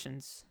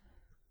combinations.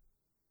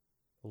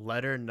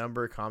 Letter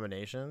number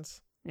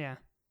combinations? Yeah.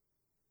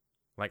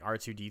 Like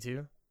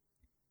R2D2?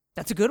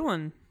 That's a good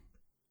one.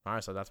 All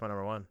right, so that's my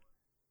number 1.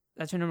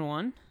 That's your number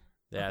 1?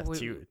 Yeah,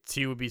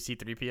 two would be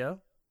C3PO.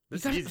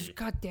 This is easy.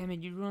 God damn it,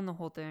 you ruined the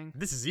whole thing.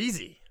 This is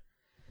easy.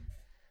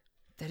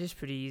 That is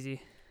pretty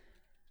easy.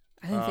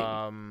 I didn't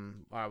all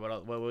right,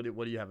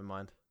 what do you have in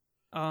mind?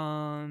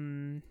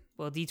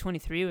 Well,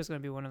 D23 was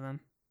going to be one of them.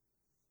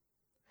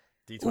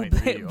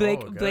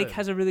 D23. Blake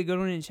has a really good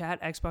one in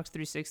chat, Xbox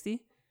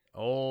 360.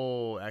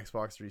 Oh,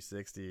 Xbox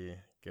 360.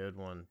 Good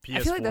one. PS4? I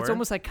feel like that's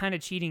almost like kind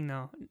of cheating,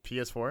 though.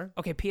 PS4?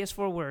 Okay,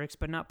 PS4 works,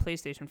 but not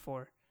PlayStation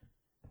 4.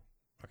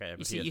 Okay,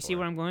 you see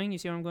where I'm going? You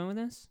see where I'm going with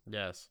this?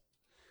 Yes.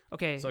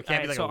 Okay, so it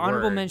can't be like so a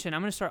honorable word. mention.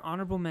 I'm going to start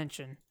honorable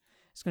mention.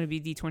 It's going to be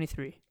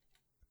D23.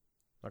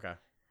 Okay.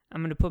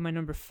 I'm going to put my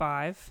number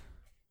 5.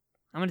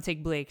 I'm going to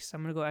take Blake's.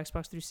 I'm going to go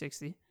Xbox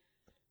 360.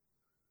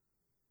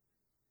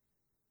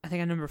 I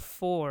think at number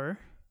 4.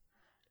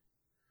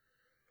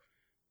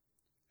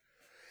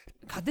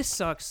 God, this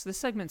sucks. This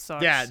segment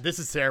sucks. Yeah, this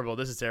is terrible.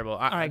 All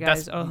right,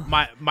 guys.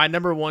 My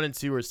number 1 and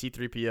 2 are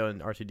C3PO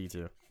and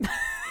R2D2.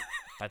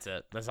 That's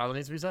it. That's all that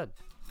needs to be said.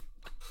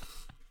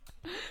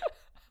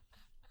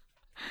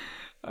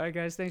 All right,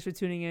 guys. Thanks for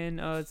tuning in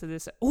to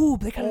this. Oh,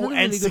 Blake had another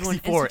really good one.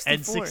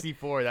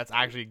 N64. That's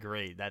actually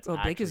great.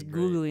 Blake is great.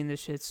 Googling this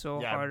shit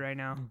so hard right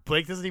now.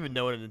 Blake doesn't even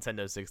know what a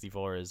Nintendo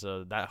 64 is,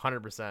 so that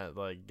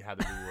 100% had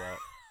to do that.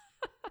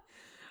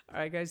 All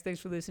right, guys. Thanks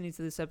for listening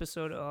to this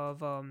episode of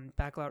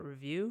Backlot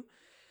Review.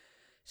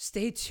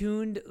 Stay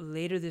tuned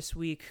later this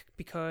week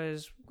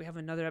because we have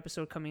another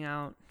episode coming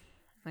out.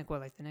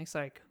 Like the next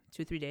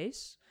 2-3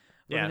 days?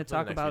 We're going to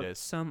talk about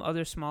some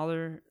other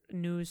smaller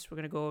news. We're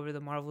going to go over the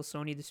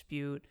Marvel-Sony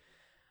dispute.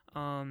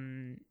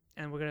 And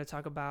we're going to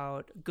talk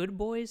about Good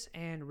Boys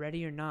and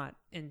Ready or Not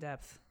in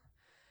depth.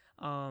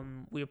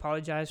 We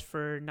apologize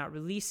for not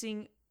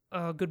releasing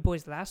Good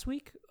Boys last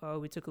week.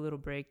 We took a little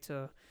break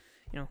to,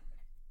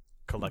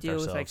 collect deal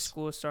ourselves. With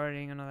school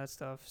starting and all that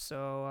stuff.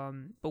 So,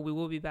 but we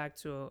will be back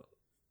to,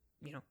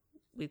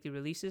 weekly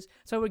releases.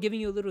 So we're giving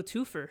you a little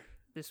twofer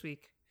this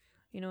week.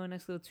 A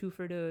nice little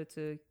twofer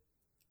to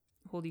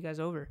hold you guys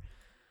over.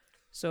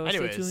 So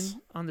Anyways. Stay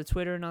tuned on the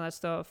Twitter and all that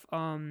stuff.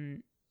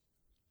 On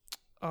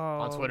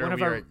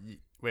Twitter,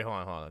 wait, hold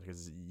on,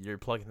 because you're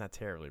plugging that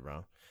terribly,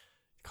 bro.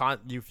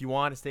 If you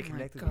want to stay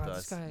connected with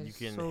us, you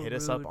can hit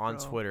us up on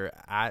Twitter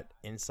at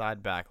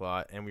Inside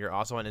Backlot, and we are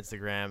also on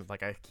Instagram.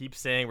 Like I keep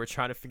saying, we're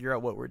trying to figure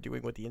out what we're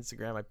doing with the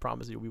Instagram. I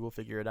promise you, we will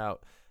figure it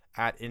out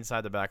at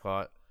Inside the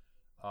Backlot.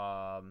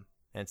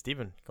 And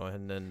Steven, go ahead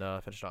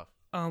and finish off.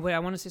 Wait, I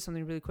want to say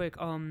something really quick.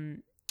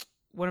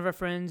 One of our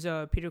friends,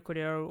 Peter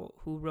Cordero,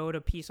 who wrote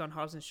a piece on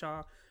Hobbs and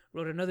Shaw,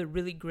 wrote another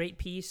really great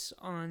piece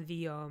on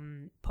the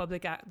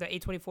the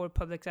A24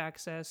 public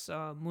access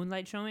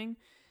Moonlight showing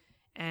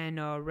and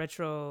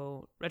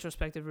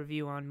retrospective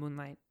review on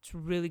Moonlight. It's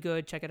really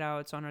good. Check it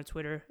out. It's on our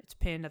Twitter. It's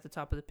pinned at the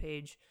top of the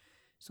page,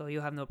 so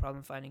you'll have no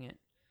problem finding it.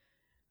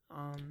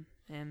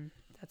 And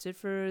that's it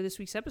for this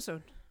week's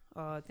episode.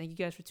 Thank you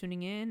guys for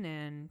tuning in,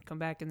 and come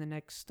back in the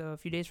next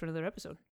few days for another episode.